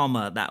French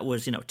farmer that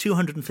was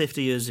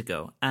 250 years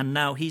ago, and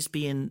now he's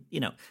being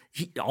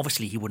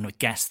obviously he wouldn't have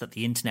guessed that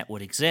the internet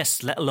would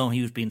exist, let alone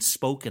he was being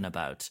spoken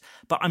about.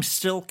 But I'm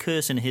still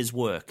cursing his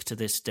work to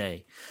this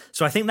day.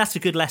 So I think that's a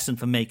good lesson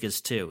for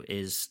makers too.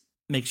 Is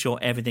make sure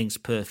everything's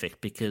perfect,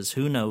 because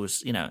who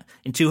knows,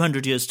 in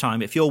 200 years'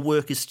 time, if your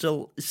work is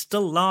still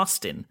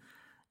lasting,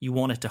 you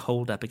want it to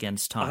hold up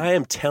against time. I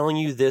am telling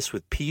you this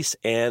with peace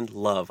and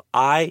love.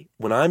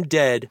 When I'm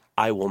dead,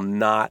 I will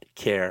not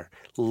care.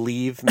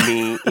 Leave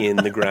me in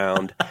the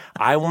ground.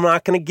 I'm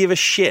not going to give a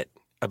shit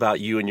about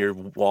you and your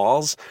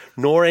walls,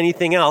 nor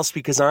anything else,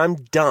 because I'm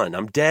done.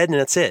 I'm dead, and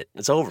that's it.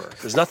 It's over.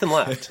 There's nothing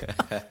left.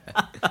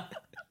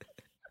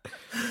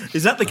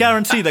 Is that the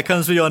guarantee that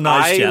comes with your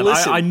knife,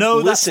 Jeff? I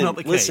know that's not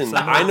the case.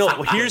 I know.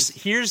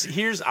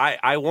 Here's.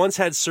 I once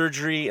had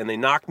surgery, and they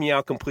knocked me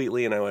out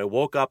completely. And I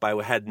woke up.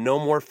 I had no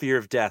more fear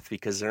of death,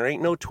 because there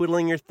ain't no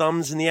twiddling your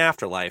thumbs in the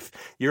afterlife.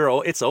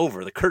 It's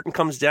over. The curtain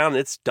comes down. And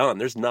it's done.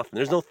 There's nothing.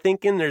 There's no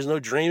thinking. There's no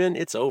dreaming.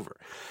 It's over.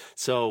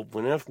 So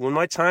when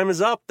my time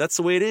is up, that's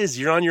the way it is.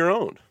 You're on your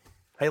own.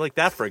 How you like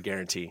that for a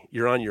guarantee?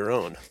 You're on your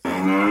own.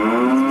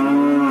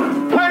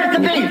 Where's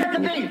the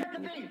beef?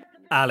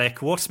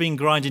 Alec, what's been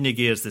grinding your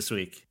gears this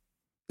week?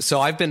 So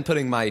I've been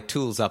putting my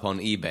tools up on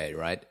eBay,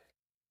 right?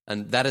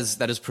 And that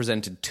has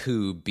presented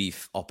two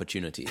beef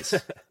opportunities.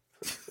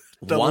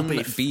 One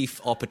beef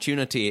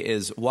opportunity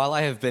is, while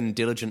I have been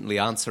diligently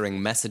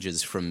answering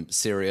messages from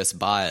serious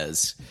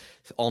buyers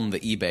on the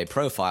eBay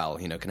profile,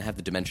 can I have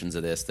the dimensions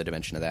of this, the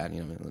dimension of that,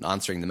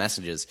 answering the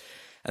messages,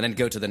 and then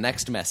go to the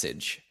next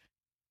message.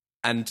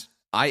 And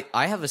I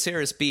have a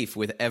serious beef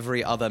with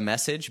every other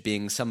message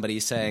being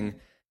somebody saying,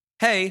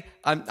 hey,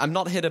 I'm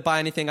not here to buy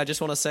anything. I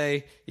just want to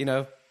say,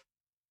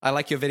 I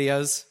like your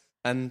videos,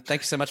 and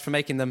thank you so much for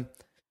making them.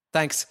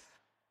 Thanks.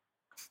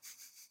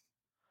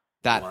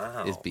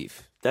 That is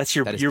beef. That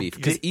is beef.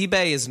 Because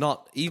eBay is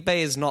not.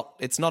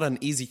 It's not an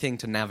easy thing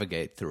to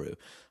navigate through.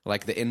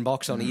 Like the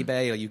inbox on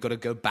eBay, you've got to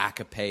go back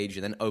a page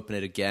and then open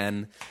it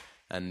again,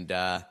 and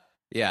that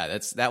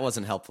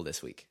wasn't helpful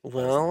this week.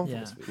 Well,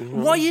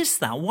 why is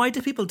that? Why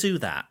do people do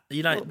that?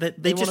 They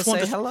just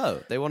want to say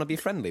hello. They want to be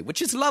friendly,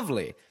 which is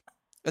lovely.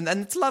 And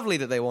it's lovely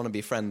that they want to be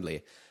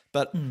friendly.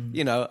 But,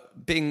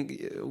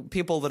 being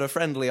people that are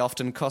friendly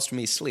often cost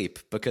me sleep,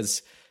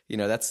 because,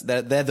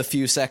 they're the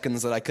few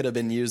seconds that I could have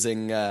been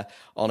using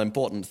on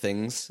important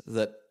things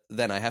that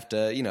then I have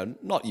to,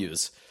 not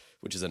use,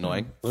 which is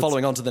annoying.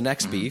 Following on to the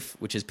next beef,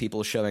 which is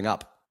people showing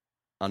up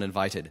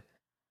uninvited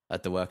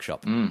at the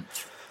workshop.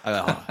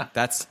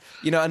 That's,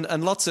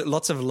 and lots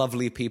of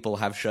lovely people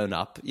have shown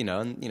up,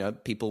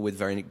 and, people with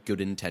very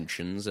good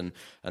intentions and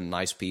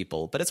nice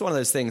people. But it's one of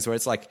those things where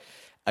it's like,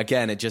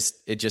 again, it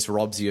just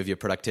robs you of your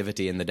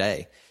productivity in the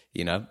day.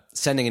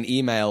 Sending an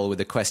email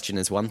with a question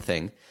is one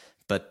thing,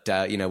 but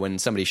when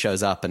somebody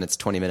shows up and it's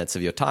 20 minutes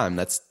of your time,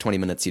 that's 20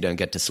 minutes you don't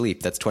get to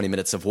sleep. That's 20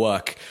 minutes of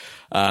work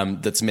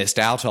that's missed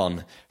out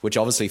on, which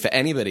obviously for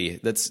anybody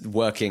that's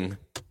working,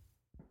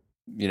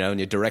 and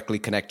you're directly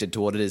connected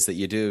to what it is that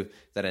you do,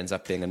 that ends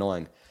up being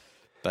annoying.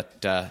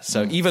 But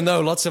so even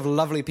though lots of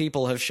lovely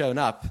people have shown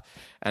up,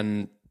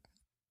 and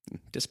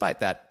despite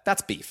that,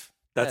 that's beef.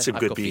 That's a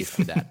good beef.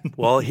 With that.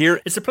 Well,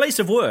 here it's a place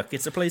of work.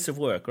 It's a place of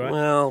work, right?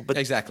 Well, but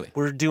exactly,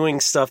 we're doing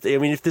stuff.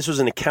 If this was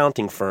an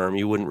accounting firm,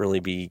 you wouldn't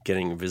really be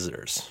getting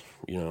visitors.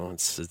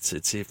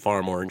 It's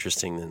far more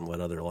interesting than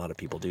what a lot of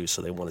people do.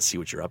 So they want to see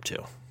what you're up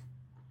to.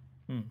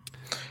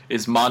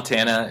 Is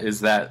Montana? Is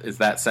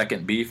that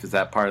second beef? Is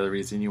that part of the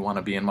reason you want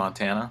to be in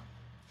Montana?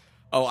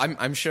 Oh,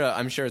 I'm sure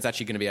it's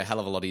actually going to be a hell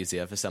of a lot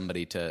easier for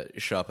somebody to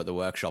show up at the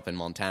workshop in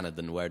Montana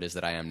than where it is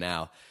that I am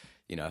now.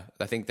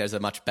 I think there's a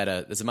much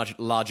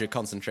larger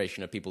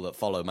concentration of people that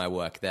follow my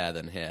work there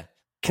than here.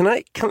 Can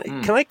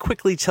I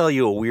quickly tell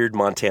you a weird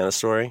Montana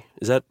story?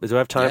 Do I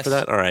have time for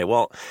that? All right.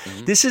 Well,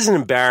 This is an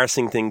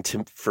embarrassing thing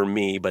for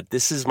me, but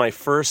this is my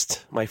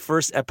first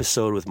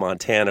episode with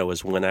Montana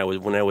was when I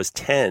was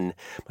 10.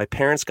 My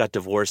parents got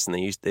divorced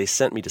and they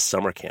sent me to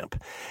summer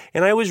camp,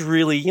 and I was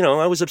really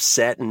I was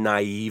upset and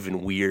naive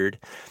and weird.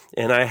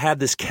 And I had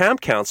this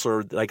camp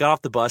counselor. I got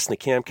off the bus, and the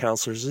camp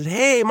counselor said,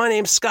 "Hey, my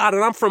name's Scott,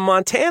 and I'm from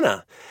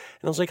Montana."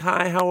 And I was like,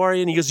 "Hi, how are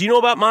you?" And he goes, "You know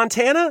about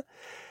Montana?"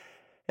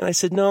 And I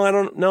said, "No, I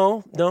don't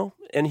know, no."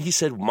 And he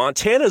said,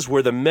 "Montana's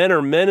where the men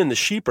are men and the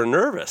sheep are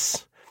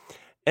nervous."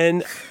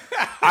 And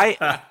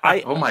I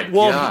oh my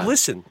well, God.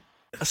 Listen.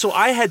 So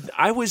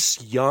I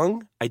was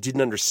young. I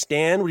didn't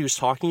understand what he was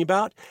talking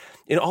about.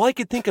 And all I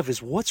could think of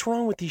is, what's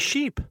wrong with these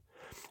sheep?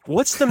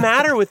 What's the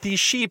matter with these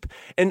sheep?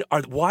 And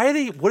what are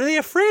they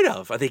afraid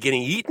of? Are they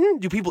getting eaten?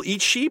 Do people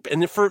eat sheep?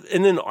 And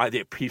then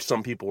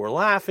some people were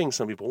laughing,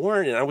 some people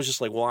weren't. And I was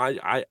just like, well,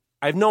 I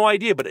have no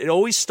idea, but it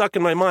always stuck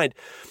in my mind.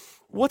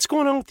 What's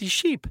going on with these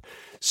sheep?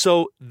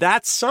 So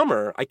that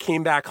summer, I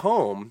came back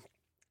home,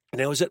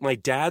 And I was at my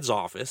dad's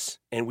office,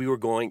 and we were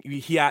going.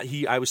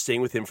 I was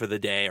staying with him for the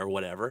day or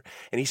whatever.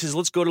 And he says,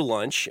 "Let's go to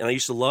lunch." And I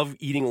used to love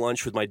eating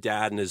lunch with my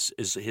dad and his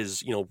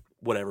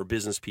whatever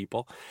business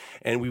people.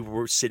 And we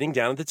were sitting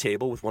down at the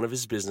table with one of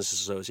his business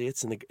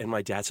associates, and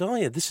my dad said, "Oh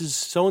yeah, this is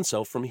so and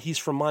so he's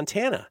from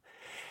Montana."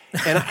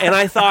 And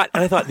I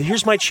thought,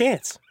 here's my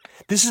chance.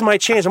 This is my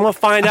chance. I'm going to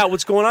find out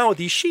what's going on with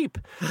these sheep.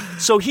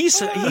 So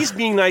he's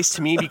being nice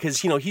to me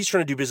because, he's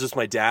trying to do business with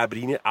my dad, but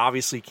he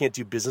obviously can't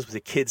do business with a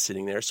kid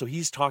sitting there. So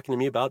he's talking to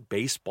me about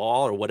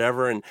baseball or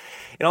whatever. And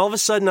all of a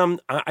sudden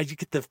I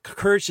get the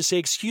courage to say,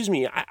 "Excuse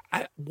me,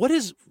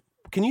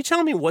 can you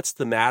tell me what's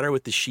the matter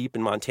with the sheep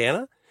in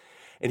Montana?"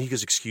 And he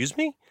goes, "Excuse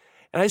me?"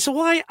 And I said,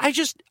 "Well, I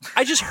just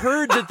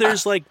heard that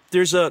there's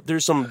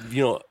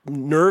some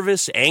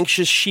nervous,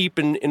 anxious sheep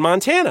in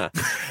Montana."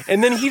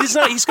 And then he's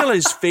got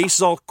his face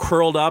is all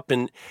curled up,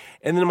 and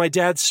then my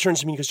dad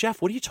turns to me and goes,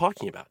 "Jeff, what are you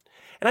talking about?"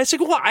 And I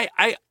said, "Well,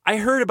 I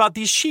heard about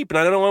these sheep, and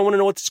I want to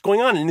know what's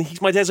going on."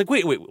 And my dad's like,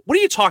 "Wait, what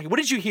are you talking? What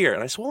did you hear?"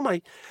 And I said, "Well,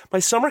 my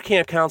summer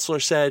camp counselor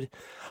said,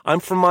 I'm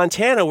from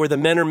Montana where the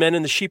men are men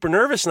and the sheep are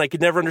nervous," and I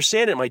could never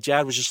understand it. My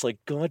dad was just like,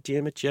 "God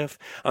damn it, Jeff,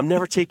 I'm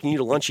never taking you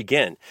to lunch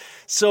again."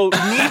 So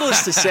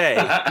needless to say,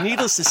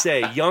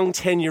 young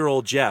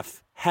 10-year-old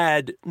Jeff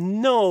had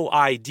no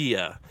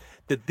idea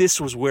that this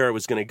was where it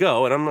was going to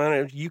go.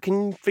 And you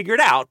can figure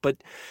it out, but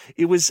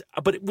with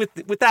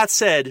that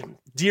said,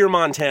 dear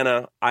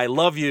Montana, I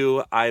love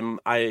you.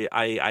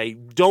 I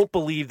don't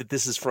believe that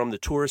this is from the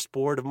tourist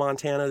board of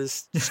Montana,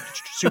 this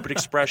stupid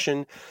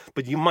expression,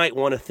 but you might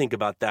want to think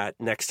about that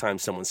next time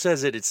someone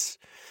says it.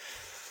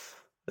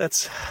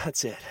 That's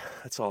it.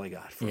 That's all I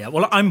got.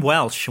 Well, I'm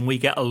Welsh, and we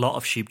get a lot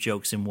of sheep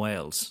jokes in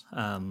Wales.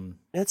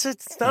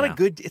 It's not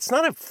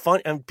a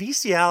fun,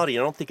 bestiality.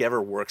 I don't think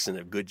ever works in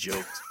a good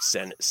joke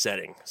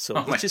setting. So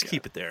let's just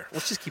keep it there.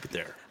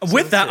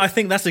 With that, I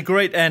think that's a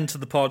great end to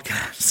the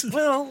podcast.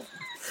 Well,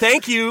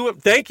 thank you,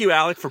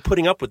 Alec, for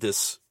putting up with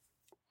this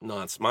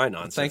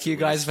nonsense. Thank you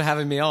guys for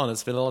having me on.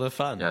 It's been a lot of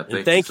fun. Yeah,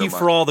 thank you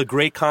for all the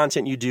great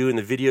content you do and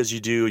the videos you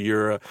do.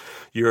 You're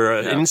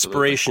an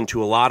inspiration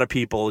to a lot of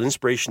people,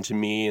 inspiration to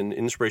me, and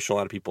inspiration to a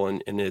lot of people.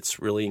 And it's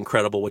really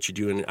incredible what you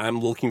do. And I'm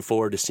looking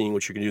forward to seeing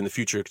what you're going to do in the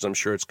future because I'm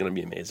sure it's going to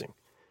be amazing.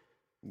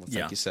 Well,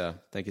 thank you, sir.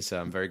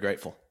 I'm very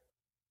grateful.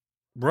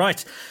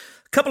 Right.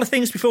 A couple of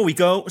things before we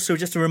go. So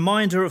just a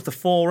reminder of the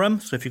forum.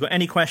 So if you've got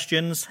any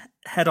questions,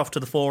 head off to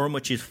the forum,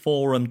 which is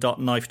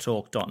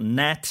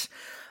forum.knifetalk.net.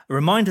 A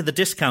reminder of the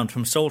discount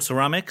from Soul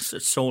Ceramics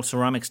at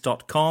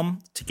soulceramics.com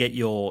to get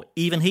your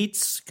even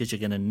heats, because you're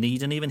going to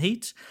need an even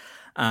heat.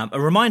 A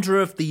reminder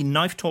of the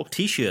Knife Talk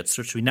t-shirts,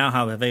 which we now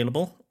have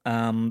available.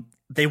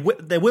 There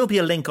will be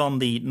a link on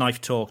the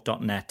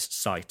knifetalk.net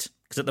site,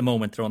 because at the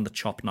moment they're on the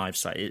Chop Knives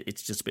site.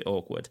 It's just a bit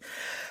awkward.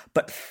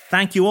 But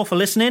thank you all for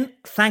listening.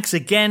 Thanks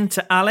again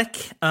to Alec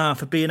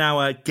for being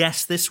our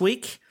guest this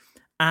week.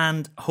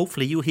 And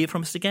hopefully you'll hear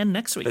from us again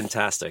next week.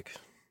 Fantastic.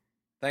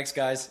 Thanks,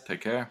 guys.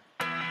 Take care.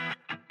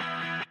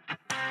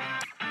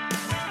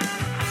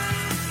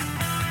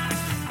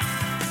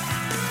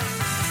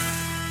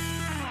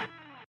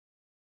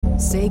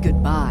 Say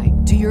goodbye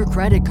to your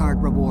credit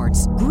card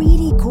rewards.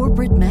 Greedy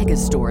corporate mega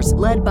stores,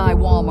 led by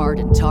Walmart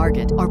and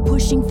Target, are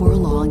pushing for a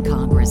law in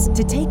Congress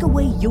to take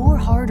away your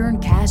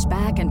hard-earned cash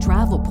back and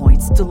travel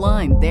points to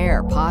line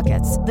their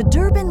pockets. The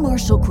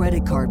Durbin-Marshall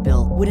credit card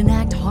bill would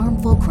enact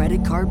harmful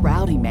credit card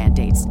routing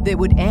mandates that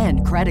would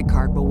end credit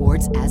card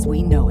rewards as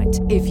we know it.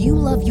 If you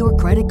love your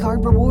credit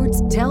card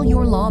rewards, tell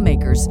your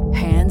lawmakers,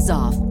 hands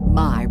off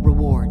my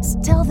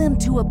rewards. Tell them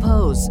to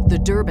oppose the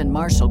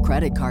Durbin-Marshall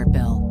credit card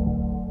bill.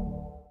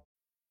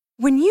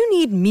 When you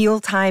need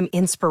mealtime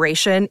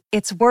inspiration,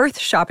 it's worth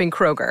shopping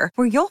Kroger,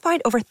 where you'll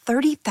find over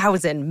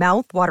 30,000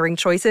 mouth-watering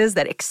choices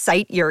that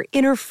excite your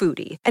inner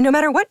foodie. And no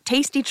matter what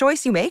tasty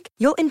choice you make,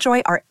 you'll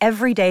enjoy our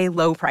everyday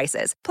low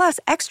prices, plus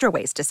extra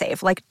ways to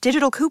save, like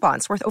digital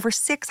coupons worth over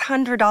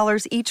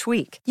 $600 each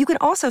week. You can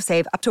also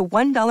save up to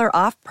 $1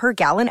 off per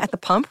gallon at the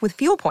pump with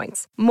fuel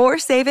points. More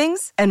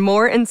savings and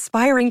more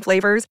inspiring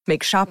flavors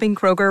make shopping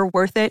Kroger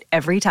worth it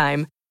every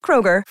time.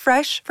 Kroger,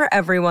 fresh for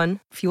everyone.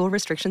 Fuel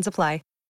restrictions apply.